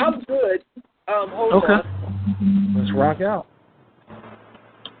 No, I'm good. Hold on. Let's rock out.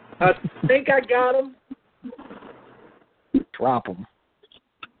 I think I got them. Drop them.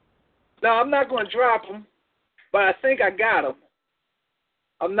 No, I'm not going to drop them, but I think I got them.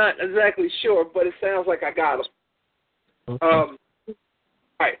 I'm not exactly sure, but it sounds like I got them. Okay. All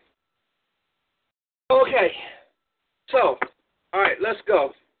right. Okay. So, all right, let's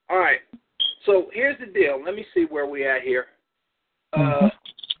go. All right. So here's the deal. Let me see where we at here. All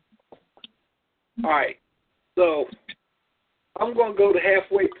right. So I'm going to go to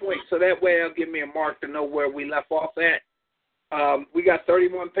halfway point, so that way it'll give me a mark to know where we left off at. We got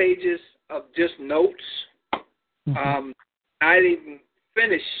 31 pages of just notes. I didn't even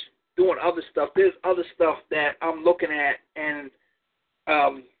finish doing other stuff. There's other stuff that I'm looking at, and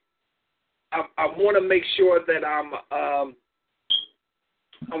I want to make sure that I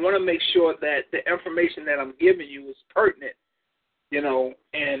want to make sure that the information that I'm giving you is pertinent, you know,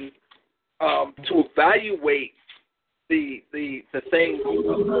 and to evaluate the things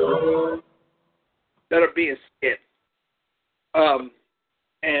that are being said,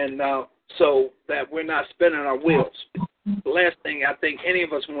 so that we're not spinning our wheels. The last thing I think any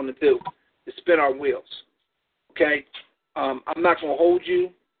of us want to do is spin our wheels. Okay, I'm not going to hold you.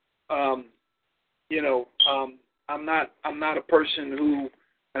 You know, I'm not a person who,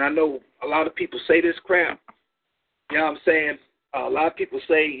 and I know a lot of people say this crap. You know what I'm saying? A lot of people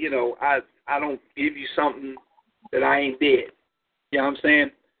say, you know, I don't give you something that I ain't did. You know what I'm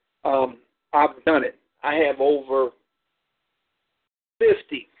saying? I've done it. I have over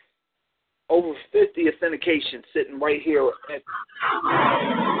 50 authentications sitting right here.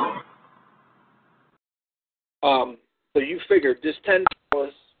 So you figure just $10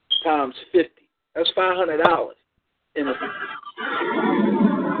 times 50. That's $500 in a.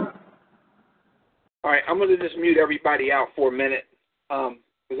 All right, I'm going to just mute everybody out for a minute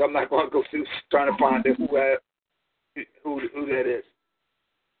because I'm not going to go through trying to find who that is.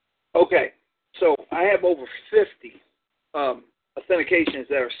 Okay, so I have over 50 authentications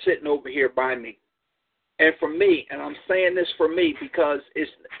that are sitting over here by me. And for me, and I'm saying this for me because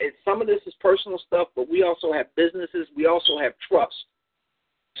it's some of this is personal stuff, but we also have businesses. We also have trust.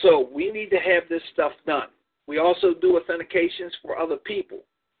 So we need to have this stuff done. We also do authentications for other people.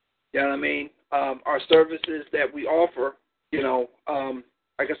 You know what I mean? Our services that we offer, you know,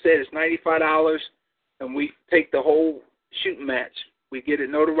 like I said, it's $95, and we take the whole shooting match. We get it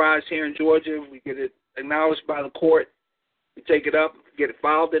notarized here in Georgia. We get it acknowledged by the court. We take it up, get it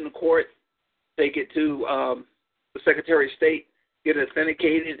filed in the court, take it to the Secretary of State, get it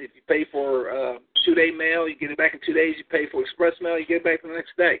authenticated. If you pay for 2-day mail, you get it back in 2 days. You pay for express mail, you get it back the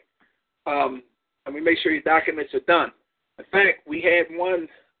next day. And we make sure your documents are done. In fact, we had one,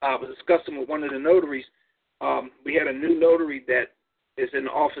 I was discussing with one of the notaries. We had a new notary that is in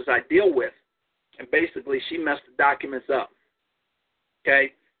the office I deal with, and basically she messed the documents up.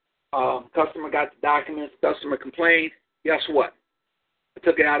 Okay? Customer got the documents, customer complained. Guess what? I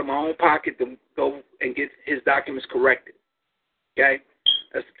took it out of my own pocket to go and get his documents corrected. Okay?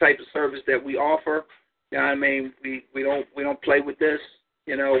 That's the type of service that we offer. You know what I mean? We don't play with this,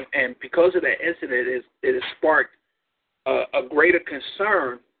 you know, and because of that incident, it has sparked a greater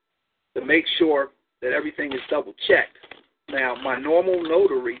concern to make sure that everything is double checked. Now, my normal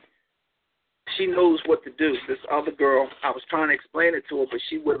notary, she knows what to do. This other girl, I was trying to explain it to her, but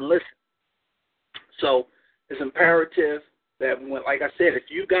she wouldn't listen. So it's imperative that, when, like I said, if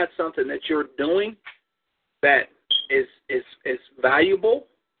you got something that you're doing that is valuable,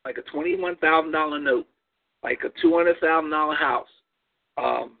 like a $21,000 note, like a $200,000 house,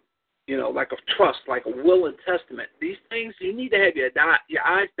 you know, like a trust, like a will and testament, these things, you need to have your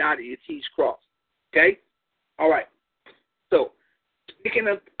I's dotted, your T's crossed. Okay? All right. So, speaking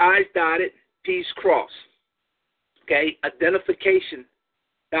of I's dotted, T's crossed, okay, identification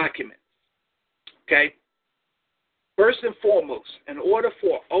document, okay? First and foremost, in order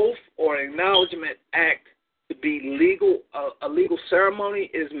for oath or acknowledgement act to be legal, a legal ceremony,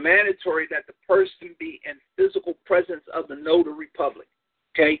 it is mandatory that the person be in physical presence of the notary public,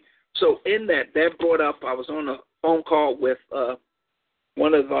 okay? So in that brought up, I was on a phone call with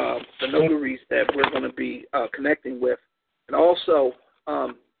one of the notaries that we're going to be connecting with. And also,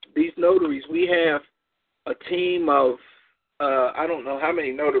 these notaries, we have a team of, I don't know how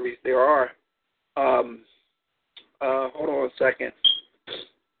many notaries there are. Hold on a second.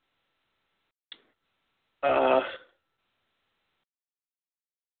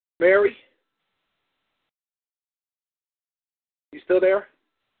 Mary? You still there?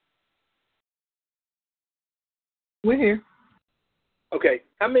 We're here. Okay.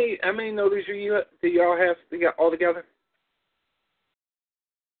 How many notaries do y'all have all together?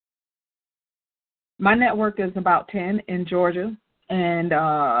 My network is about 10 in Georgia and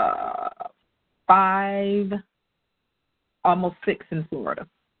 5, almost 6 in Florida.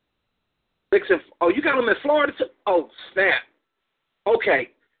 6 in, oh, you got them in Florida too? Oh, snap. Okay.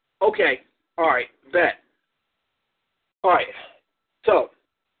 All right. Bet. All right. So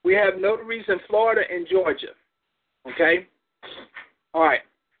we have notaries in Florida and Georgia. Okay. All right.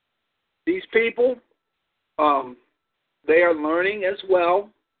 These people, they are learning as well,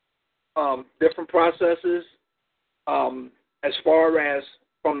 different processes as far as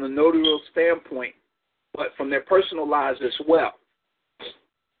from the notarial standpoint, but from their personal lives as well.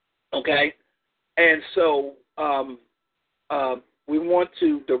 Okay? And so we want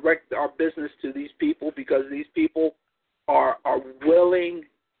to direct our business to these people because these people are willing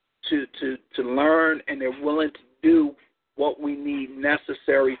to learn, and they're willing to do what we need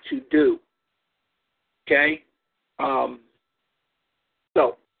necessary to do. Okay?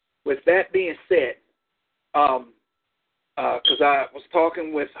 So, with that being said, because I was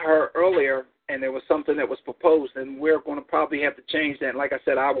talking with her earlier, and there was something that was proposed, and we're going to probably have to change that. And like I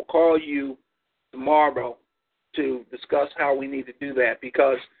said, I will call you tomorrow to discuss how we need to do that,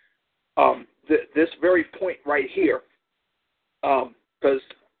 because this very point right here, because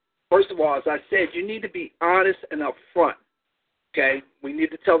first of all, as I said, you need to be honest and upfront. Okay, we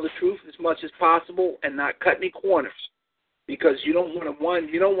need to tell the truth as much as possible and not cut any corners, because you don't want to, one,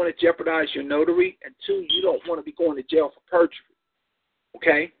 you don't want to jeopardize your notary, and two, you don't want to be going to jail for perjury.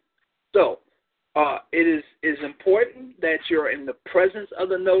 Okay, so it is important that you're in the presence of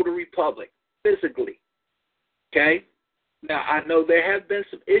the notary public physically. Okay, now I know there have been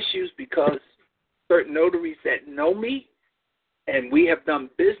some issues because certain notaries that know me and we have done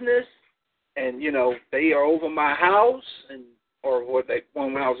business, and you know they are over my house, and or when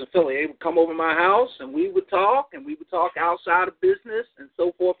I was in Philly, they would come over my house and we would talk outside of business and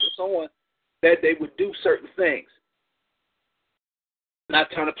so forth and so on, that they would do certain things. Not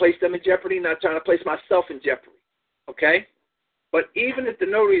trying to place them in jeopardy, not trying to place myself in jeopardy, okay? But even if the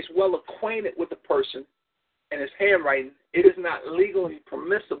notary is well acquainted with the person and his handwriting, it is not legally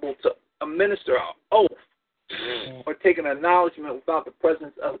permissible to administer an oath or take an acknowledgement without the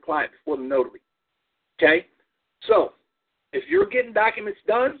presence of the client before the notary, okay? So, if you're getting documents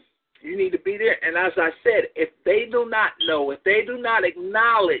done, you need to be there. And as I said, if they do not know, if they do not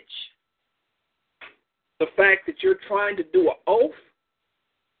acknowledge the fact that you're trying to do an oath,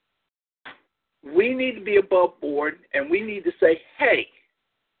 we need to be above board, and we need to say, hey,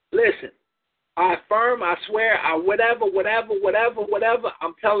 listen, I affirm, I swear, I whatever,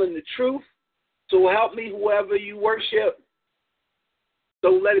 I'm telling the truth. So help me, whoever you worship.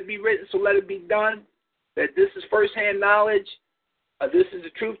 So let it be written, so let it be done. That this is firsthand knowledge, this is the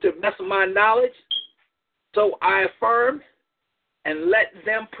truth to the best of my knowledge. So I affirm, and let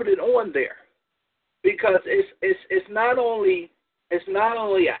them put it on there, because it's not only an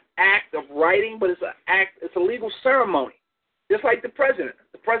act of writing, but it's a legal ceremony, just like the president.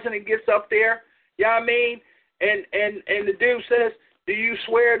 The president gets up there, you know what I mean, and the dude says, "Do you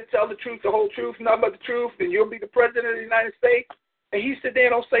swear to tell the truth, the whole truth, nothing but the truth, and you'll be the president of the United States?" And he sit there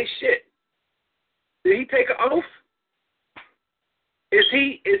and don't say shit. Did he take an oath? Is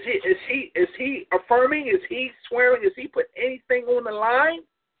he affirming? Is he swearing? Is he put anything on the line?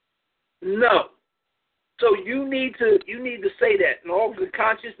 No. So you need to say that in all good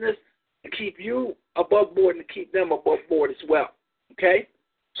consciousness to keep you above board and to keep them above board as well. Okay?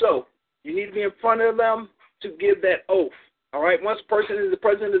 So you need to be in front of them to give that oath. All right? Once a person is the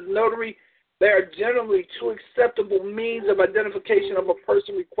president of the notary, there are generally two acceptable means of identification of a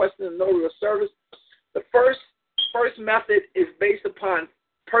person requesting a notarial service. The first method is based upon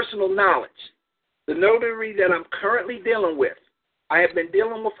personal knowledge. The notary that I'm currently dealing with, I have been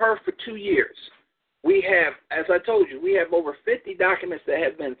dealing with her for 2 years. We have, as I told you, we have over 50 documents that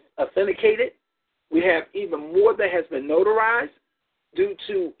have been authenticated. We have even more that has been notarized due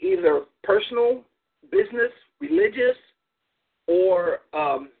to either personal, business, religious, or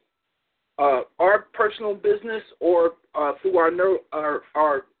our personal business, or through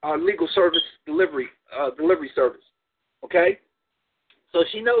our legal service delivery service. Okay? So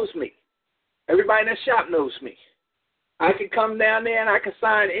she knows me. Everybody in that shop knows me. I can come down there and I can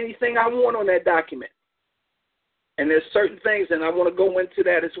sign anything I want on that document. And there's certain things, and I want to go into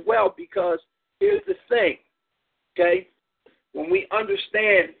that as well, because here's the thing, okay? When we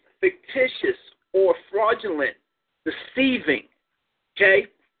understand fictitious or fraudulent, deceiving, okay?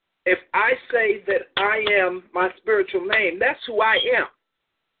 If I say that I am my spiritual name, that's who I am.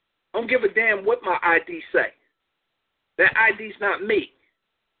 I don't give a damn what my ID say. That ID's not me.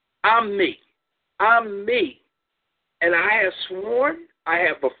 I'm me. I'm me. And I have sworn, I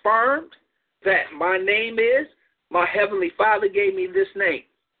have affirmed that my name is, my Heavenly Father gave me this name.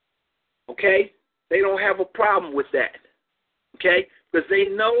 Okay? They don't have a problem with that. Okay? Because they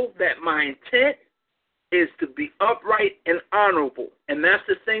know that my intent is to be upright and honorable. And that's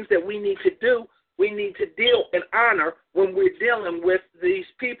the things that we need to do. We need to deal in honor when we're dealing with these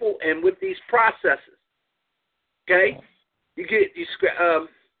people and with these processes. Okay?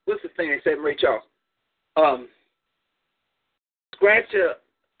 What's the thing they said, Ray Charles? Scratch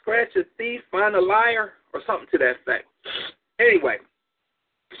a thief, find a liar, or something to that effect. Anyway,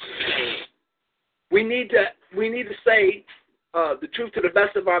 we need to say the truth to the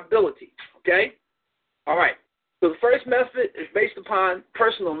best of our ability. Okay? All right. So the first method is based upon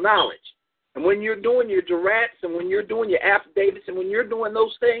personal knowledge. And when you're doing your durats and when you're doing your affidavits and when you're doing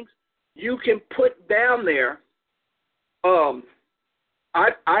those things, you can put down there,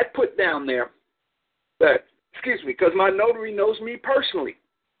 I put down there that, because my notary knows me personally.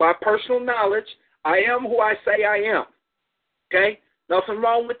 By personal knowledge, I am who I say I am. Okay? Nothing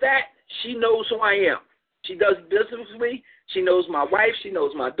wrong with that. She knows who I am. She does business with me. She knows my wife. She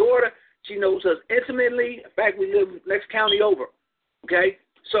knows my daughter. She knows us intimately. In fact, we live next county over. Okay?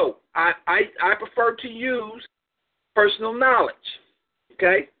 So I prefer to use personal knowledge.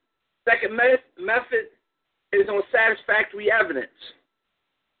 Okay? Second method is on satisfactory evidence.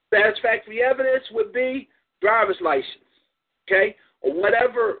 Satisfactory evidence would be driver's license. Okay? Or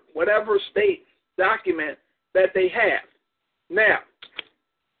whatever state document that they have. Now,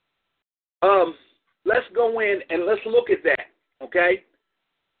 let's go in and let's look at that. Okay?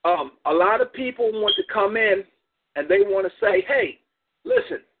 A lot of people want to come in and they want to say, hey,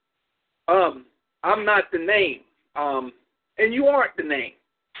 listen, I'm not the name. And you aren't the name.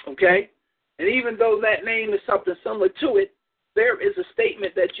 Okay? And even though that name is something similar to it, there is a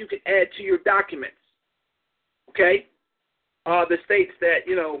statement that you can add to your documents. Okay? That states that,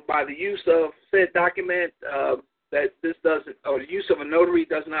 by the use of said document, that this doesn't, or the use of a notary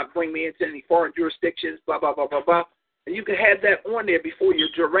does not bring me into any foreign jurisdictions, blah, blah, blah, blah, blah. And you can have that on there before your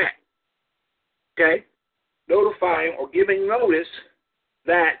jurat. Okay? Notifying or giving notice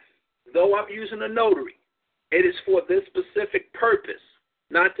that though I'm using a notary, it is for this specific purpose,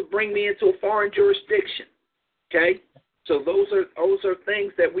 not to bring me into a foreign jurisdiction. Okay? So those are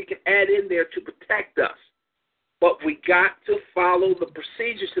things that we can add in there to protect us. But we got to follow the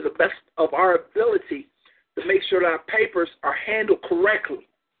procedures to the best of our ability to make sure that our papers are handled correctly.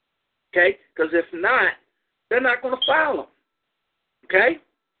 Okay? Because if not, they're not going to file them. Okay?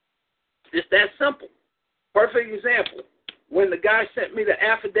 It's that simple. Perfect example. When the guy sent me the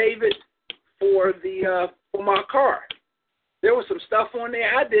affidavit for my car, there was some stuff on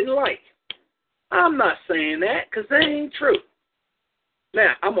there I didn't like. I'm not saying that because that ain't true.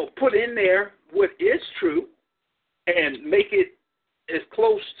 Now, I'm going to put in there what is true and make it as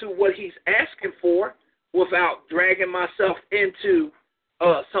close to what he's asking for without dragging myself into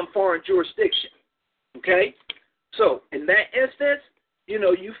some foreign jurisdiction. Okay? So, in that instance,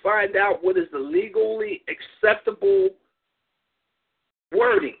 you find out what is the legally acceptable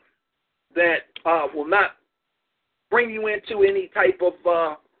wording that will not bring you into any type of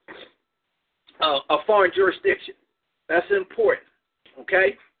a foreign jurisdiction. That's important.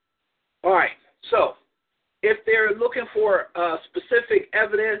 Okay? All right. So, if they're looking for specific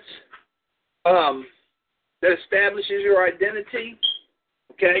evidence that establishes your identity,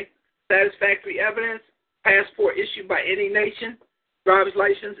 okay, satisfactory evidence, passport issued by any nation, driver's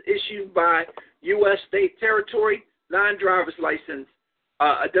license issued by U.S. state territory, non-driver's license,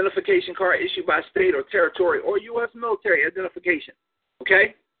 identification card issued by state or territory, or U.S. military identification.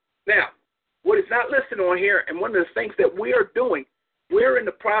 Okay? Now, what is not listed on here, and one of the things that we are doing, we're in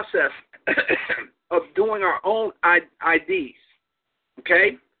the process of doing our own IDs.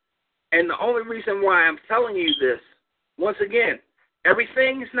 Okay? And the only reason why I'm telling you this, once again,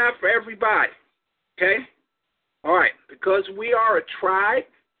 everything is not for everybody. Okay? All right. Because we are a tribe,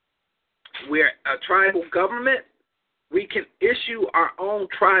 we're a tribal government, we can issue our own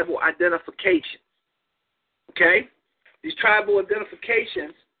tribal identifications. Okay? These tribal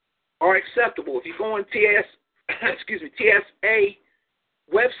identifications are acceptable. If you go on TSA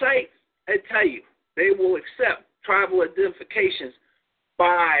website, I tell you, they will accept tribal identifications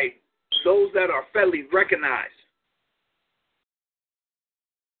by those that are federally recognized.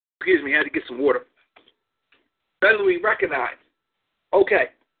 Excuse me, I had to get some water. Federally recognized. Okay,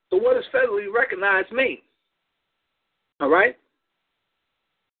 so what does federally recognized mean? All right?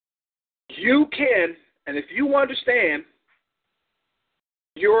 You can, and if you understand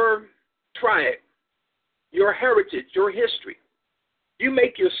your tribe, your heritage, your history. You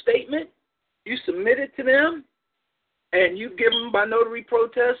make your statement, you submit it to them, and you give them by notary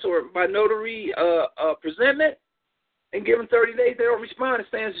protest or by notary presentment, and give them 30 days. They don't respond. It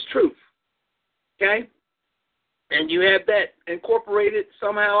stands as truth. Okay? And you have that incorporated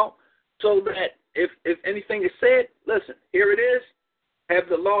somehow so that if anything is said, listen, here it is. Have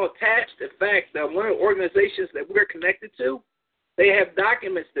the law attached. In fact, one of the organizations that we're connected to, they have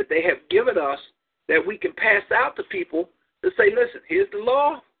documents that they have given us that we can pass out to people to say, listen, here's the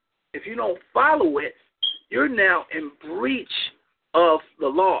law. If you don't follow it, you're now in breach of the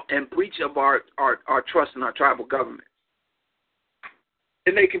law and breach of our trust in our tribal government.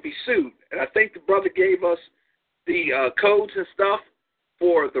 And they can be sued. And I think the brother gave us the codes and stuff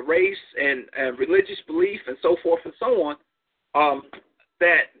for the race and religious belief and so forth and so on,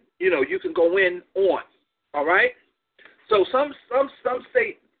 that, you can go in on. All right? So some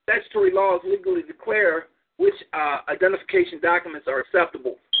state statutory laws legally declare which identification documents are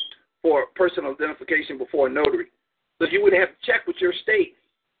acceptable for personal identification before a notary. So you would have to check with your state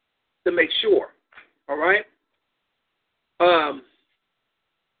to make sure. All right?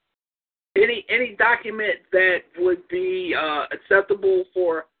 Any document that would be acceptable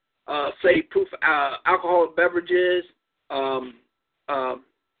for, say, proof alcoholic beverages,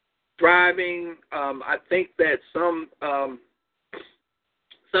 driving. I think that some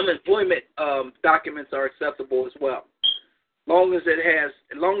employment documents are acceptable as well, long as it has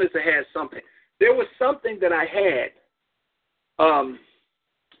something. There was something that I had.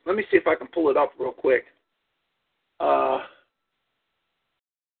 Let me see if I can pull it up real quick.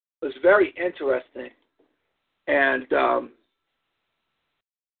 It was very interesting, and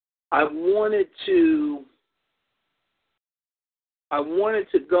I wanted to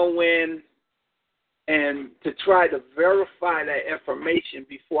go in and to try to verify that information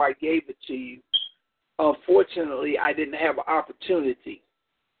before I gave it to you. Unfortunately, I didn't have an opportunity.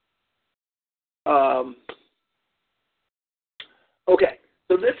 Okay,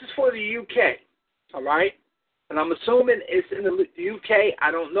 so this is for the UK, all right? And I'm assuming it's in the UK.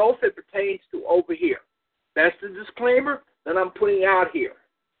 I don't know if it pertains to over here. That's the disclaimer that I'm putting out here.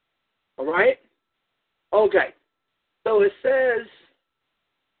 All right? Okay. So it says,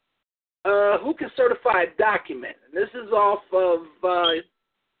 who can certify a document? And this is off of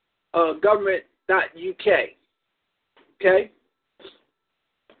government.uk. Okay?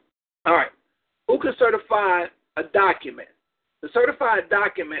 All right. Who can certify a document? To certify a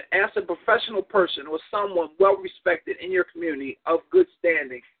document, ask a professional person or someone well-respected in your community of good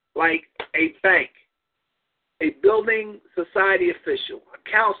standing, like a bank, a building society official, a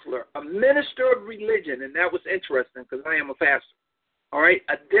counselor, a minister of religion, and that was interesting because I am a pastor, all right,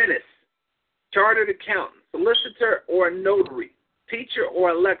 a dentist, chartered accountant, solicitor or a notary, teacher or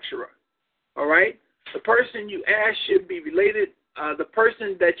a lecturer, all right? The person you ask should be related, the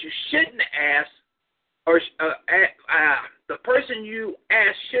person that you shouldn't ask, or the person you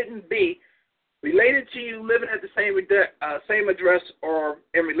ask shouldn't be related to you, living at the same address, or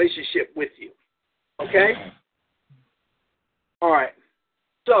in relationship with you. Okay? All right.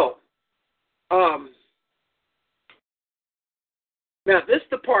 So, now this is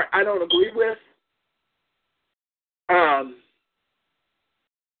the part I don't agree with.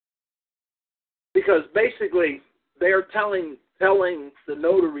 Because basically they're telling the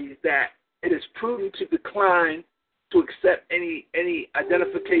notaries that it is prudent to decline to accept any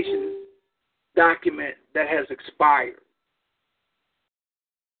identification document that has expired.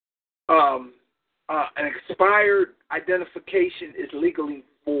 An expired identification is legally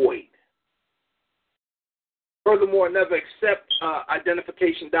void. Furthermore, never accept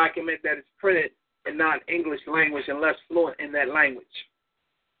identification document that is printed in non-English language unless fluent in that language.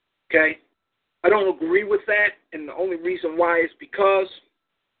 Okay? I don't agree with that, and the only reason why is because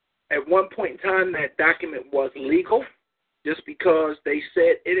at one point in time that document was legal. Just because they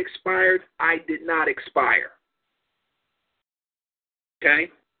said it expired, I did not expire.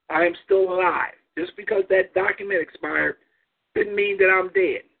 Okay? I am still alive. Just because that document expired didn't mean that I'm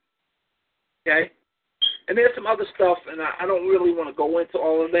dead. Okay? And there's some other stuff, and I don't really want to go into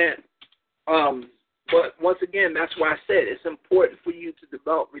all of that. But once again, that's why I said it's important for you to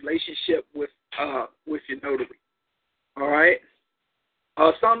develop relationship with your notary. All right?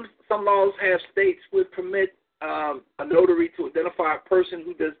 Some laws have states would permit a notary to identify a person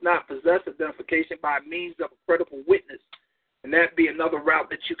who does not possess identification by means of a credible witness, and that be another route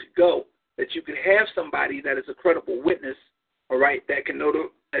that you could go. That you could have somebody that is a credible witness, all right, that can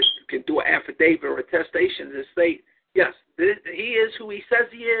do an affidavit or attestation to state, yes, he is who he says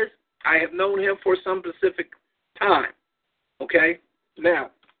he is. I have known him for some specific time. Okay?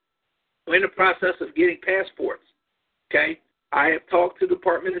 Now, We're in the process of getting passports. Okay? I have talked to the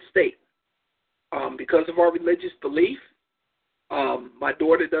Department of State. Because of our religious belief, my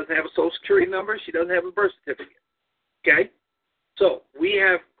daughter doesn't have a Social Security number. She doesn't have a birth certificate. Okay? So we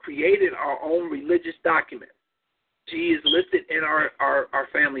have created our own religious document. She is listed in our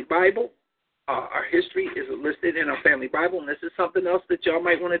family Bible. Our history is listed in our family Bible, and this is something else that y'all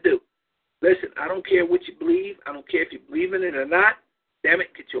might want to do. Listen, I don't care what you believe. I don't care if you believe in it or not. Damn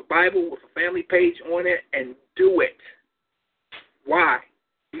it, get your Bible with a family page on it and do it. Why?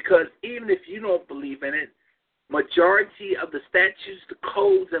 Because even if you don't believe in it, majority of the statutes, the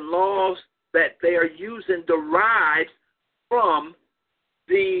codes, and laws that they are using derives from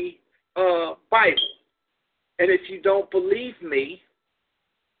the Bible. And if you don't believe me,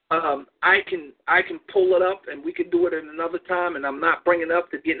 I can pull it up, and we can do it at another time. And I'm not bringing up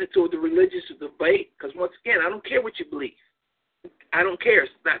to getting into the religious debate, because once again, I don't care what you believe. I don't care.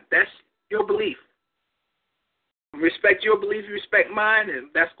 That's your belief. Respect your belief, you respect mine, and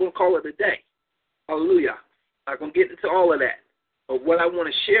that's going to call it a day. Hallelujah. I'm not going to get into all of that. But what I want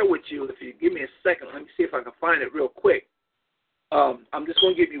to share with you, if you give me a second, let me see if I can find it real quick. I'm just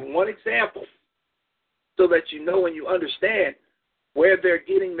going to give you one example so that you know and you understand where they're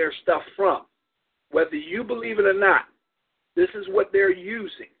getting their stuff from. Whether you believe it or not, this is what they're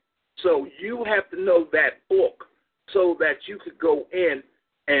using. So you have to know that book so that you could go in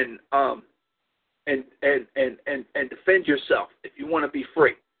and defend yourself if you want to be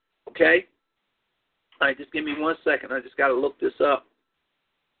free. Okay? All right, just give me 1 second. I just got to look this up.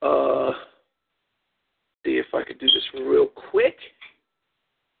 See if I could do this real quick.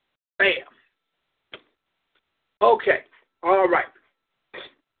 Bam. Okay. All right.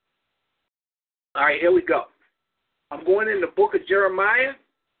 All right, here we go. I'm going in the book of Jeremiah.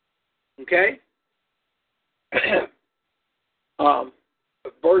 Okay?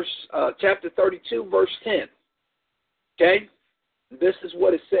 Chapter 32, verse 10. Okay? This is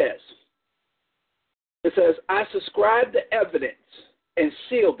what it says. It says, I subscribed the evidence and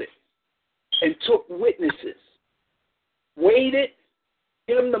sealed it and took witnesses, weighed it,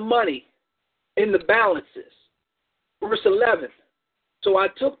 him the money in the balances. Verse 11. So I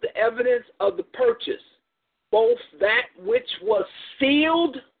took the evidence of the purchase, both that which was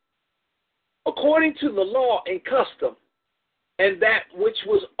sealed according to the law and custom, and that which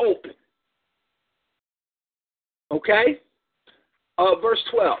was open. Okay? Verse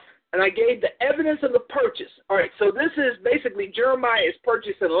 12. And I gave the evidence of the purchase. All right, so this is basically Jeremiah is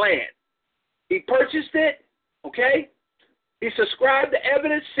purchasing land. He purchased it, okay? He subscribed the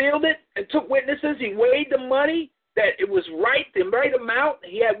evidence, sealed it, and took witnesses. He weighed the money, that it was right, the right amount.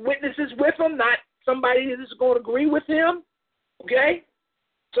 He had witnesses with him, not somebody that is going to agree with him, okay?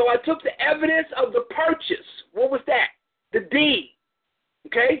 So I took the evidence of the purchase. What was that? The deed,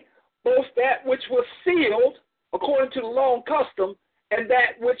 okay? Both that which was sealed according to the law and custom, and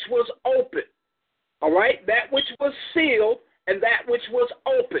that which was open. All right? That which was sealed and that which was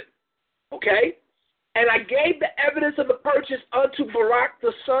open. Okay? And I gave the evidence of the purchase unto Barak,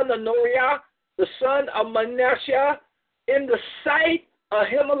 the son of Noriah, the son of Manasseh, in the sight of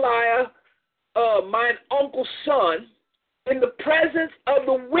Himalaiah, mine uncle's son, in the presence of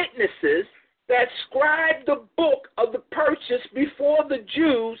the witnesses that scribed the book of the purchase before the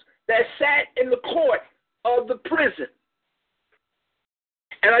Jews that sat in the court of the prison.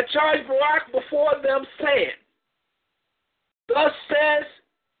 And I charged Barak before them, saying, thus says,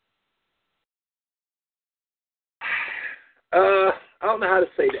 I don't know how to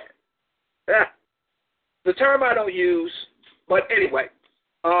say that. The term I don't use, but anyway,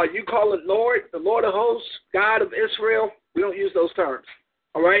 you call it Lord, the Lord of hosts, God of Israel. We don't use those terms.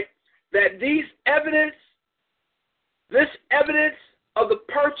 All right? That this evidence of the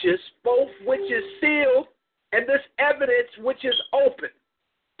purchase, both which is sealed and this evidence which is open,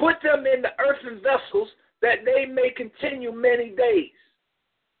 put them in the earthen vessels that they may continue many days.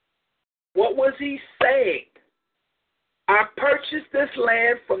 What was he saying? I purchased this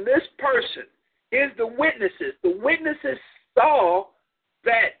land from this person. Here's the witnesses. The witnesses saw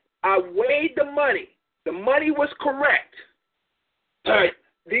that I weighed the money. The money was correct. All right.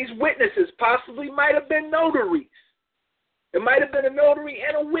 These witnesses possibly might have been notaries. It might have been a notary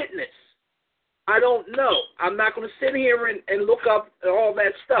and a witness. I don't know. I'm not going to sit here and look up all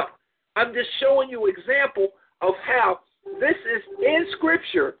that stuff. I'm just showing you an example of how this is in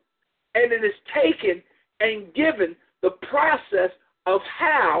Scripture, and it is taken and given the process of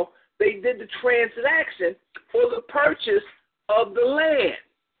how they did the transaction for the purchase of the land.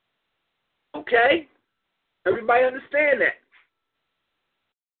 Okay? Everybody understand that?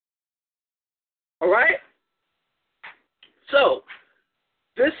 All right? So,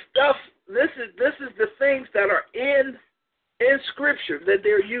 this stuff, this is the things that are in Scripture that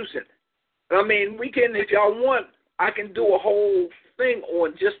they're using. I mean, we can, if y'all want, I can do a whole thing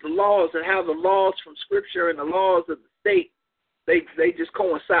on just the laws and how the laws from Scripture and the laws of the state, they just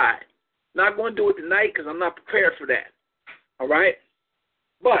coincide. Not going to do it tonight because I'm not prepared for that. All right?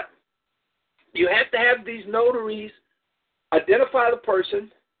 But you have to have these notaries identify the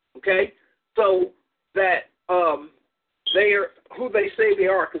person, okay, so that they are who they say they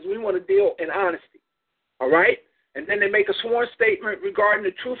are, because we want to deal in honesty. All right? And then they make a sworn statement regarding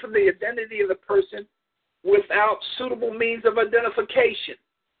the truth of the identity of the person without suitable means of identification.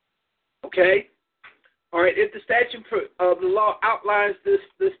 Okay? All right, if the statute of the law outlines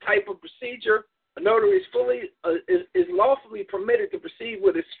this type of procedure, a notary is lawfully permitted to proceed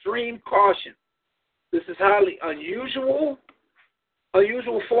with extreme caution. This is highly unusual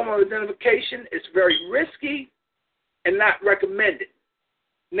form of identification. It's very risky and not recommended.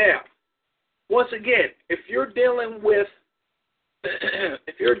 Now, once again, if you're dealing with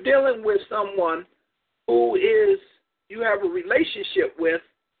someone who you have a relationship with,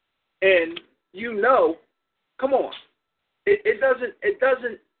 and come on, it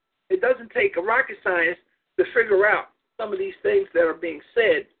doesn't take a rocket science to figure out some of these things that are being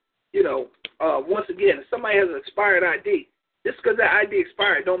said. Once again, if somebody has an expired ID, just because that ID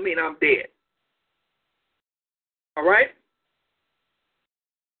expired don't mean I'm dead. All right?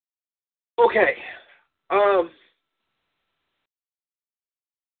 Okay.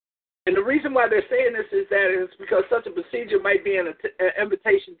 And the reason why they're saying this is that it's because such a procedure might be an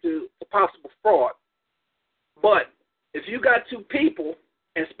invitation to possible fraud. But if you got two people,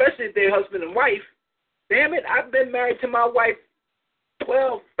 and especially if they're husband and wife, damn it, I've been married to my wife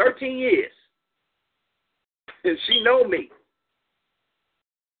 12, 13 years. And she know me.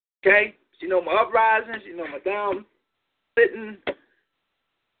 Okay? She know my uprising, she know my down, sitting,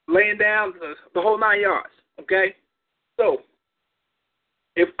 laying down, the whole 9 yards. Okay? So,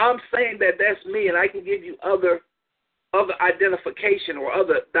 if I'm saying that that's me and I can give you other identification or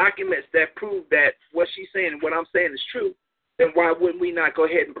other documents that prove that what she's saying and what I'm saying is true, then why wouldn't we not go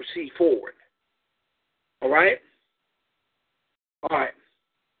ahead and proceed forward? All right? All right.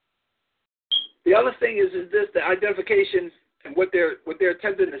 The other thing is this: the identification and what they're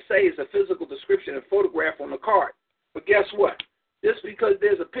attempting to say is a physical description and photograph on the card. But guess what? Just because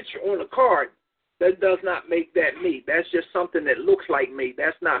there's a picture on the card, that does not make that me. That's just something that looks like me.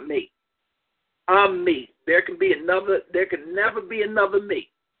 That's not me. I'm me. There can never be another me.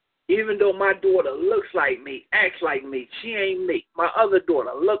 Even though my daughter looks like me, acts like me, she ain't me. My other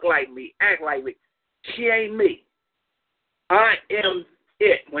daughter look like me, act like me, she ain't me. I am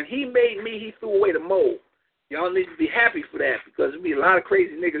it. When he made me, he threw away the mold. Y'all need to be happy for that, because there'll be a lot of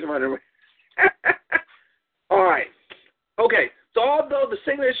crazy niggas running around. All right. Okay. So although the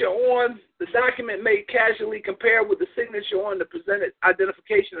signature on the document may casually compare with the signature on the presented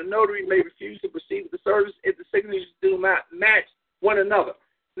identification, a notary may refuse to proceed with the service if the signatures do not match one another.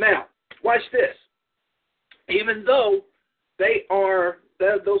 Now, watch this. Even though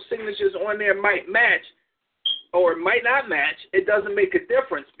those signatures on there might match or might not match, it doesn't make a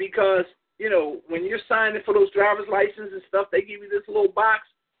difference, because, when you're signing for those driver's licenses and stuff, they give you this little box.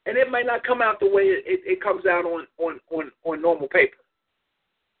 And it might not come out the way it comes out on normal paper,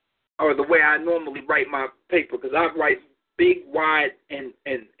 or the way I normally write my paper, because I write big, wide, and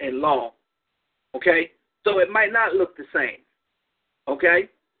long. Okay? So it might not look the same. Okay?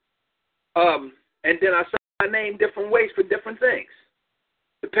 And then I sign my name different ways for different things.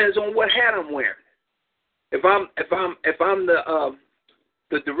 Depends on what hat I'm wearing. If I'm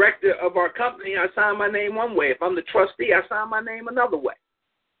the director of our company, I sign my name one way. If I'm the trustee, I sign my name another way.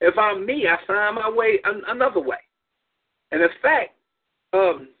 If I'm me, I sign my way another way. And in fact,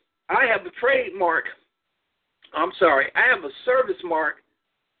 I have a trademark. I have a service mark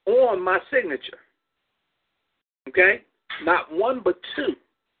on my signature. Okay? Not one, but two.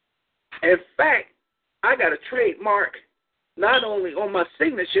 In fact, I got a trademark not only on my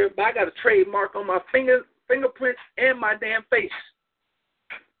signature, but I got a trademark on my fingerprints and my damn face.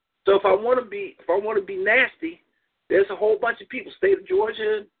 So if I want to be nasty, there's a whole bunch of people, state of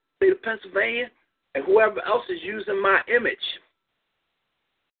Georgia, state of Pennsylvania, and whoever else is using my image.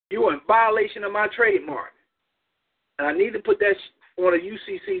 You are in violation of my trademark. And I need to put that on a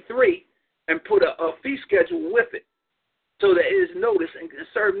UCC3 and put a fee schedule with it, so that it is notice and can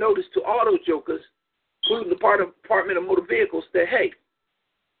serve notice to all those jokers, including the Department of Motor Vehicles, that, hey,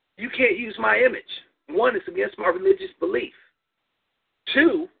 you can't use my image. One, it's against my religious belief.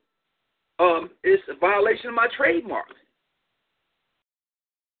 Two, it's a violation of my trademark.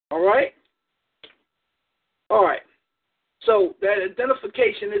 All right? All right. So that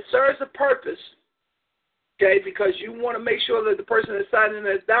identification, it serves a purpose, okay, because you want to make sure that the person that's signing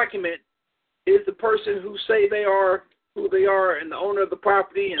that document is the person who say they are who they are and the owner of the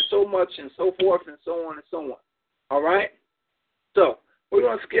property and so much and so forth and so on and so on. All right? So we're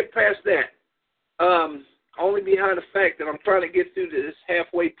going to skip past that. Only behind the fact that I'm trying to get through to this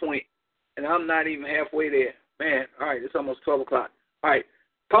halfway point, and I'm not even halfway there. Man, all right, it's almost 12 o'clock. All right,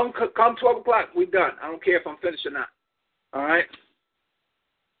 come 12 o'clock, we're done. I don't care if I'm finished or not. All right?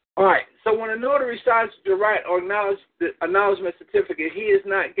 All right, so when a notary signs the right or acknowledgement certificate, he is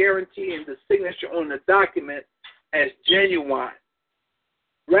not guaranteeing the signature on the document as genuine.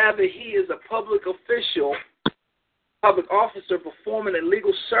 Rather, he is a public official, public officer performing a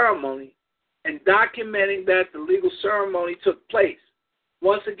legal ceremony and documenting that the legal ceremony took place.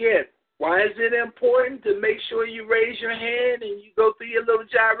 Once again, why is it important to make sure you raise your hand and you go through your little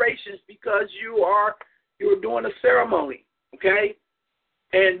gyrations? Because you're doing a ceremony, okay?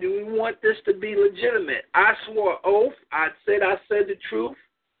 And do we want this to be legitimate? I swore oath. I said the truth,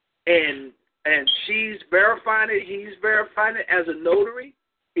 and she's verifying it. He's verifying it as a notary.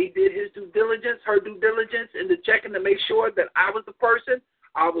 He did his due diligence, her due diligence, into checking to make sure that I was the person.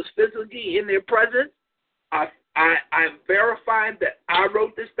 I was physically in their presence. I'm verifying that I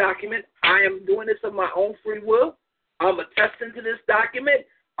wrote this document. I am doing this of my own free will. I'm attesting to this document.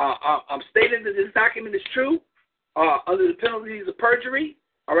 I'm stating that this document is true under the penalties of perjury.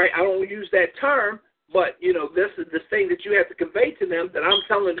 All right, I don't use that term, but, this is the thing that you have to convey to them, that I'm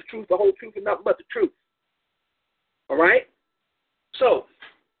telling the truth, the whole truth, and nothing but the truth. All right? So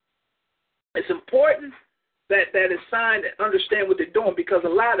it's important that is signed and understand what they're doing, because a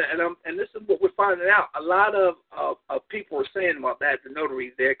lot of, and this is what we're finding out, a lot of people are saying about that, the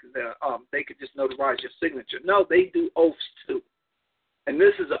notaries there, because they could just notarize your signature. No, they do oaths too. And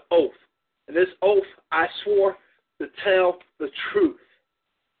this is an oath. And this oath, I swore to tell the truth.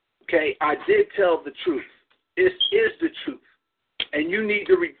 Okay, I did tell the truth. This is the truth. And you need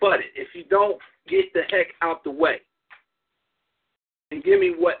to rebut it. If you don't, get the heck out the way and give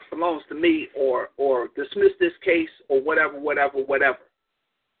me what belongs to me, or dismiss this case, or whatever.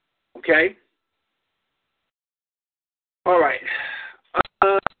 Okay? All right.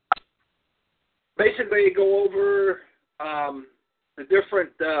 Basically, go over the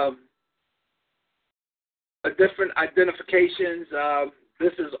different identifications.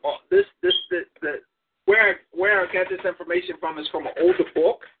 Where I got this information from is from an older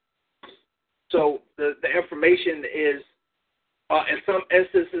book. So the information is, in some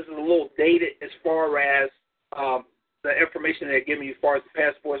instances, a little dated as far as the information they're giving you as far as the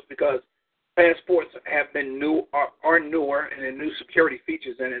passports, because passports have been are newer, and there are new security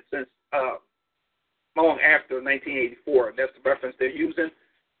features in it since long after 1984. That's the reference they're using.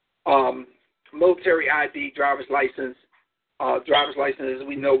 Military ID, driver's license. Driver's license, as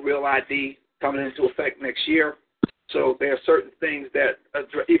we know, real ID coming into effect next year. So there are certain things that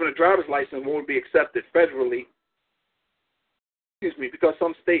even a driver's license won't be accepted federally, because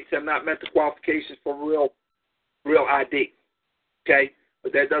some states have not met the qualifications for real ID. Okay?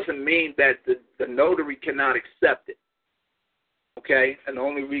 But that doesn't mean that the notary cannot accept it. Okay? And the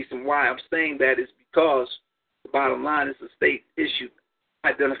only reason why I'm saying that is because the bottom line is a state-issued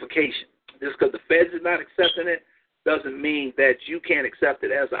identification. Just because the feds is not accepting it doesn't mean that you can't accept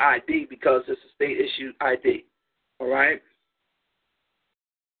it as an ID, because it's a state-issued ID. All right?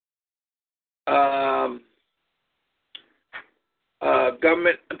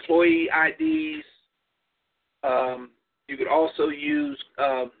 Government employee IDs. You could also use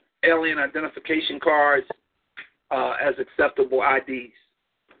alien identification cards as acceptable IDs.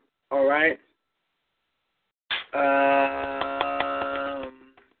 All right?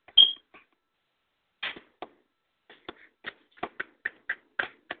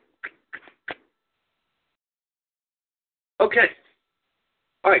 Okay.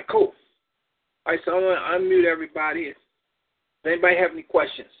 All right, cool. All right, so I'm going to unmute everybody. Does anybody have any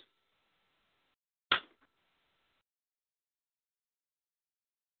questions?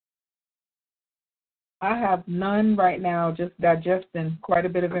 I have none right now, just digesting quite a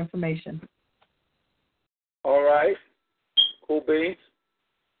bit of information. All right. Cool beans.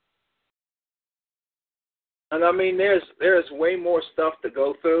 And I mean, there's way more stuff to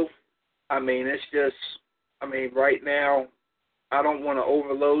go through. I mean, it's just, right now, I don't want to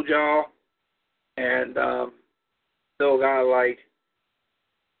overload y'all. And still got like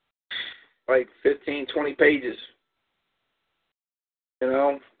 15, 20 pages,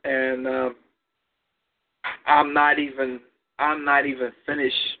 and I'm not even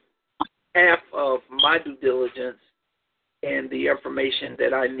finished half of my due diligence and the information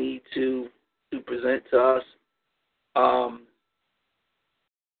that I need to present to us.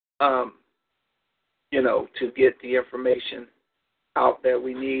 to get the information out that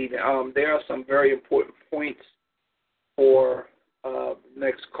we need. There are some very important points for the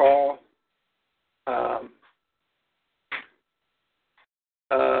next call.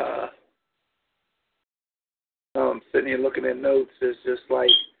 Sitting here looking at notes, it's just like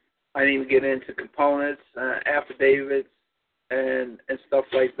I didn't even get into components, affidavits, and stuff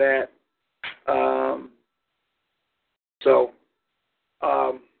like that. So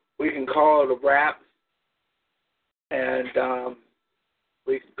we can call it a wrap, and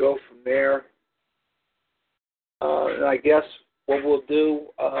we can go from there. And I guess what we'll do,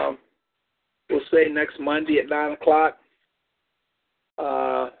 we'll say next Monday at 9 o'clock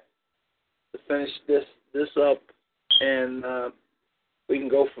to finish this up, and we can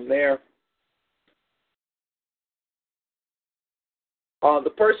go from there. The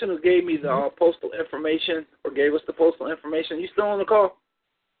person who gave me the postal information, or gave us the postal information, you still on the call?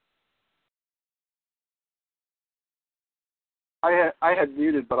 I had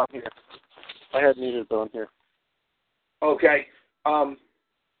muted, but I'm here. I had muted, but I'm here. Okay.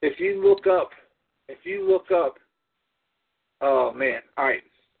 If you look up, oh man, all right.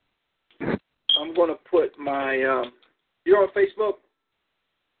 I'm going to put my, you're on Facebook?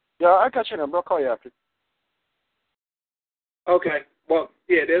 Yeah, I got your number. I'll call you after. Okay. Well,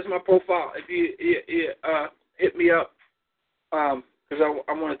 yeah, there's my profile. If you hit me up, because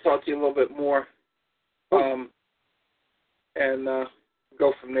I want to talk to you a little bit more, and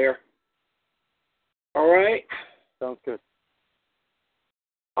go from there. All right? Sounds good.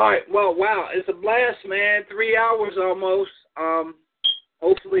 All right. Well, wow, it's a blast, man. 3 hours almost.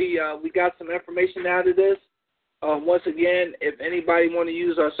 Hopefully we got some information out of this. Once again, if anybody want to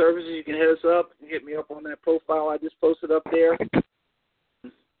use our services, you can hit us up. You can hit me up on that profile I just posted up there.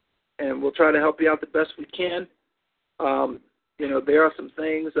 And we'll try to help you out the best we can. There are some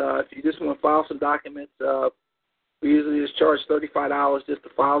things, if you just want to file some documents, we usually just charge $35 just to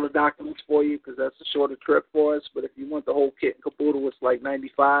file the documents for you, because that's a shorter trip for us. But if you want the whole kit and caboodle, it's like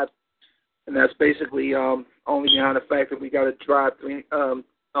 $95. And that's basically only behind the fact that we got to drive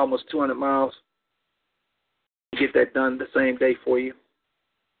almost 200 miles to get that done the same day for you.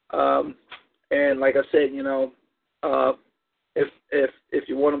 And like I said, if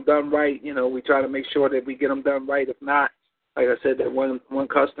you want them done right, we try to make sure that we get them done right. If not, like I said, that one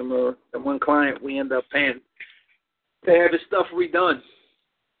customer, that one client, we end up paying to have his stuff redone,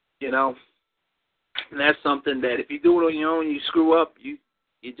 And that's something that if you do it on your own, you screw up, you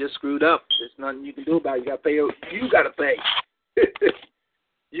just screwed up. There's nothing you can do about it. You got to pay. You got to pay.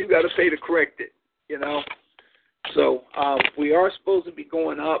 You got to pay to correct it, So we are supposed to be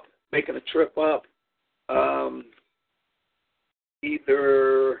going up, making a trip up,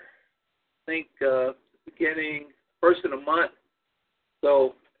 either, I think, beginning first of the month.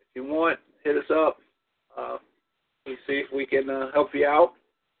 So if you want, hit us up. We'll see if we can help you out.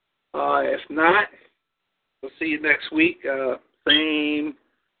 If not, we'll see you next week. Same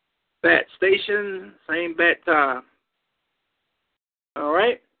bat station, same bat time. All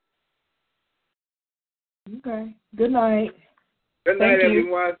right? Okay. Good night. Good night, Thank you.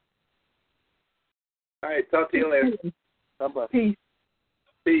 everyone. All right, talk to you later. Bye-bye. Peace.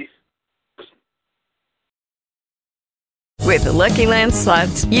 Peace. With the Lucky Land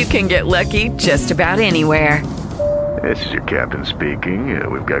Slots, you can get lucky just about anywhere. This is your captain speaking.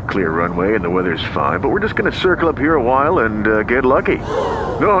 We've got clear runway and the weather's fine, but we're just going to circle up here a while and get lucky.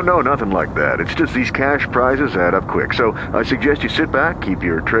 No, nothing like that. It's just these cash prizes add up quick. So I suggest you sit back, keep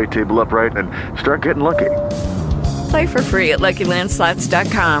your tray table upright, and start getting lucky. Play for free at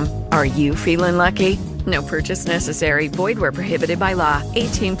LuckyLandSlots.com. Are you feeling lucky? No purchase necessary. Void where prohibited by law.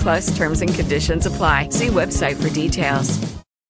 18+ terms and conditions apply. See website for details.